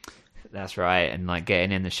 That's right, and like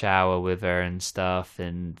getting in the shower with her and stuff,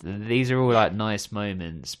 and these are all like nice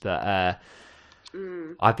moments. But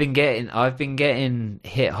I've been getting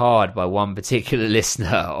hit hard by one particular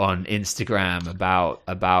listener on Instagram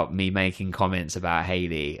about me making comments about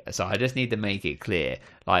Haley. So I just need to make it clear.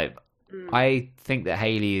 Like, I think that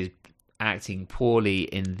Haley is acting poorly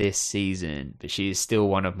in this season, but she is still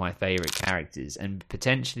one of my favorite characters, and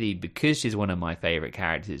potentially because she's one of my favorite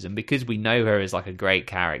characters and because we know her as like a great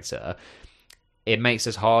character, it makes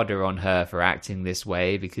us harder on her for acting this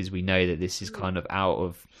way, because we know that this is kind of out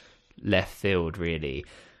of left field really.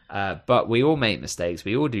 But we all make mistakes,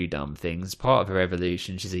 we all do dumb things, part of her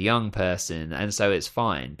evolution. She's a young person, and so it's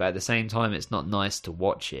fine, but at the same time it's not nice to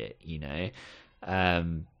watch it, you know.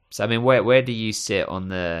 So I mean, where do you sit on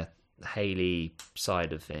the Haley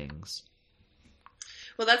side of things?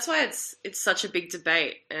 Well, that's why it's such a big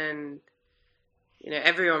debate, and you know,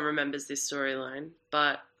 everyone remembers this storyline,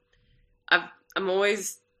 but I'm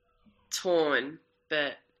always torn,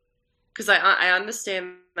 but because I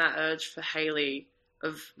understand that urge for Haley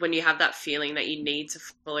of when you have that feeling that you need to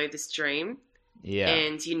follow this dream,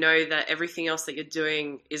 and you know that everything else that you're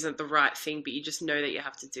doing isn't the right thing, but you just know that you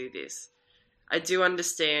have to do this. I do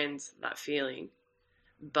understand that feeling,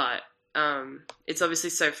 but it's obviously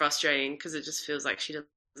so frustrating because it just feels like she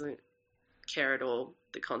doesn't care at all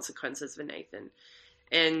the consequences for Nathan.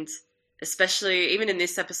 And especially even in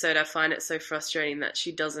this episode, I find it so frustrating that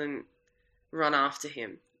she doesn't run after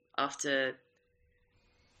him after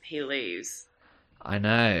he leaves. I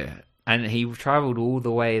know. And he travelled all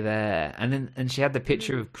the way there. And she had the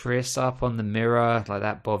picture of Chris up on the mirror. Like,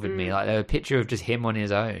 that bothered me. Like, a picture of just him on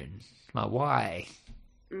his own. Like, why?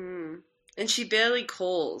 And she barely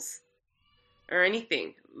calls. or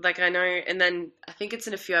anything. Like, I know, and then I think it's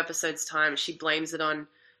in a few episodes' time, she blames it on,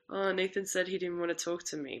 oh, Nathan said he didn't want to talk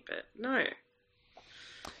to me, but no.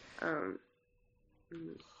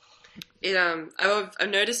 I've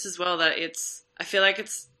noticed as well that I feel like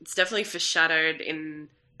it's definitely foreshadowed in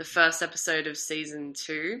the first episode of season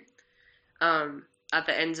 2, at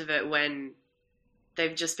the end of it, when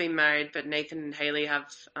they've just been married, but Nathan and Haley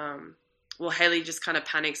have, Haley just kind of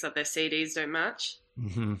panics that their CDs don't match.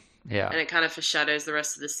 Mm-hmm. Yeah. And it kind of foreshadows the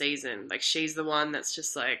rest of the season. Like, she's the one that's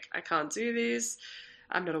just like, I can't do this.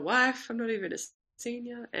 I'm not a wife. I'm not even a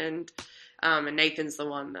senior. And Nathan's the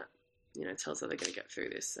one that, tells her they're going to get through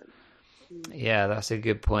this. Yeah, that's a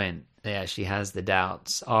good point. Yeah, she has the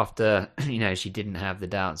doubts after, she didn't have the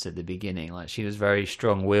doubts at the beginning. Like, she was very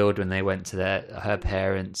strong-willed when they went to her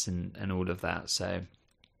parents and all of that. So,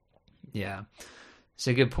 yeah. It's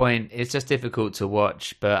a good point. It's just difficult to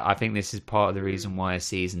watch, but I think this is part of the reason why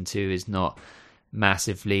season 2 is not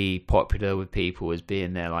massively popular with people as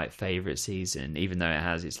being their like favorite season, even though it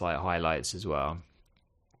has its like highlights as well.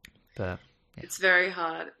 But yeah. It's very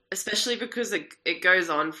hard, especially because it goes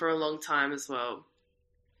on for a long time as well.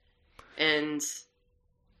 And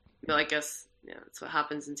I guess that's what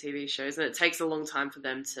happens in TV shows, and it takes a long time for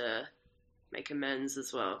them to make amends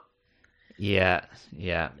as well. Yeah,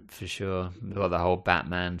 for sure. We've got the whole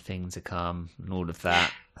Batman thing to come and all of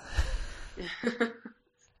that.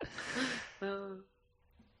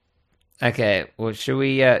 Okay, well, should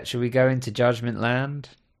we go into Judgment Land?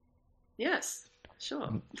 Yes,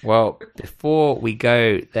 sure. Well, before we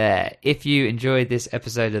go there, if you enjoyed this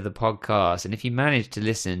episode of the podcast, and if you managed to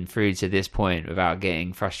listen through to this point without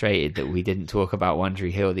getting frustrated that we didn't talk about One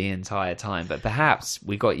Tree Hill the entire time, but perhaps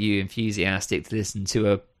we got you enthusiastic to listen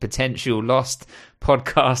to a potential lost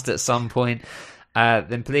podcast at some point,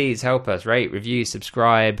 then please help us rate, review,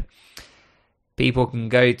 subscribe. People can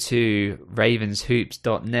go to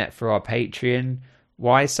ravenshoops.net for our Patreon.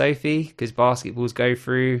 Why, Sophie? Because basketballs go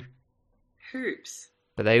through hoops,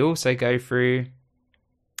 but they also go through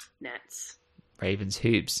nets.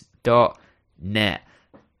 ravenshoops.net.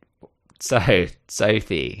 So,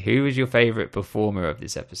 Sophie, who was your favourite performer of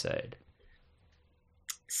this episode?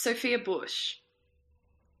 Sophia Bush.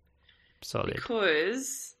 Solid.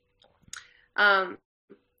 Because when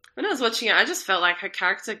I was watching it, I just felt like her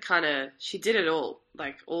character she did it all,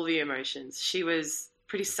 like all the emotions. She was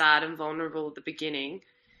pretty sad and vulnerable at the beginning,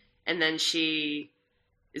 and then she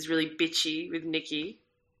is really bitchy with Nikki,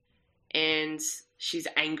 and she's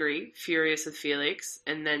angry, furious with Felix,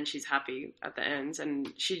 and then she's happy at the end,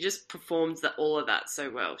 and she just performs all of that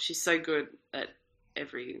so well. She's so good at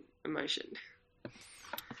every emotion.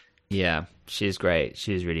 Yeah, she's great.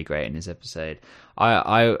 She was really great in this episode.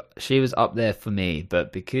 She was up there for me,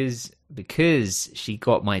 but because she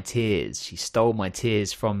got my tears, she stole my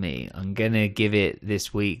tears from me. I'm gonna give it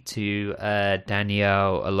this week to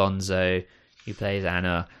Danielle Alonso, who plays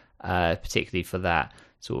Anna, particularly for that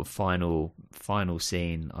sort of final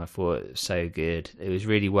scene. I thought it was so good. It was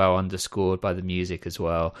really well underscored by the music as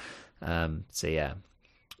well. So yeah.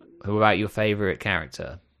 Who about your favourite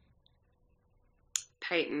character?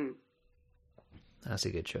 Peyton. That's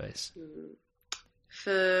a good choice.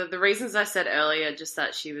 For the reasons I said earlier, just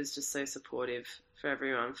that she was just so supportive for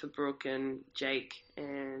everyone, for Brooke and Jake,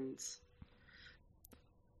 and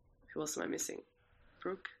who else am I missing?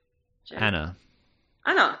 Brooke? Jake? Anna.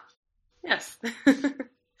 Yes.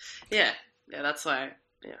 Yeah, that's why.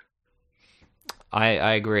 Yeah.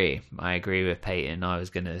 I agree. I agree with Peyton. I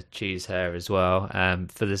was going to choose her as well,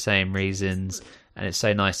 for the same reasons. And it's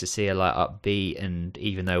so nice to see her like upbeat, and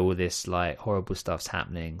even though all this like horrible stuff's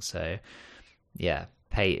happening. So yeah,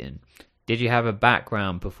 Peyton. Did you have a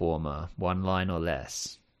background performer, one line or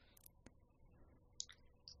less?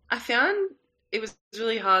 I found it was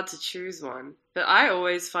really hard to choose one, but I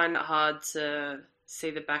always find it hard to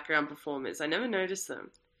see the background performers. I never notice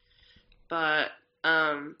them, but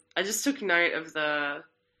I just took note of the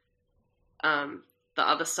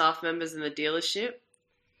other staff members in the dealership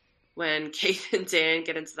when Keith and Dan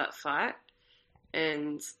get into that fight,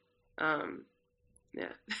 and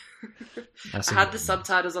yeah. I had the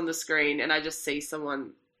subtitles on the screen, and I just see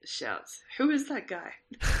someone shouts, "Who is that guy?"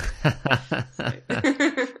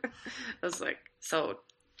 I was like, sold,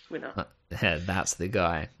 winner. Yeah, that's the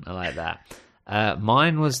guy. I like that.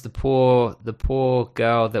 Mine was the poor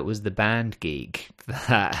girl that was the band geek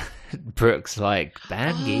that Brooks like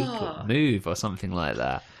band geek or move or something like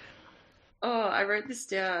that. Oh, I wrote this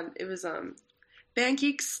down. It was band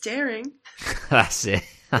geek staring. That's it.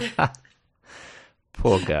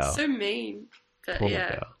 Poor girl. So mean. But poor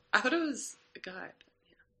yeah, girl. I thought it was a guy.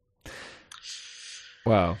 But yeah.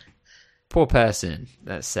 Well, poor person,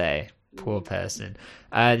 let's say. Poor person.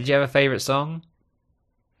 Did you have a favourite song?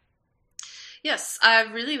 Yes, I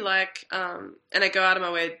really like, and I go out of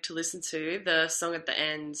my way to listen to the song at the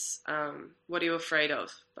end, What Are You Afraid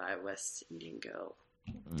Of by West Indian Girl.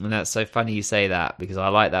 And that's so funny you say that, because I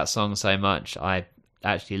like that song so much. I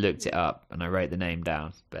actually looked it up and I wrote the name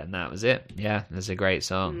down, and that was it. Yeah, it's a great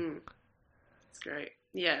song. It's great.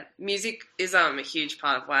 Yeah, music is a huge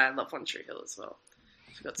part of why I love One Tree Hill as well.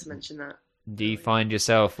 I forgot to mention that. Do you find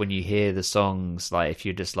yourself, when you hear the songs, like if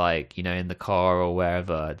you're just like, you know, in the car or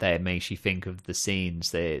wherever, that it makes you think of the scenes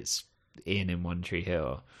that it's in One Tree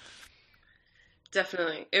Hill?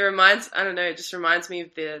 Definitely. It just reminds me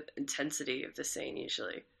of the intensity of the scene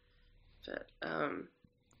usually. But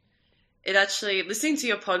it actually, listening to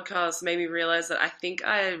your podcast made me realize that I think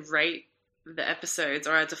I rate the episodes,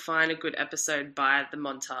 or I define a good episode by the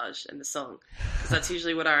montage and the song. Because that's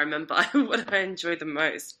usually what I remember, what I enjoy the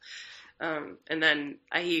most. And then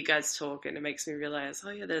I hear you guys talk and it makes me realize,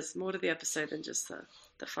 oh yeah, there's more to the episode than just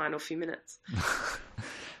the final few minutes.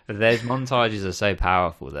 Those montages are so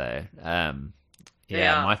powerful though.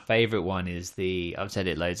 My favourite one is I've said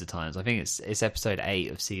it loads of times, I think it's episode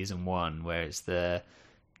 8 of season 1, where it's the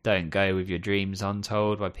Don't Go With Your Dreams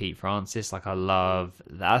Untold by Pete Francis. Like, I love,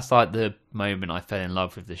 that's like the moment I fell in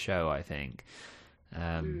love with the show, I think.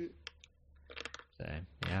 So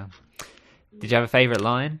yeah. Did you have a favourite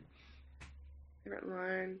line? Favorite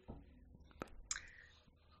line.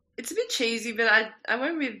 It's a bit cheesy, but I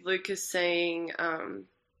went with Lucas saying,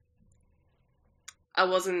 I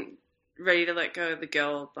wasn't ready to let go of the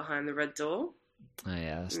girl behind the red door. Oh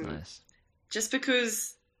yeah, that's nice. Just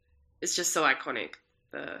because it's just so iconic,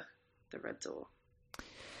 the red door.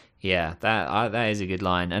 Yeah, that is a good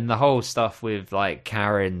line. And the whole stuff with like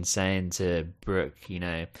Karen saying to Brooke, you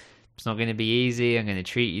know, it's not going to be easy, I'm going to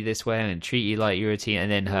treat you this way, I'm going to treat you like you're a teen, and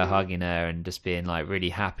then her hugging her and just being like really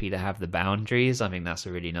happy to have the boundaries. I think that's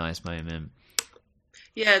a really nice moment.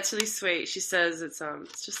 Yeah, it's really sweet. She says it's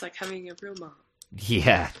just like having a real mom.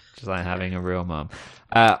 Yeah, just like having a real mom.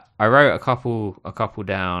 I wrote a couple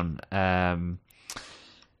down.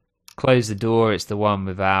 Close the Door, it's the one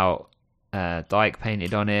without Dyke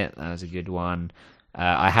painted on it. That was a good one.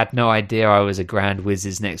 I had no idea I was a Grand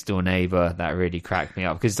Wizard's next door neighbor. That really cracked me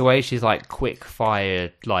up, because the way she's like quick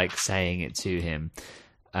fire, like saying it to him.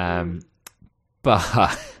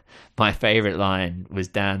 But my favorite line was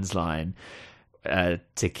Dan's line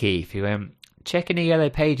to Keith. He went, "Checking the yellow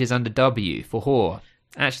pages under W for whore.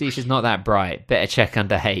 Actually, she's not that bright. Better check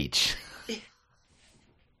under H."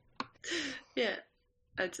 Yeah,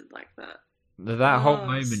 I did like that. That whole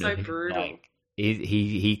moment so of him, brutal. like,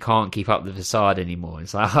 he can't keep up the facade anymore.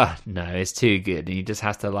 It's like, no, it's too good, and he just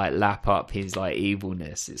has to like lap up his like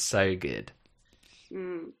evilness. It's so good.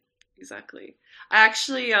 Exactly. I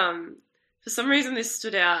actually, for some reason, this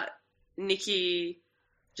stood out. Nikki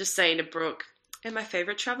just saying to Brooke, "And my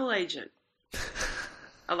favorite travel agent."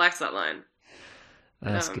 I liked that line.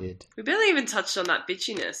 That's good. We barely even touched on that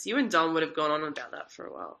bitchiness. You and Don would have gone on about that for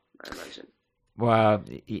a while, I imagine. Well,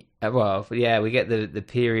 yeah, we get the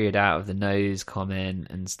period out of the nose comment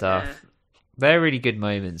and stuff. Yeah. They're really good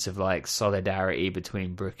moments of like solidarity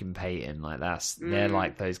between Brooke and Peyton. Like they're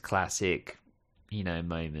like those classic, you know,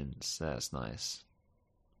 moments. That's nice.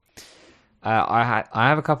 I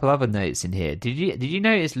have a couple other notes in here. Did you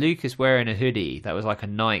notice Lucas wearing a hoodie that was like a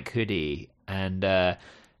Nike hoodie, and it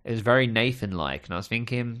was very Nathan-like? And I was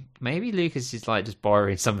thinking maybe Lucas is like just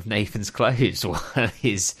borrowing some of Nathan's clothes while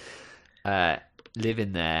he's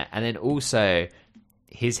living there. And then also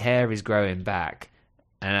his hair is growing back,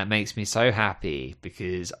 and that makes me so happy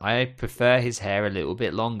because I prefer his hair a little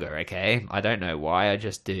bit longer. Okay, I don't know why, I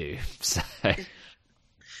just do. So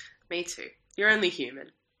me too. You're only human.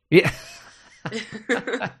 Yeah.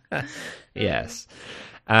 Yes.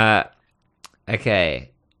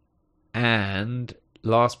 Okay. And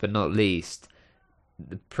last but not least,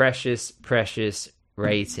 the precious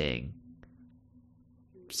rating.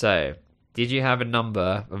 So, did you have a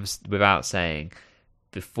number without saying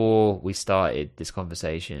before we started this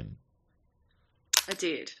conversation? I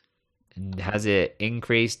did. And has it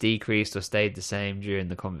increased, decreased, or stayed the same during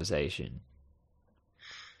the conversation?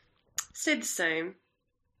 Stayed the same.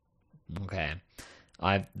 Okay.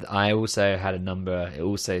 I also had a number. It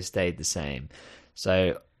also stayed the same.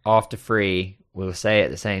 So after 3, we'll say it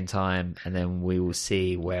at the same time, and then we will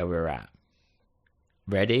see where we're at.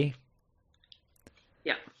 Ready?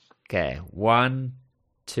 Yeah. Okay. 1,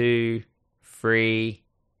 2, 3,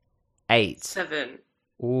 8. 7.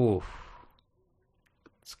 Ooh.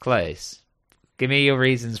 It's close. Give me your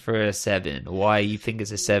reasons for a 7. Why you think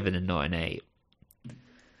it's a 7 and not an 8.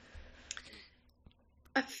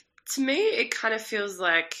 To me, it kind of feels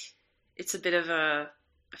like it's a bit of a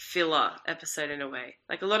filler episode in a way.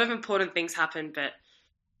 Like, a lot of important things happen, but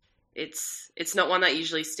it's not one that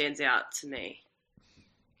usually stands out to me.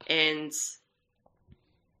 And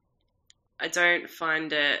I don't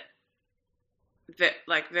find it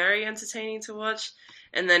very entertaining to watch.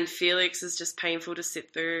 And then Felix is just painful to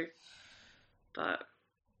sit through. But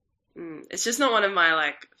it's just not one of my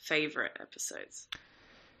like favorite episodes.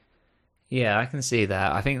 Yeah, I can see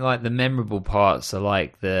that. I think like the memorable parts are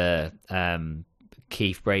like the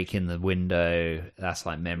Keith breaking the window. That's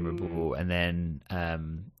like memorable, and then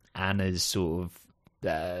Anna's sort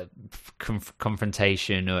of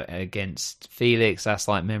confrontation against Felix. That's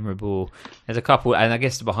like memorable. There's a couple, and I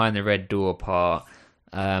guess the behind the red door part.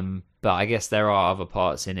 But I guess there are other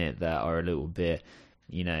parts in it that are a little bit,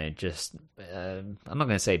 just I'm not going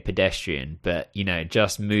to say pedestrian, but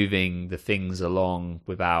just moving the things along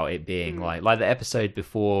without it being like the episode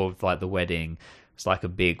before, like the wedding. It's like a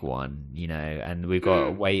big one, and we've got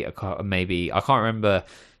to wait maybe. I can't remember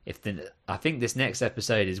I think this next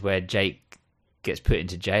episode is where Jake gets put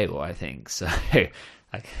into jail, I think. So, so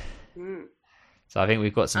I think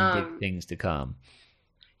we've got some big things to come.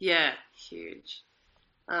 Yeah, huge.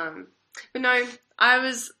 But no, I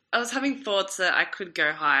was having thoughts that I could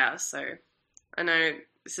go higher. So I know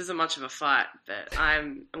this isn't much of a fight, but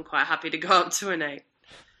I'm quite happy to go up to an 8.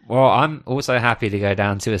 Well, I'm also happy to go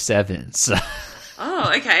down to a 7. So.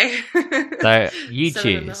 Oh, okay. So you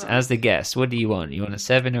choose as the guest. What do you want? You want a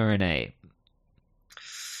 7 or an 8?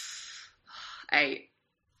 8.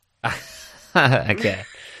 Okay,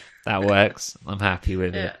 that works. I'm happy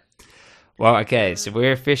with it. Well, okay, so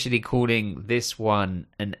we're officially calling this one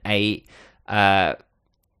an 8.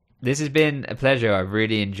 This has been a pleasure. I've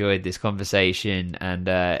really enjoyed this conversation, and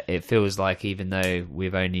it feels like even though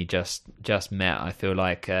we've only just met, I feel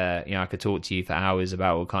like I could talk to you for hours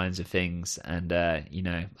about all kinds of things, and I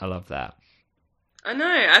love that. I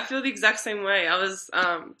know. I feel the exact same way. I was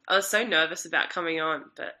so nervous about coming on,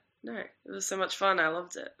 but no, it was so much fun. I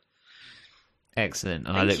loved it. Excellent.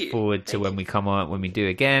 And I look forward to when we come on, when we do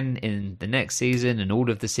again in the next season and all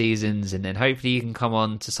of the seasons. And then hopefully you can come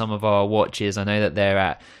on to some of our watches. I know that they're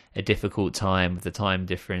at a difficult time with the time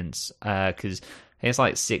difference, because it's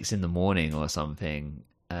like 6 a.m. or something.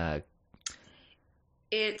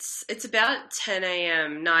 It's about 10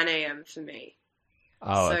 a.m., 9 a.m. for me.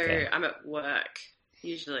 Oh, so okay. I'm at work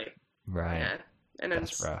usually. Right. Yeah. And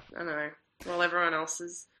that's rough. I know. While everyone else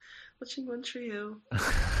is watching One Tree Hill.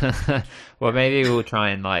 Well, maybe we'll try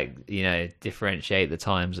and differentiate the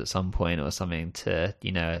times at some point or something to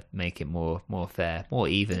make it more fair, more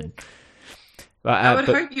even. But, I would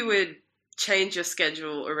hope you would change your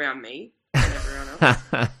schedule around me and everyone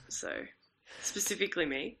else. So specifically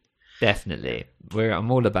me. Definitely, I'm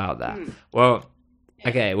all about that. Well,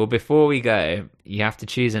 okay. Well, before we go, you have to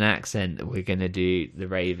choose an accent that we're going to do the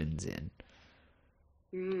Ravens in.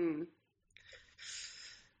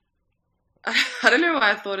 I don't know why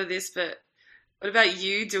I thought of this, but what about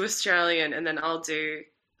you do Australian and then I'll do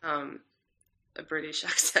a British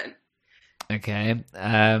accent? Okay.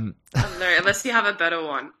 I don't know, unless you have a better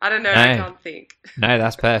one. I don't know, no, I can't think. No,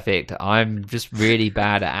 that's perfect. I'm just really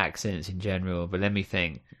bad at accents in general, but let me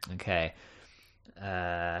think. Okay.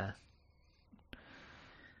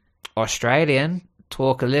 Australian,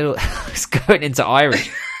 talk a little... It's going into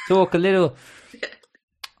Irish. Talk a little...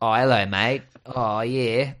 Oh, hello, mate. Oh,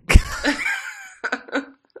 yeah.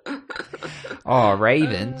 Oh,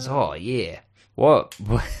 Ravens. Oh, yeah. What?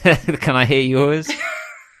 Can I hear yours?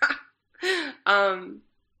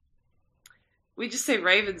 We just say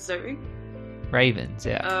Ravens, don't we? Ravens,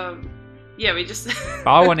 yeah. Yeah, we just...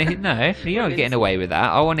 I want to hear... No, you're not getting away with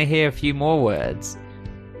that. I want to hear a few more words.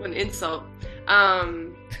 An insult.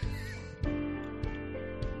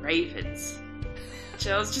 Ravens.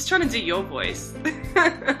 I was just trying to do your voice.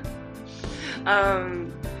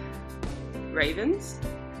 Ravens?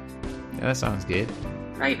 Yeah, that sounds good.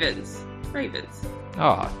 Ravens.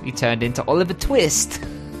 Oh, you turned into Oliver Twist.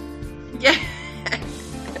 Yeah.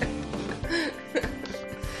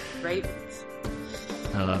 Ravens.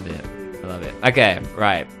 I love it. Okay,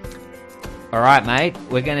 right. All right, mate.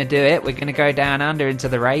 We're going to do it. We're going to go down under into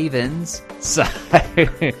the Ravens. So,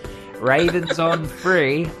 Ravens on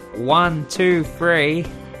 3. 1, 2, 3.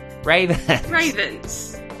 Ravens.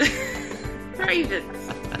 Ravens.